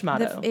French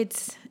motto?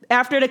 It's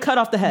after they cut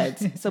off the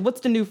heads. So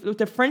what's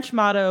the French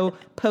motto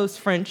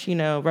post-French,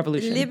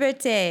 revolution?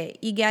 Liberté,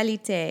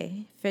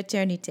 égalité,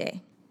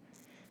 fraternité.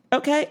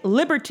 Okay,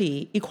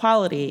 liberty,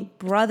 equality,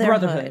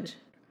 brotherhood.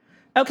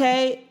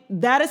 Okay,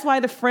 that is why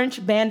the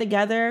French band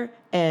together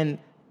and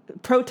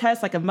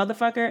protest like a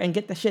motherfucker and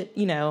get the shit,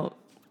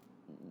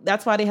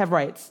 that's why they have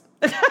rights.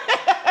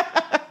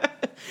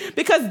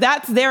 Because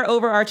that's their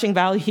overarching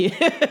value.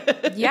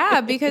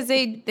 Yeah, because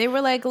they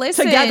were like,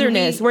 listen.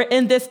 Togetherness, we're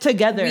in this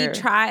together. We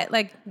try,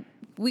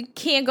 we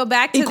can't go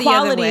back to the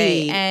other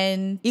way.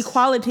 And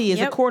equality is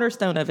a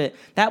cornerstone of it.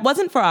 That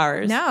wasn't for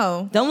ours.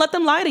 No. Don't let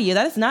them lie to you.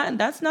 That's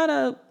not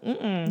a...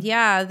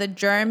 Yeah, the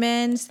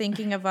Germans,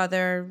 thinking of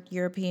other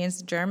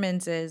Europeans,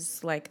 Germans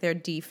is like their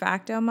de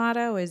facto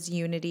motto is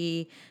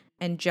unity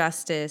and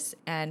justice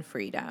and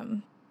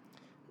freedom.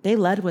 They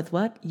led with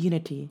what?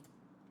 Unity.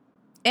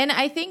 And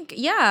I think,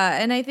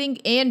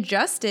 and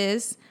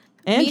justice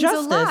means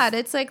a lot.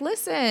 It's like,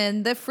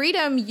 listen, the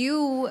freedom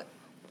you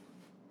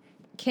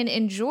can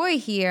enjoy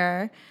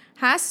here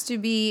has to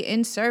be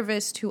in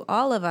service to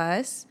all of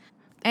us.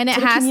 And it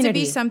has to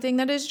be something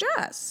that is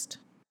just.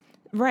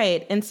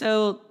 Right. And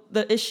so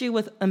the issue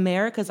with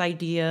America's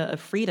idea of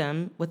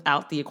freedom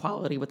without the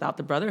equality, without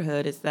the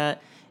brotherhood, is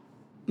that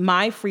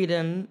my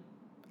freedom,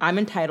 I'm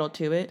entitled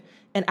to it.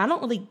 And I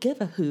don't really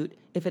give a hoot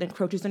if it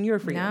encroaches on your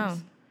freedoms.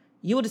 No.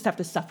 You will just have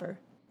to suffer.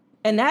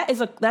 And that is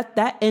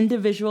that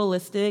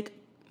individualistic,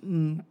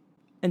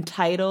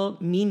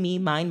 entitled, me,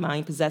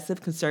 mine,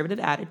 possessive, conservative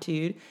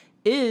attitude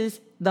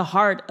is the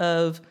heart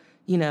of,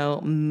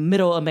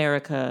 middle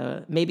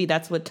America. Maybe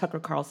that's what Tucker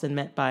Carlson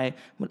meant by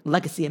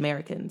legacy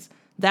Americans.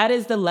 That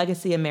is the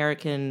legacy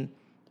American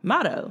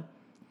motto.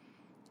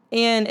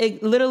 And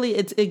it literally,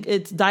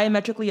 it's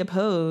diametrically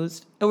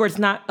opposed, or it's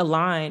not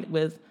aligned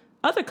with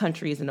other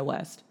countries in the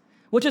West.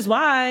 Which is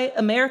why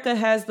America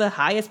has the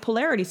highest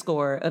polarity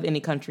score of any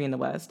country in the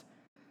West.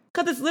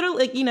 Because it's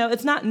literally,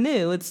 it's not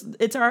new.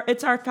 It's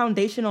our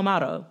foundational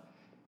motto.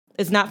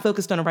 It's not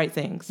focused on the right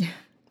things.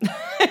 No.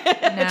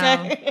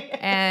 Okay.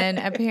 And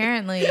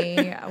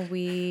apparently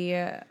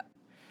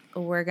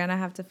we're going to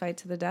have to fight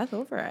to the death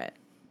over it.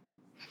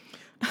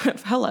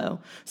 Hello.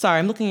 Sorry,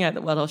 I'm looking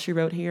at what else she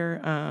wrote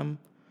here.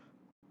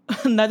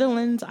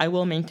 Netherlands, I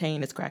will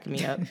maintain, is cracking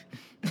me up.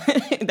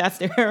 That's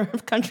their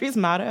country's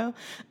motto.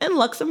 And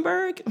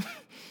Luxembourg,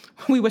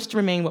 we wish to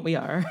remain what we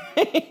are.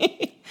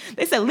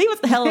 They said, leave us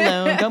the hell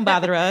alone. Don't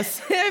bother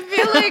us. I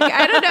feel like,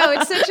 I don't know,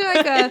 it's such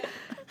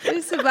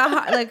it's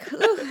about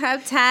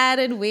I'm tired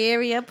and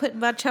weary. I'm putting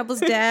my troubles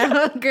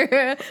down,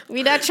 girl.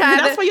 We're not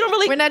trying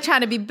we're not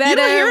trying to be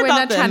better. We're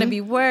not trying to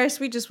be worse.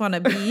 We just want to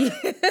be.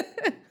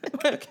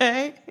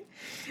 Okay.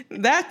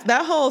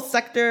 That whole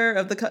sector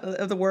of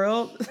the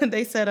world,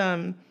 they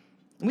said,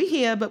 we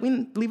here, but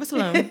we leave us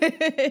alone.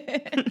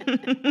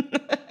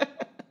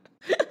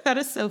 That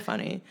is so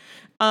funny.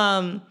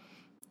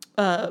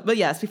 But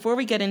yes, before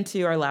we get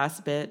into our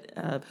last bit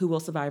of Who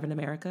Will Survive in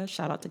America,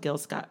 shout out to Gil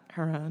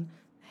Scott-Heron.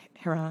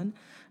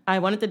 I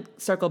wanted to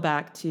circle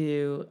back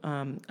to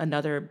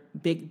another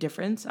big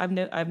difference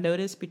I've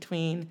noticed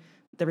between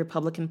the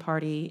Republican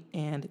Party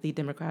and the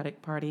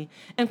Democratic Party.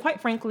 And quite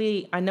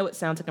frankly, I know it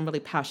sounds like I'm really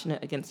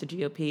passionate against the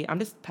GOP. I'm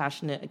just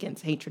passionate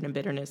against hatred and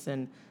bitterness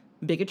and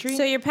bigotry.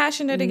 So you're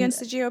passionate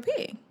against the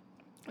GOP?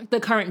 The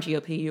current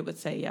GOP, you would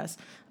say, yes.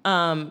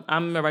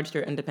 I'm a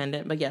registered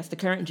independent, but yes, the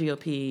current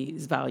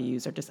GOP's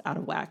values are just out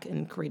of whack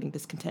and creating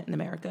discontent in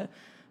America.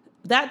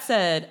 That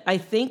said, I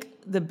think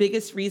the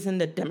biggest reason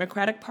the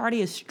Democratic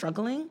Party is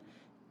struggling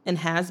and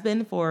has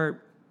been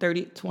for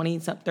 30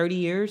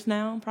 years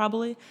now,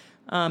 probably,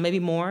 maybe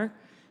more,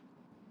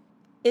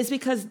 is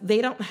because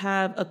they don't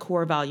have a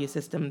core value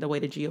system the way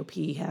the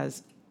GOP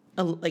has.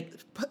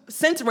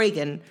 Since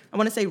Reagan, I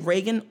want to say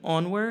Reagan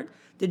onward,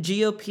 the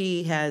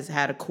GOP has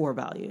had a core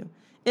value,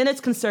 and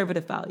it's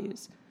conservative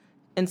values.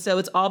 And so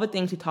it's all the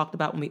things we talked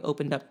about when we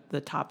opened up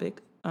the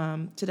topic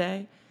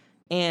today.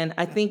 And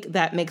I think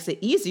that makes it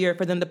easier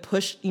for them to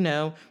push,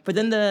 for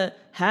them to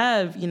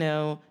have,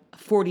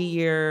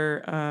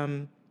 40-year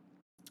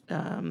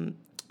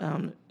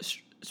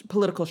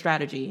political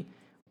strategy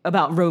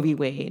about Roe v.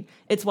 Wade.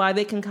 It's why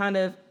they can kind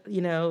of,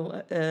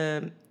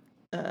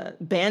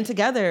 band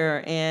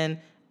together and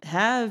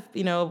have,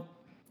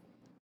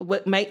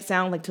 what might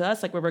sound like to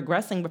us like we're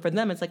regressing, but for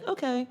them it's like,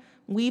 okay,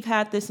 we've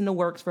had this in the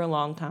works for a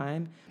long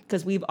time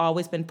because we've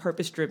always been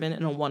purpose-driven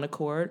and on one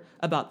accord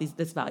about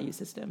this value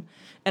system.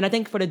 And I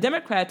think for the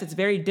Democrats, it's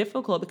very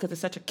difficult because it's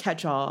such a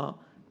catch-all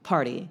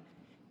party.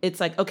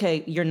 It's like,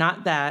 okay, you're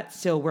not that,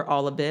 so we're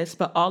all of this,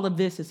 but all of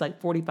this is like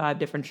 45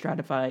 different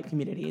stratified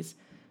communities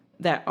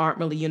that aren't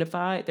really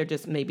unified. They're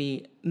just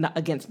maybe not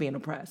against being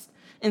oppressed.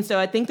 And so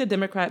I think the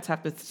Democrats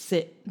have to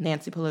sit,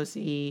 Nancy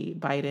Pelosi,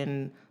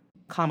 Biden,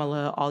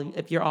 Kamala,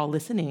 if you're all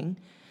listening,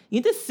 you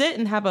need to sit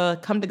and have a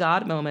come to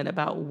God moment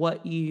about what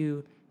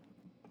it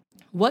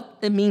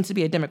means to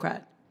be a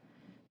Democrat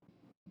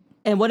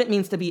and what it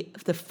means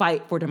to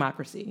fight for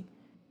democracy.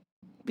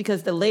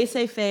 Because the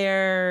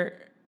laissez-faire,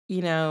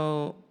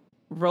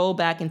 roll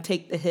back and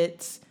take the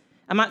hits.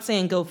 I'm not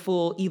saying go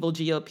full evil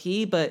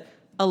GOP, but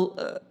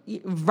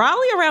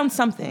rally around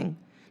something.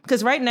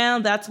 Because right now,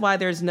 that's why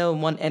there's no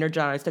one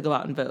energized to go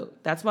out and vote.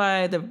 That's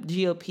why the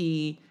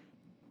GOP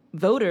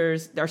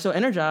voters are so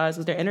energized,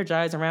 because they're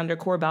energized around their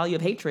core value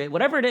of hatred.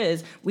 Whatever it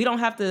is, we don't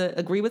have to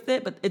agree with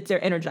it, but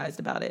they're energized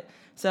about it.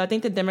 So I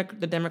think the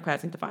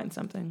Democrats need to find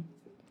something.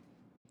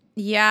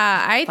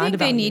 Yeah, I think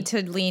they need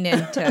to lean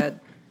into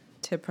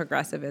to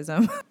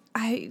progressivism.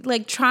 I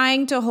like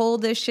trying to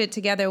hold this shit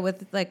together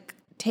with like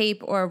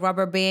tape or a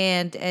rubber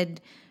band and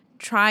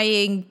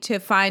trying to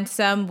find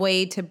some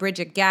way to bridge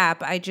a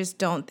gap. I just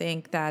don't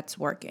think that's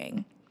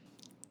working.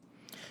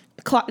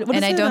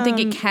 And I don't think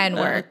it can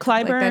work.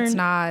 Clyburn, like, that's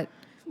not...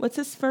 What's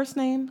his first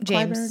name?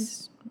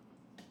 James.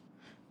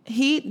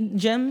 Clyburn?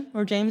 Jim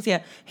or James?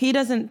 Yeah. He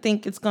doesn't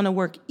think it's going to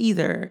work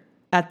either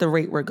at the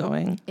rate we're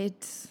going.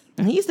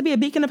 And he used to be a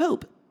beacon of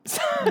hope. Let's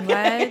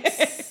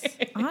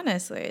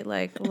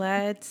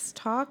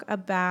talk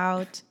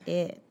about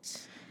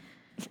it.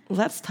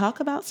 Let's talk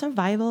about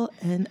survival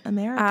in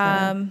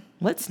America.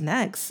 What's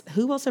next?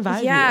 Who will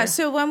survive here?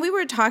 So when we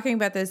were talking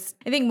about this,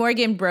 I think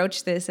Morgan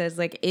broached this as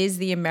like, is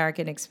the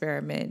American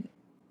experiment,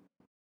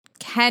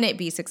 can it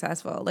be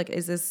successful? Like,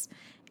 is this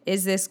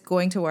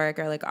going to work,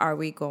 or like, are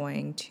we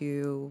going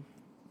to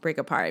break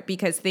apart?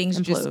 Because things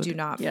just do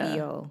not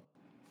feel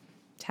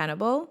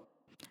tenable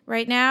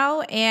right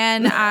now.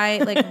 And I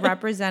like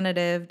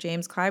Representative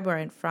James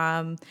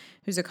Clyburn,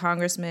 who's a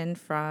congressman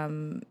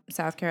from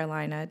South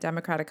Carolina,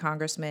 Democratic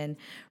congressman,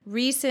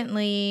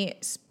 recently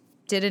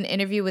did an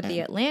interview with The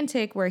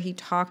Atlantic where he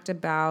talked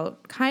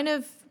about kind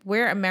of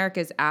where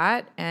America's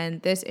at.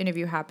 And this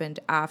interview happened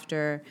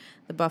after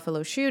the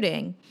Buffalo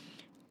shooting.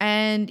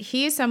 And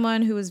he is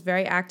someone who was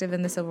very active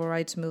in the civil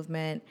rights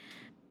movement.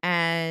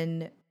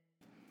 And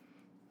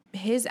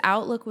his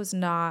outlook was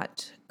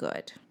not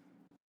good.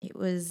 It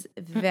was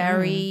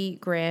very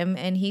grim,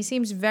 and he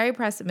seems very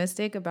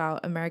pessimistic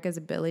about America's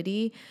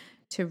ability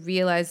to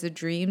realize the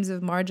dreams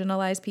of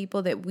marginalized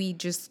people, that we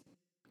just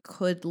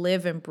could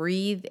live and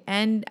breathe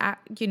and,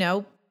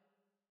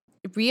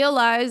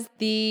 realize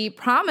the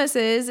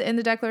promises in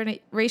the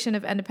Declaration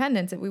of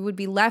Independence, that we would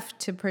be left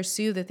to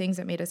pursue the things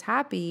that made us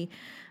happy.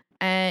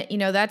 And,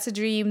 that's a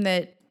dream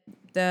that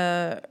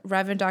the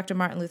Reverend Dr.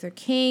 Martin Luther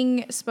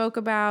King spoke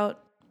about.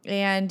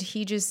 And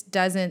he just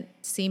doesn't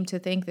seem to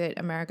think that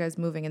America is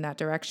moving in that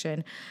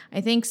direction.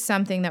 I think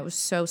something that was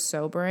so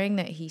sobering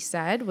that he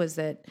said was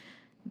that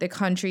the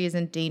country is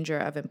in danger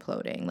of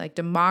imploding. Like,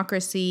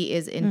 democracy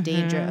is in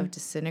danger of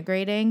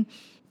disintegrating.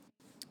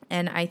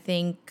 And I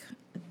think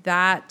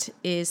that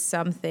is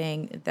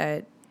something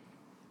that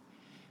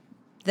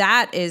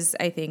is,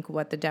 I think,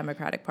 what the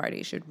Democratic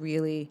Party should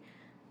really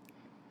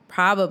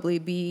probably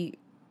be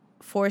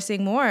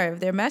forcing more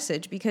of their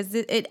message, because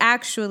it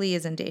actually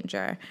is in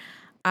danger.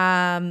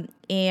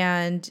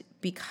 And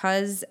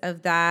because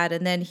of that,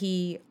 and then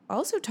he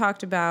also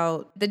talked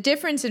about the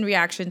difference in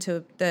reaction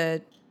to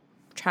the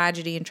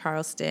tragedy in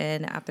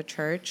Charleston at the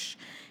church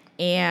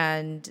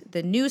and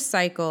the news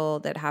cycle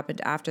that happened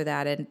after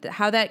that, and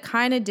how that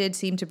kind of did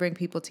seem to bring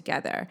people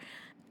together,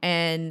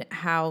 and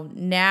how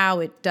now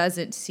it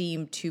doesn't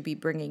seem to be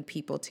bringing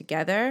people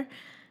together.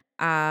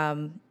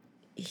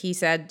 He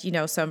said,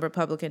 some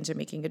Republicans are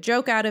making a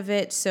joke out of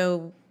it.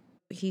 So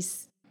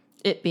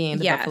It being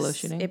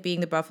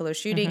the Buffalo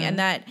shooting. And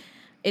that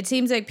it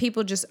seems like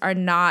people just are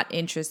not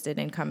interested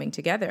in coming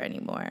together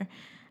anymore.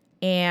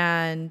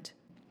 And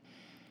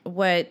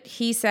what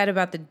he said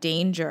about the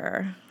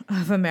danger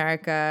of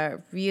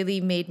America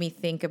really made me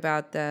think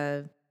about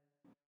the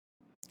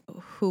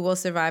Who Will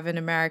Survive in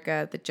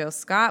America, the Jill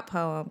Scott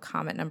poem,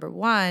 comment number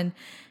 1,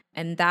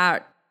 and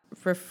that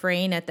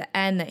refrain at the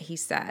end that he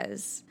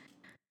says.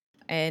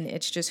 And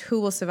it's just, who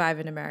will survive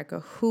in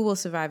America? Who will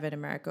survive in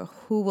America?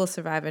 Who will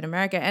survive in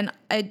America? And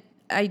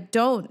I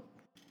don't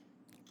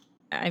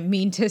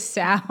mean to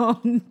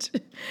sound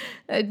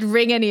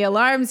ring any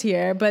alarms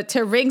here, but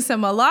to ring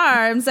some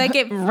alarms, like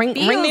it ring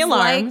the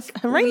alarms.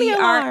 Like we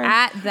are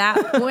at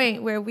that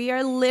point where we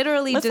are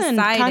literally deciding.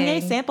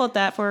 Kanye sampled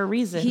that for a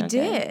reason. He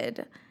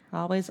did.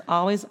 Always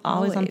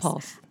on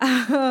pulse.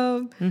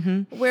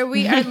 Where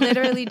we are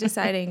literally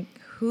deciding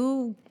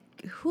who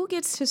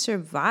gets to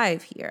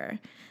survive here.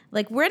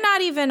 Like we're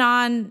not even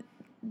on.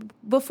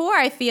 Before,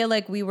 I feel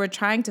like we were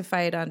trying to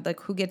fight on like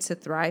who gets to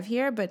thrive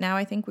here, but now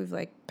I think we've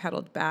like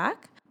pedaled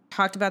back.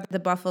 Talked about the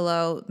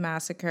Buffalo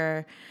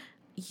massacre.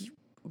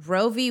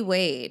 Roe v.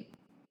 Wade,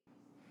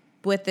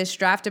 with this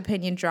draft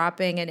opinion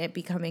dropping and it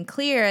becoming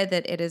clear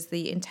that it is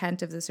the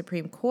intent of the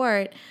Supreme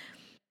Court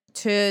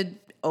to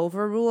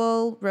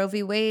overrule Roe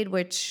v. Wade,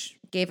 which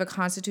gave a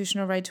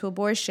constitutional right to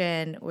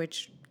abortion,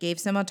 which gave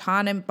some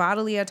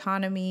bodily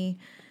autonomy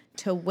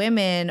to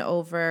women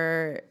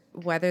over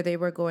whether they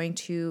were going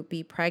to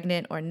be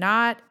pregnant or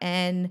not.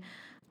 And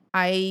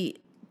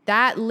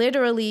that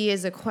literally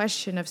is a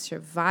question of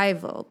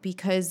survival,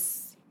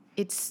 because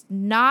it's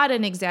not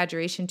an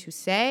exaggeration to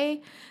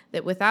say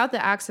that without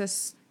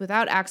access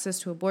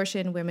to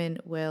abortion, women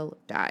will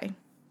die.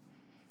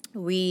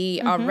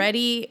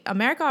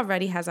 America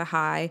already has a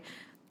high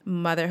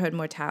motherhood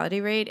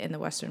mortality rate in the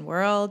Western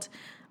world.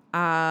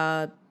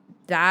 That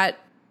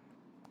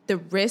the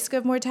risk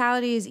of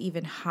mortality is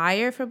even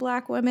higher for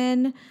Black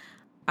women.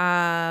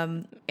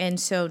 And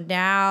so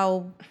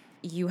now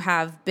you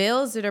have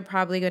bills that are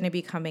probably going to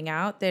be coming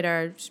out that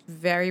are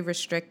very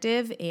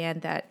restrictive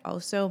and that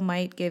also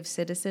might give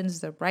citizens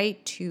the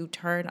right to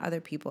turn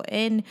other people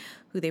in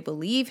who they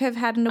believe have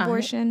had an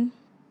abortion.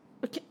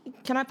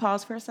 Can I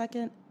pause for a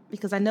second?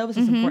 Because I know this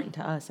is important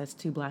to us as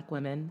two Black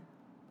women,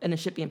 and it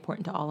should be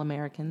important to all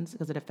Americans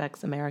because it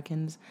affects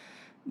Americans.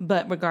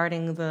 But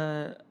regarding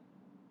the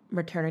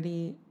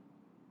mortality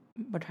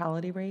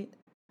rate,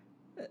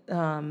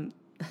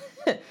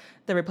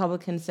 the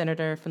Republican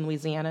senator from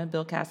Louisiana,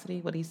 Bill Cassidy,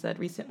 what he said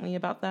recently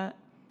about that.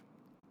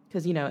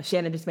 Because,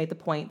 Shannon just made the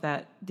point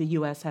that the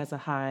U.S. has a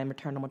high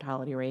maternal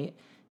mortality rate.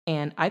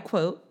 And I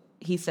quote,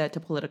 he said to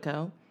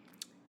Politico,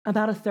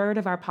 "About a third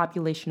of our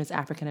population is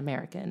African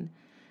American.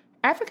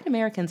 African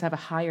Americans have a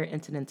higher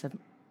incidence of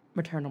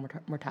maternal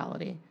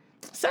mortality.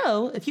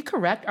 So if you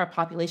correct our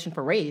population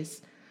for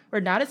race, we're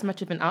not as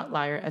much of an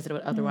outlier as it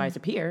would otherwise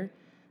appear.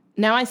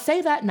 Now, I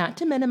say that not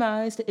to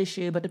minimize the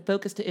issue, but to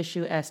focus the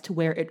issue as to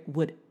where it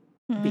would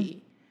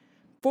be.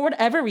 For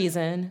whatever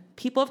reason,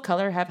 people of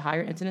color have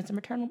higher incidence of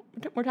maternal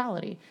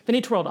mortality." Then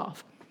he twirled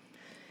off.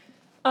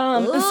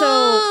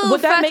 So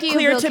what that made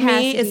clear to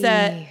me is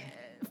that,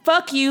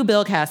 fuck you,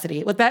 Bill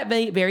Cassidy. What that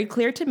made very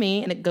clear to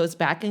me, and it goes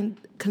back in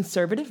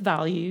conservative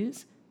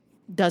values,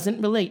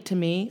 doesn't relate to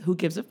me. Who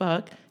gives a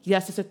fuck?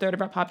 Yes, it's a third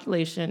of our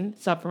population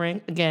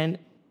suffering. Again,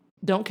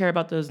 don't care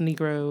about those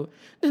negresses.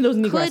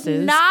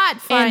 Could not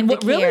find and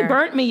what really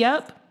burnt me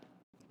up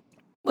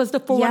was the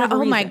for whatever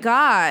reason. Oh my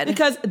God.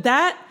 Because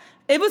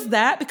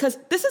because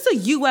this is a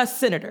U.S.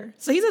 senator.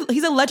 So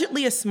he's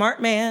allegedly a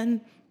smart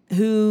man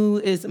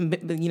who is,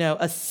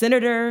 a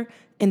senator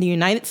in the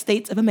United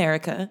States of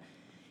America.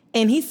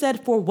 And he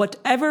said, for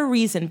whatever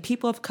reason,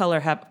 people of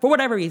color have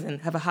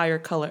a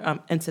higher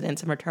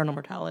incidence of maternal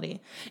mortality.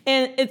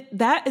 And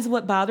that is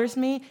what bothers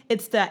me.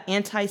 It's that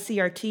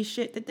anti-CRT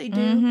shit that they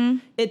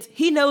do.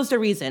 He knows the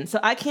reason. So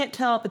I can't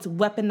tell if it's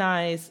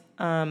weaponized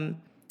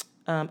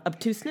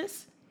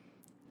obtuseness,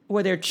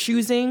 where they're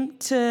choosing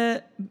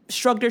to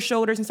shrug their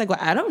shoulders and say, well,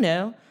 I don't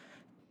know.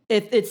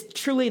 If it's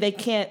truly they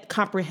can't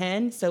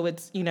comprehend, so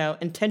it's,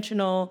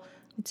 intentional.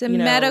 It's a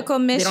medical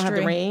mystery. They don't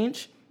have the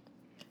range.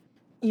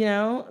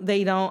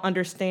 They don't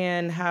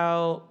understand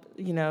how,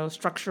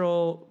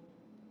 structural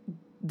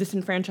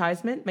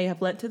disenfranchisement may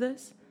have led to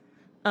this.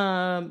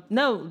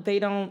 No, they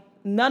don't.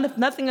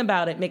 Nothing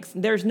about it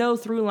there's no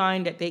through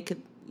line that they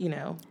could,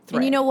 thread.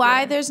 And you know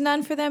why there's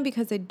none for them?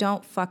 Because they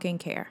don't fucking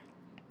care.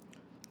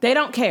 They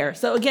don't care.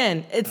 So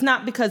again, it's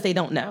not because they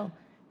don't know.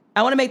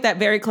 I want to make that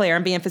very clear.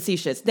 I'm being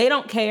facetious. They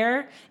don't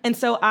care. And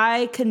so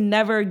I can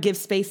never give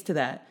space to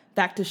that.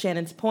 Back to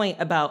Shannon's point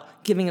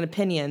about giving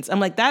opinions. I'm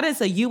like, that is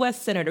a U.S.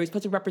 senator. He's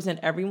supposed to represent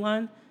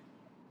everyone,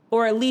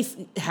 or at least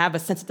have a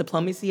sense of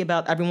diplomacy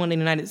about everyone in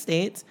the United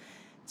States.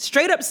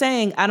 Straight up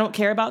saying, I don't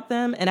care about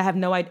them, and I have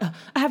no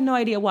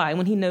idea why.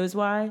 When he knows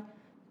why,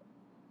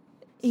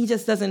 he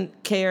just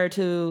doesn't care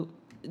to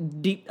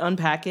deep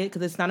unpack it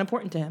because it's not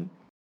important to him.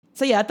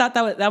 So yeah, I thought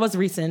that was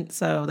recent.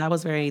 So that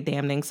was very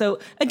damning. So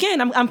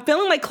again, I'm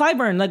feeling like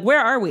Clyburn. Like, where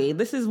are we?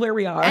 This is where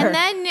we are. And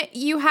then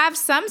you have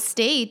some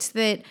states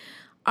that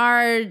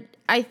I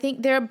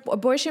think their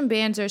abortion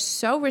bans are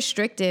so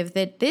restrictive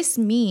that this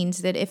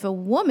means that if a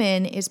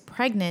woman is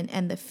pregnant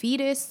and the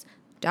fetus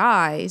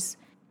dies,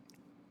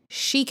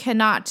 she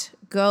cannot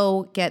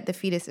go get the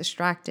fetus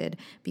extracted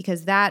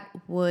because that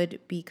would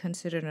be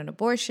considered an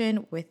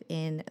abortion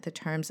within the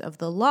terms of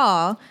the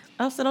law.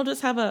 Oh, so they'll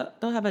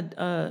have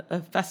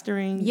a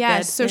festering.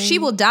 Yes, so she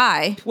will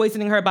die,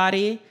 poisoning her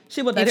body.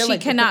 She will die if she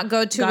cannot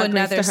go to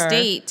another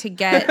state to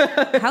get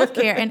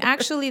healthcare. And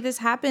actually, this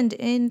happened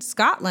in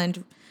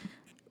Scotland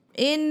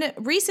in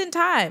recent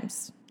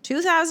times,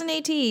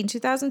 2018,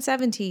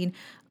 2017,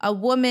 a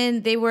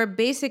woman, they were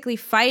basically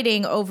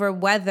fighting over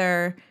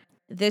whether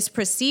this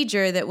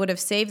procedure that would have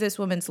saved this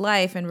woman's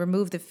life and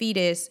removed the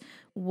fetus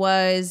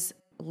was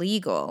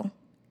legal.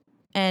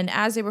 And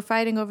as they were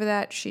fighting over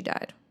that, she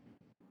died.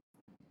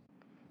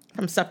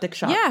 From septic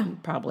shock, yeah.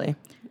 Probably.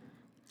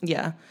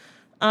 Yeah.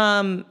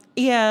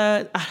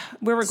 Yeah,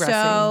 we're regressing.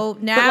 So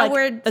now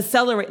we're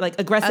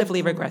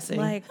aggressively regressing.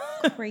 Like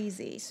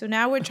crazy. So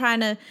now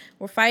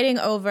we're fighting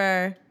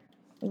over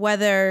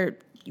whether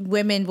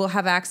women will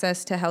have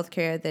access to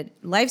healthcare, that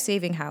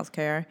life-saving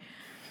healthcare.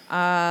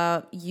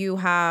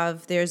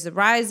 There's the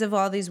rise of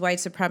all these white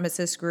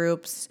supremacist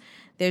groups.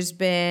 There's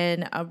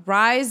been a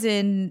rise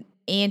in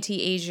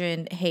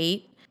anti-Asian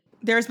hate.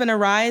 There's been a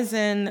rise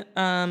in,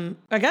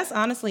 I guess,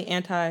 honestly,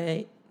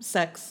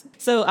 anti-sex.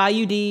 So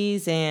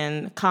IUDs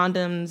and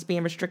condoms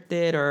being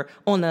restricted, or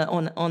on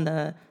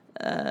the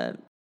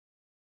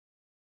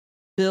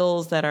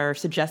bills that are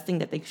suggesting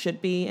that they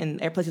should be in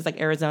places like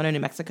Arizona, New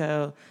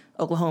Mexico,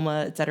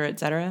 Oklahoma, et cetera, et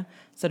cetera.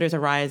 So there's a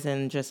rise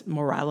in just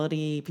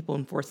morality, people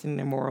enforcing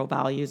their moral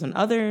values on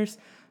others.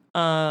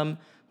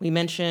 We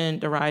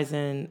mentioned the rise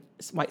in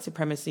white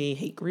supremacy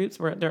hate groups,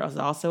 where there is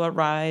also a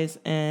rise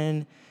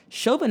in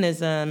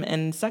chauvinism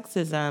and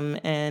sexism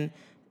and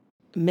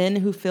men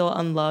who feel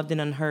unloved and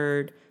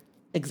unheard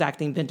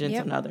exacting vengeance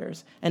on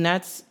others. And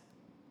that's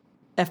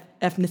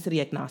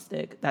ethnicity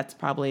agnostic. That's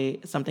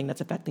probably something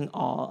that's affecting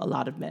a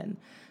lot of men.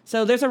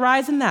 So there's a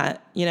rise in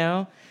that,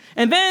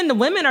 And then the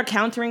women are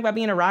countering by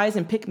being a rise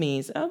in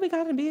pick-me's. Oh, we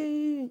got to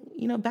be,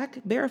 back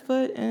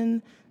barefoot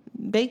and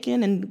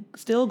baking and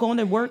still going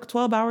to work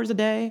 12 hours a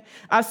day.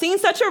 I've seen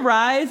such a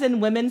rise in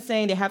women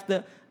saying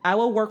I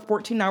will work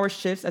 14-hour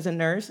shifts as a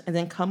nurse and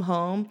then come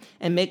home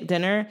and make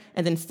dinner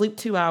and then sleep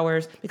 2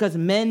 hours because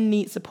men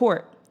need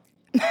support.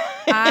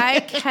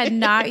 I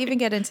cannot even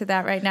get into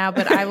that right now,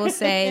 but I will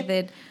say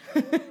that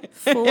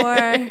for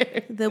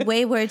the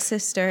Wayward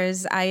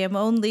Sisters, I am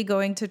only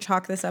going to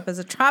chalk this up as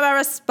a trauma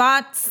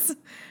response,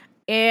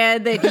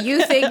 and that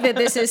you think that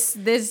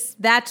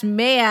that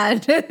man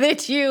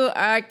that you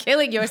are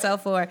killing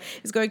yourself for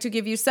is going to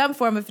give you some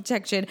form of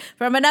protection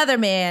from another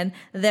man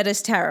that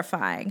is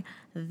terrifying.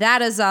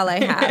 That is all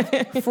I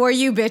have for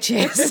you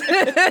bitches.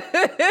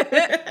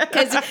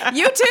 Because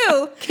you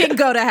too can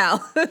go to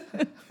hell.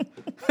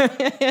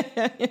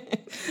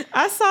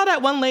 I saw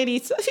that one lady.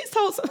 She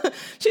told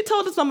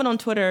this woman on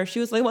Twitter. She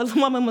was like, the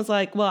woman was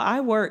like, "Well,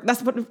 I work."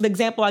 That's what the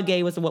example I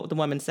gave was what the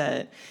woman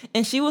said,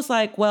 and she was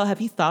like, "Well,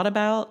 have you thought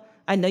about?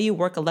 I know you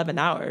work 11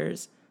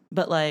 hours,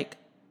 but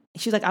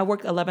she's like, I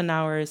worked 11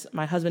 hours.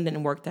 My husband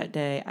didn't work that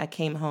day. I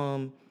came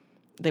home.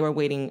 They were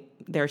waiting.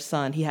 Their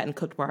son, he hadn't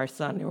cooked for our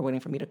son. They were waiting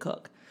for me to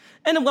cook."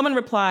 And the woman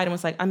replied and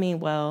was like,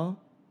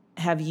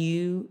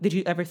 did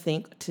you ever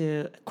think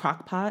to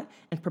crock pot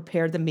and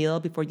prepare the meal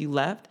before you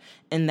left?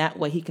 And that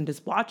way he can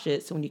just watch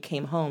it. So when you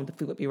came home, the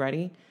food would be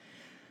ready.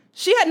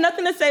 She had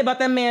nothing to say about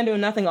that man doing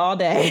nothing all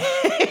day.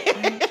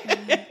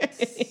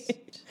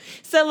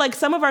 So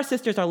some of our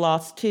sisters are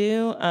lost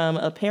too.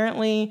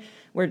 Apparently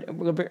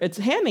it's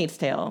a Handmaid's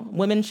Tale.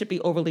 Women should be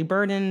overly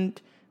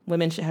burdened.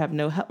 Women should have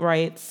no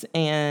rights.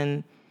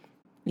 And,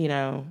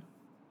 I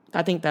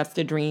think that's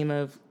the dream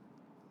of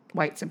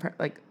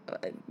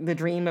the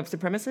dream of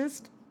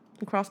supremacists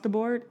across the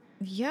board.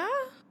 Yeah.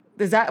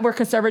 Is that where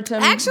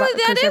conservatism? Actually,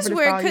 that is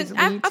where,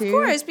 of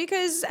course,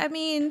 because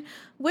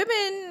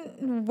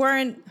women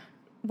weren't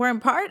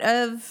part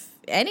of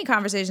any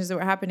conversations that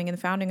were happening in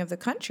the founding of the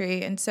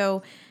country, and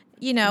so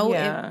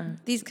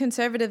these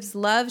conservatives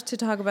love to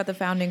talk about the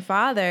founding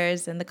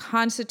fathers and the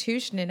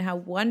Constitution and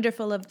how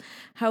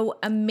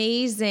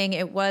amazing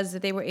it was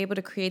that they were able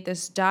to create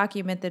this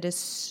document that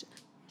is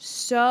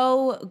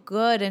so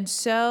good and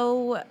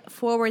so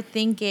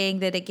forward-thinking,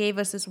 that it gave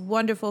us this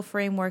wonderful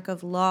framework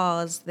of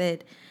laws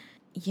that,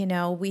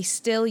 we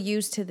still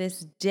use to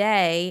this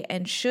day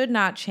and should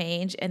not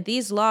change. And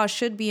these laws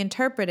should be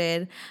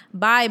interpreted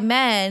by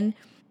men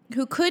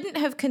who couldn't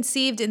have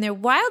conceived in their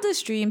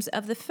wildest dreams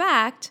of the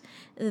fact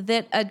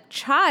that a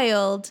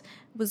child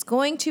was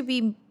going to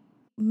be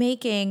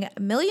making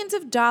millions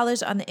of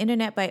dollars on the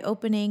internet by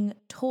opening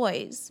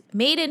toys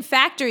made in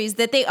factories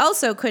that they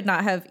also could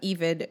not have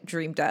even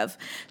dreamed of.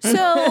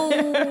 So,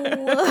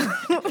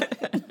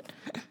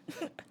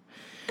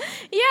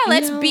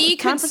 let's be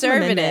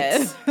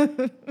conservative.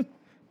 I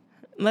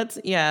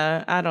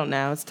don't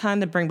know. It's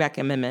time to bring back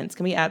amendments.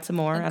 Can we add some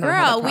more?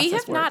 Girl, we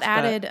have not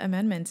added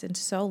amendments in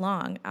so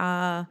long.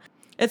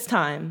 It's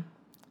time.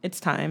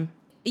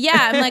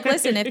 Yeah, I'm like,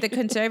 listen, if the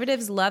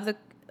conservatives love the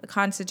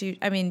Constitution,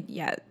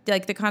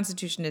 the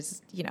Constitution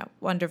is,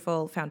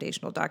 wonderful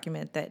foundational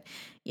document that,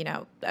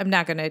 I'm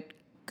not going to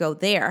go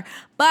there,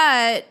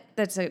 but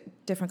that's a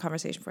different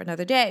conversation for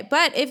another day.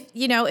 But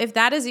if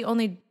that is the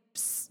only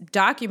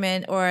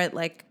document or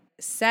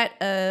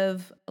set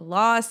of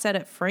laws, set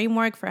of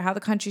framework for how the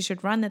country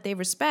should run that they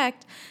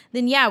respect,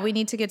 then we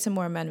need to get some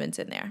more amendments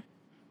in there.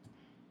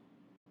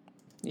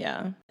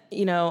 Yeah.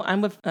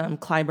 I'm with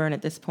Clyburn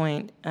at this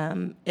point.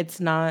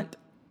 It's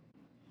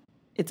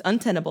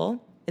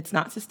untenable It's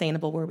not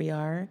sustainable where we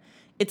are.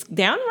 It's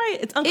downright,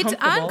 it's uncomfortable.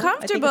 It's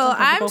uncomfortable.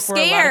 I'm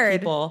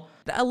scared.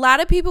 A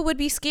lot of people would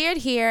be scared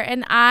here,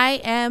 and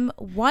I am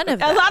one of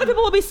them. A lot of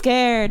people will be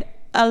scared.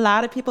 A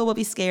lot of people will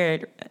be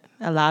scared.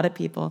 A lot of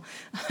people.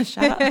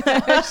 Shout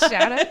out.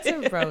 Shout out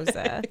to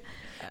Rosa.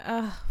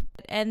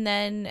 And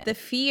then the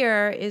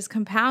fear is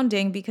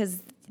compounding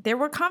because there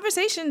were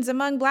conversations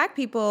among Black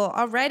people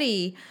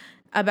already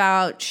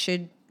about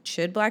should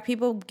Black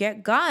people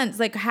get guns?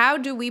 Like, how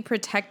do we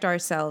protect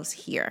ourselves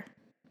here?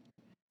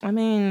 I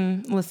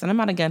mean, listen, I'm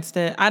not against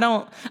it.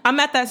 I'm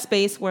at that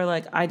space where,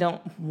 like, I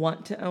don't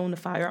want to own a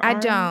firearm. I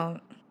don't.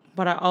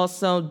 But I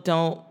also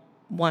don't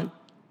want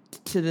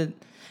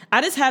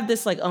I just have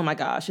this, like, oh my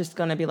gosh, it's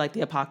going to be like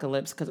the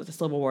apocalypse because the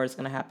Civil War is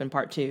going to happen,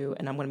 part 2,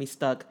 and I'm going to be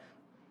stuck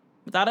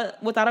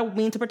without a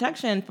means of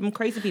protection from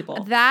crazy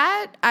people.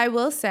 That, I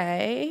will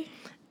say.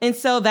 And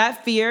so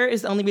that fear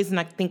is the only reason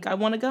I think I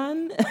want a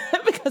gun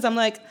because I'm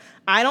like,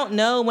 I don't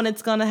know when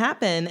it's going to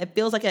happen. It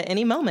feels like at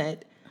any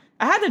moment.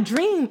 I had a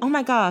dream. Oh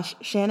my gosh,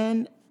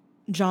 Shannon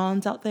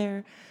Johns out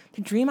there.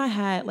 The dream I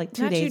had like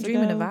 2 days ago. Not you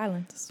dreaming of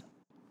violence.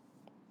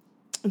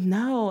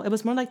 No, it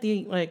was more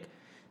like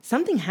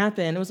something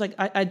happened. It was like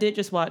I did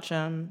just watch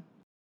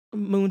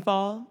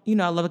Moonfall. You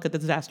know, I love a good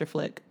disaster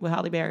flick with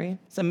Halle Berry.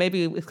 So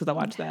maybe it's because I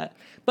watched that.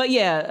 But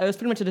yeah, it was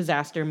pretty much a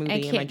disaster movie in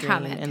my dream. I can't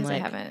comment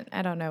because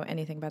I don't know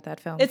anything about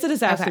that film. It's a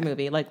disaster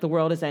movie. Like, the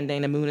world is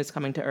ending, the moon is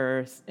coming to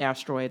Earth,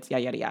 asteroids,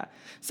 yada, yada, yada.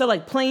 So,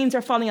 like, planes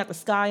are falling out the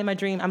sky in my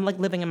dream. I'm, like,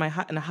 living in a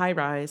high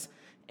rise.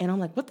 And I'm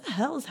like, what the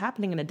hell is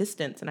happening in the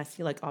distance? And I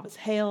see, like, all this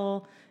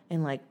hail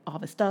and, like, all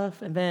this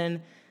stuff. And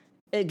then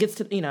it gets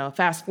to,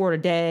 fast forward a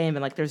day, and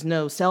then, like, there's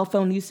no cell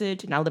phone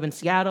usage, and I live in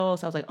Seattle,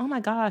 so I was like, oh my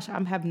gosh, I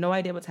have no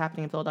idea what's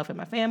happening in Philadelphia with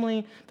my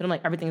family, but I'm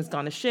like, everything's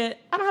gone to shit,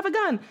 I don't have a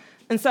gun.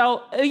 And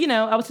so,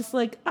 I was just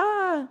like,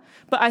 but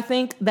I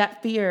think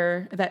that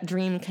fear, that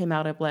dream came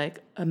out of,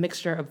 like, a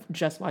mixture of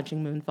just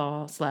watching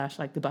Moonfall /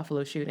 like, the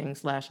Buffalo shooting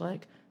 /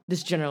 like,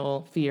 this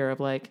general fear of,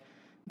 like,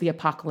 the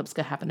apocalypse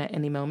could happen at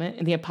any moment,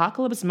 and the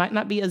apocalypse might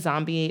not be a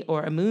zombie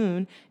or a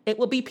moon, it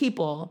will be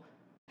people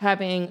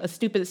having a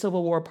stupid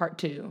Civil War Part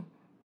 2.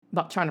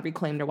 About trying to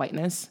reclaim their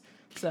whiteness.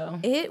 So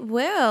it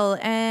will.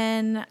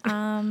 And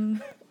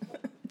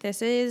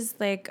this is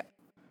like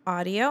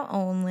audio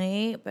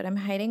only, but I'm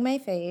hiding my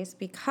face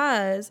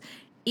because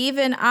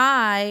even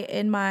I,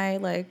 in my,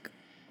 like,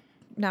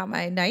 not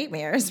my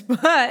nightmares,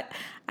 but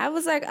I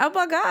was like, oh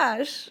my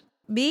gosh,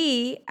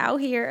 me out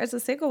here as a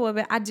single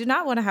woman, I do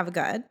not want to have a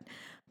gun.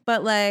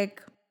 But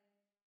like,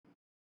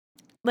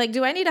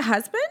 do I need a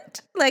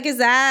husband? Like, is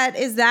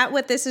that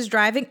what this is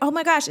driving? Oh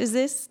my gosh, is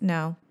this?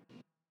 No.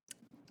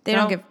 They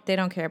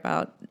don't care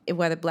about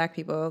whether Black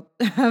people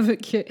have a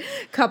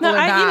couple or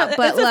not.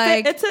 But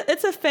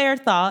it's a fair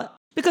thought,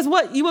 because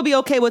what, you will be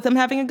okay with them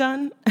having a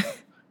gun?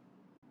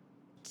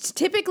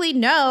 Typically,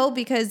 no,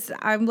 because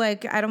I'm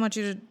like, I don't want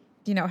you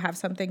to have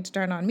something to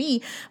turn on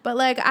me. But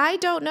like, I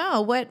don't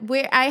know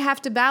where I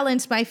have to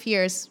balance my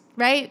fears,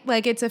 right?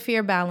 Like, it's a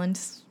fear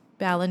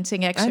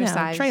balancing exercise.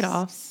 I know,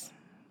 trade-offs.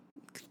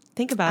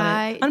 Think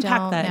about it.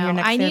 Unpack that in your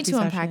next therapy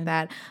session. Unpack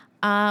that.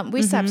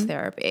 We stopped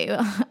therapy.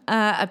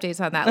 Updates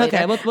on that later.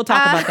 Okay, we'll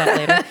talk about that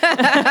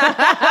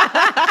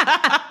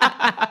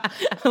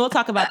later. We'll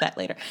talk about that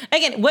later.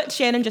 Again, what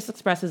Shannon just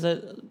expressed is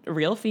a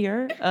real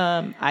fear.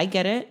 I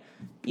get it.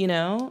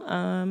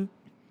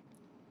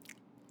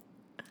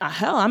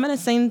 Hell, I'm in a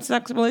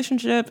same-sex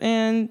relationship,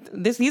 and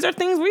these are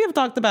things we have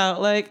talked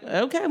about. Like,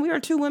 okay, we are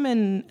two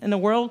women in a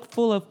world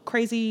full of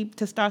crazy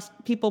testosterone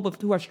people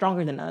who are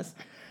stronger than us.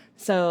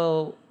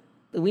 So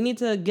we need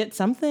to get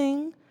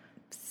something.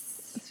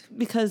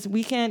 Because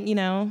we can't,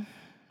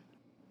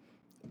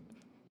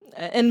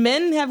 and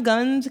men have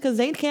guns because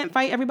they can't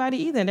fight everybody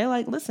either. They're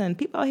like, listen,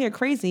 people out here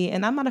crazy,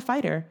 and I'm not a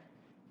fighter.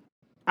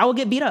 I will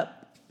get beat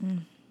up.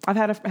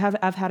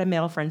 I've had a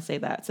male friend say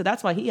that, so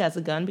that's why he has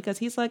a gun, because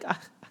he's like,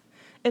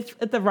 if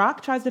The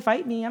Rock tries to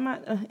fight me, I'm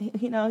not,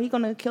 he's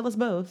gonna kill us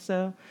both.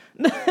 So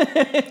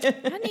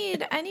I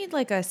need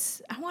like I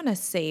want a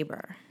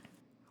saber,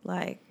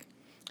 like.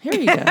 Here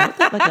you go. Yeah,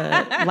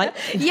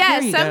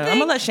 something. I'm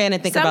gonna let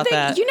Shannon think about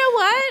that. You know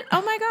what?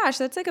 Oh my gosh,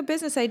 that's like a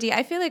business idea.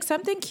 I feel like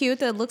something cute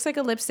that looks like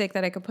a lipstick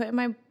that I could put in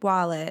my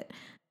wallet,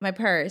 my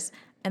purse,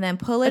 and then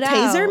pull it out.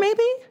 A taser,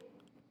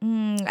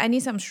 maybe? I need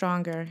something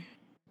stronger.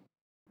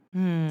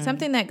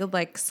 Something that could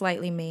like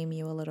slightly maim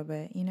you a little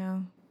bit.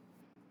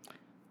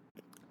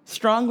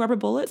 Strong rubber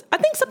bullets. I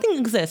think something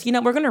exists.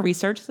 We're going to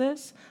research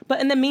this, but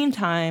in the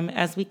meantime,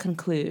 as we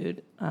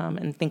conclude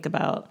and think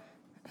about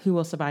who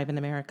will survive in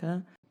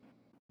America.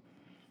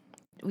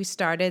 We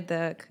started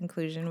the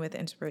conclusion with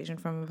inspiration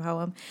from a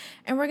poem,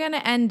 and we're going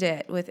to end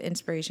it with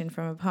inspiration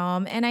from a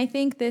poem. And I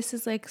think this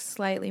is like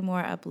slightly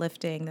more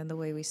uplifting than the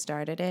way we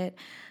started it.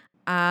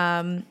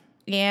 And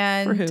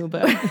for who,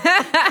 but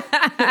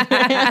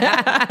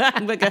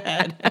but go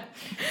ahead.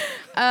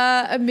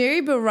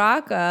 Amiri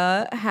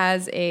Baraka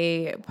has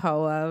a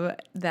poem,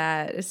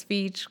 a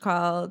speech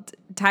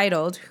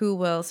titled "Who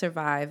Will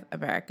Survive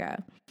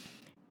America?"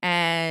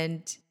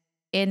 And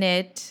in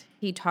it,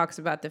 he talks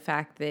about the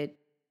fact that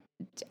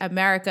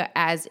America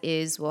as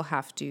is will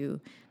have to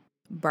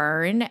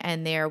burn,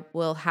 and there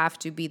will have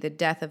to be the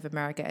death of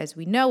America as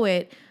we know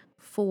it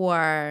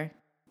for,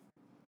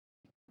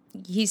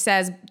 he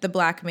says, the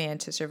black man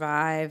to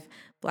survive,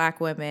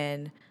 black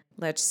women,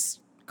 let's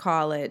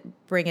call it,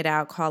 bring it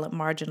out, call it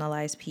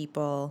marginalized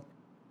people.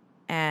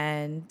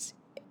 And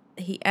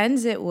he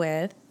ends it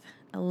with,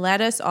 let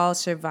us all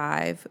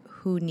survive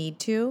who need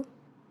to.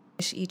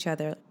 Wish each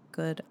other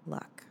good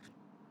luck.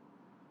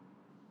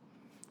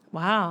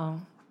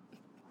 Wow.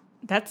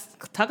 That's,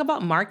 talk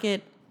about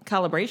market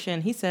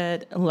calibration. He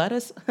said, let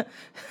us,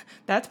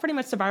 that's pretty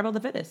much survival of the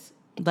fittest.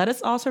 Let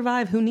us all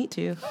survive who need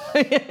to.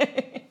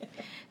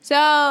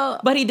 So,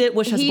 but he did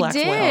wish us blacks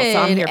well,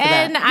 so I'm here for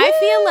and that. I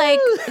feel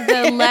like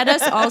the let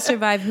us all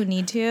survive who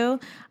need to,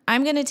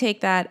 I'm going to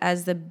take that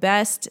as the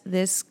best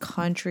this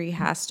country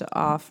has to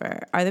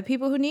offer are the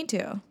people who need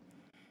to.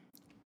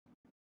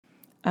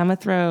 I'm going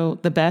to throw,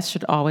 the best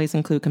should always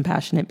include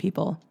compassionate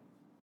people.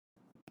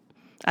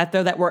 I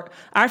throw that word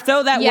a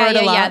lot.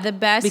 Yeah, the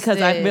best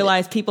because I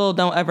realize people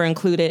don't ever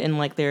include it in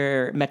like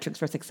their metrics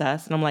for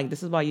success, and I'm like,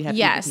 this is why you have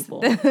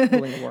people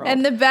ruling the world.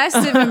 And the best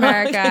of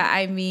America,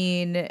 I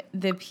mean,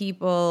 the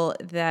people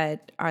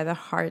that are the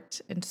heart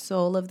and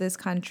soul of this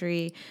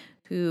country,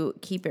 who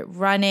keep it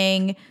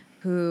running,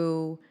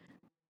 who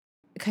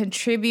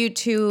contribute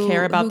to,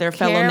 care about their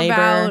fellow neighbor,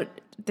 about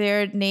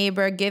their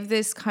neighbor, give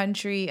this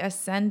country a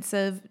sense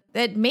of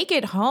that, make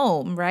it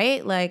home,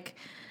 right? Like,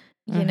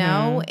 you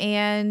know,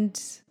 and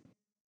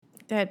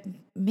that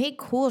make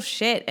cool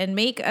shit and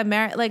make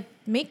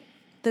make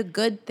the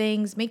good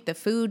things, make the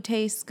food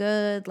taste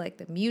good, like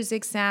the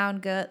music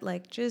sound good,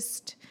 like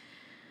just,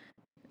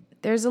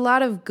 there's a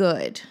lot of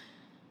good.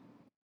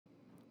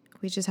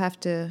 We just have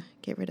to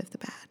get rid of the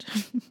bad.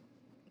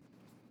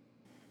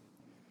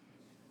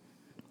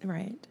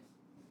 Right.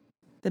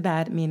 The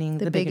bad meaning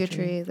the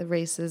bigotry, the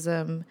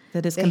racism,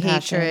 the discompassion. The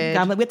hatred.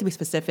 God, we have to be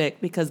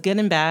specific because good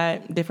and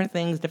bad, different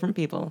things, different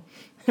people.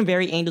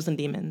 Very angels and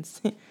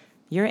demons.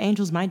 Your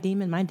angel's my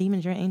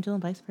demon's your angel,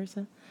 and vice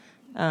versa.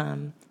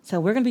 So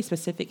we're going to be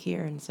specific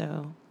here, and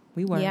so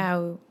we were.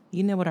 Yeah.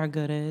 You know what our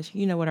good is.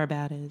 You know what our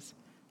bad is.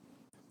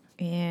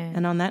 Yeah.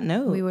 And on that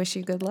note, we wish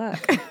you good luck.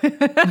 we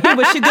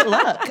wish you good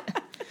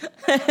luck.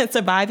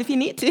 Survive if you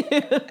need to.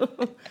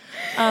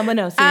 But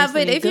no,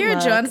 seriously. But if you're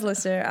a Jones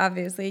listener,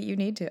 obviously you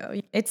need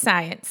to. It's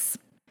science.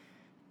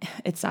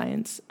 It's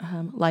science.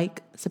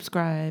 Like,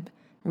 subscribe,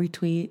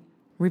 retweet,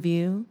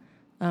 review.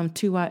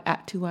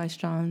 at 2 Wise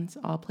Johns,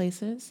 all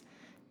places.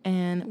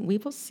 And we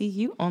will see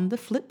you on the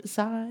flip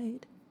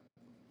side.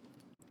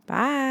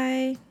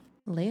 Bye.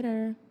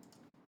 Later.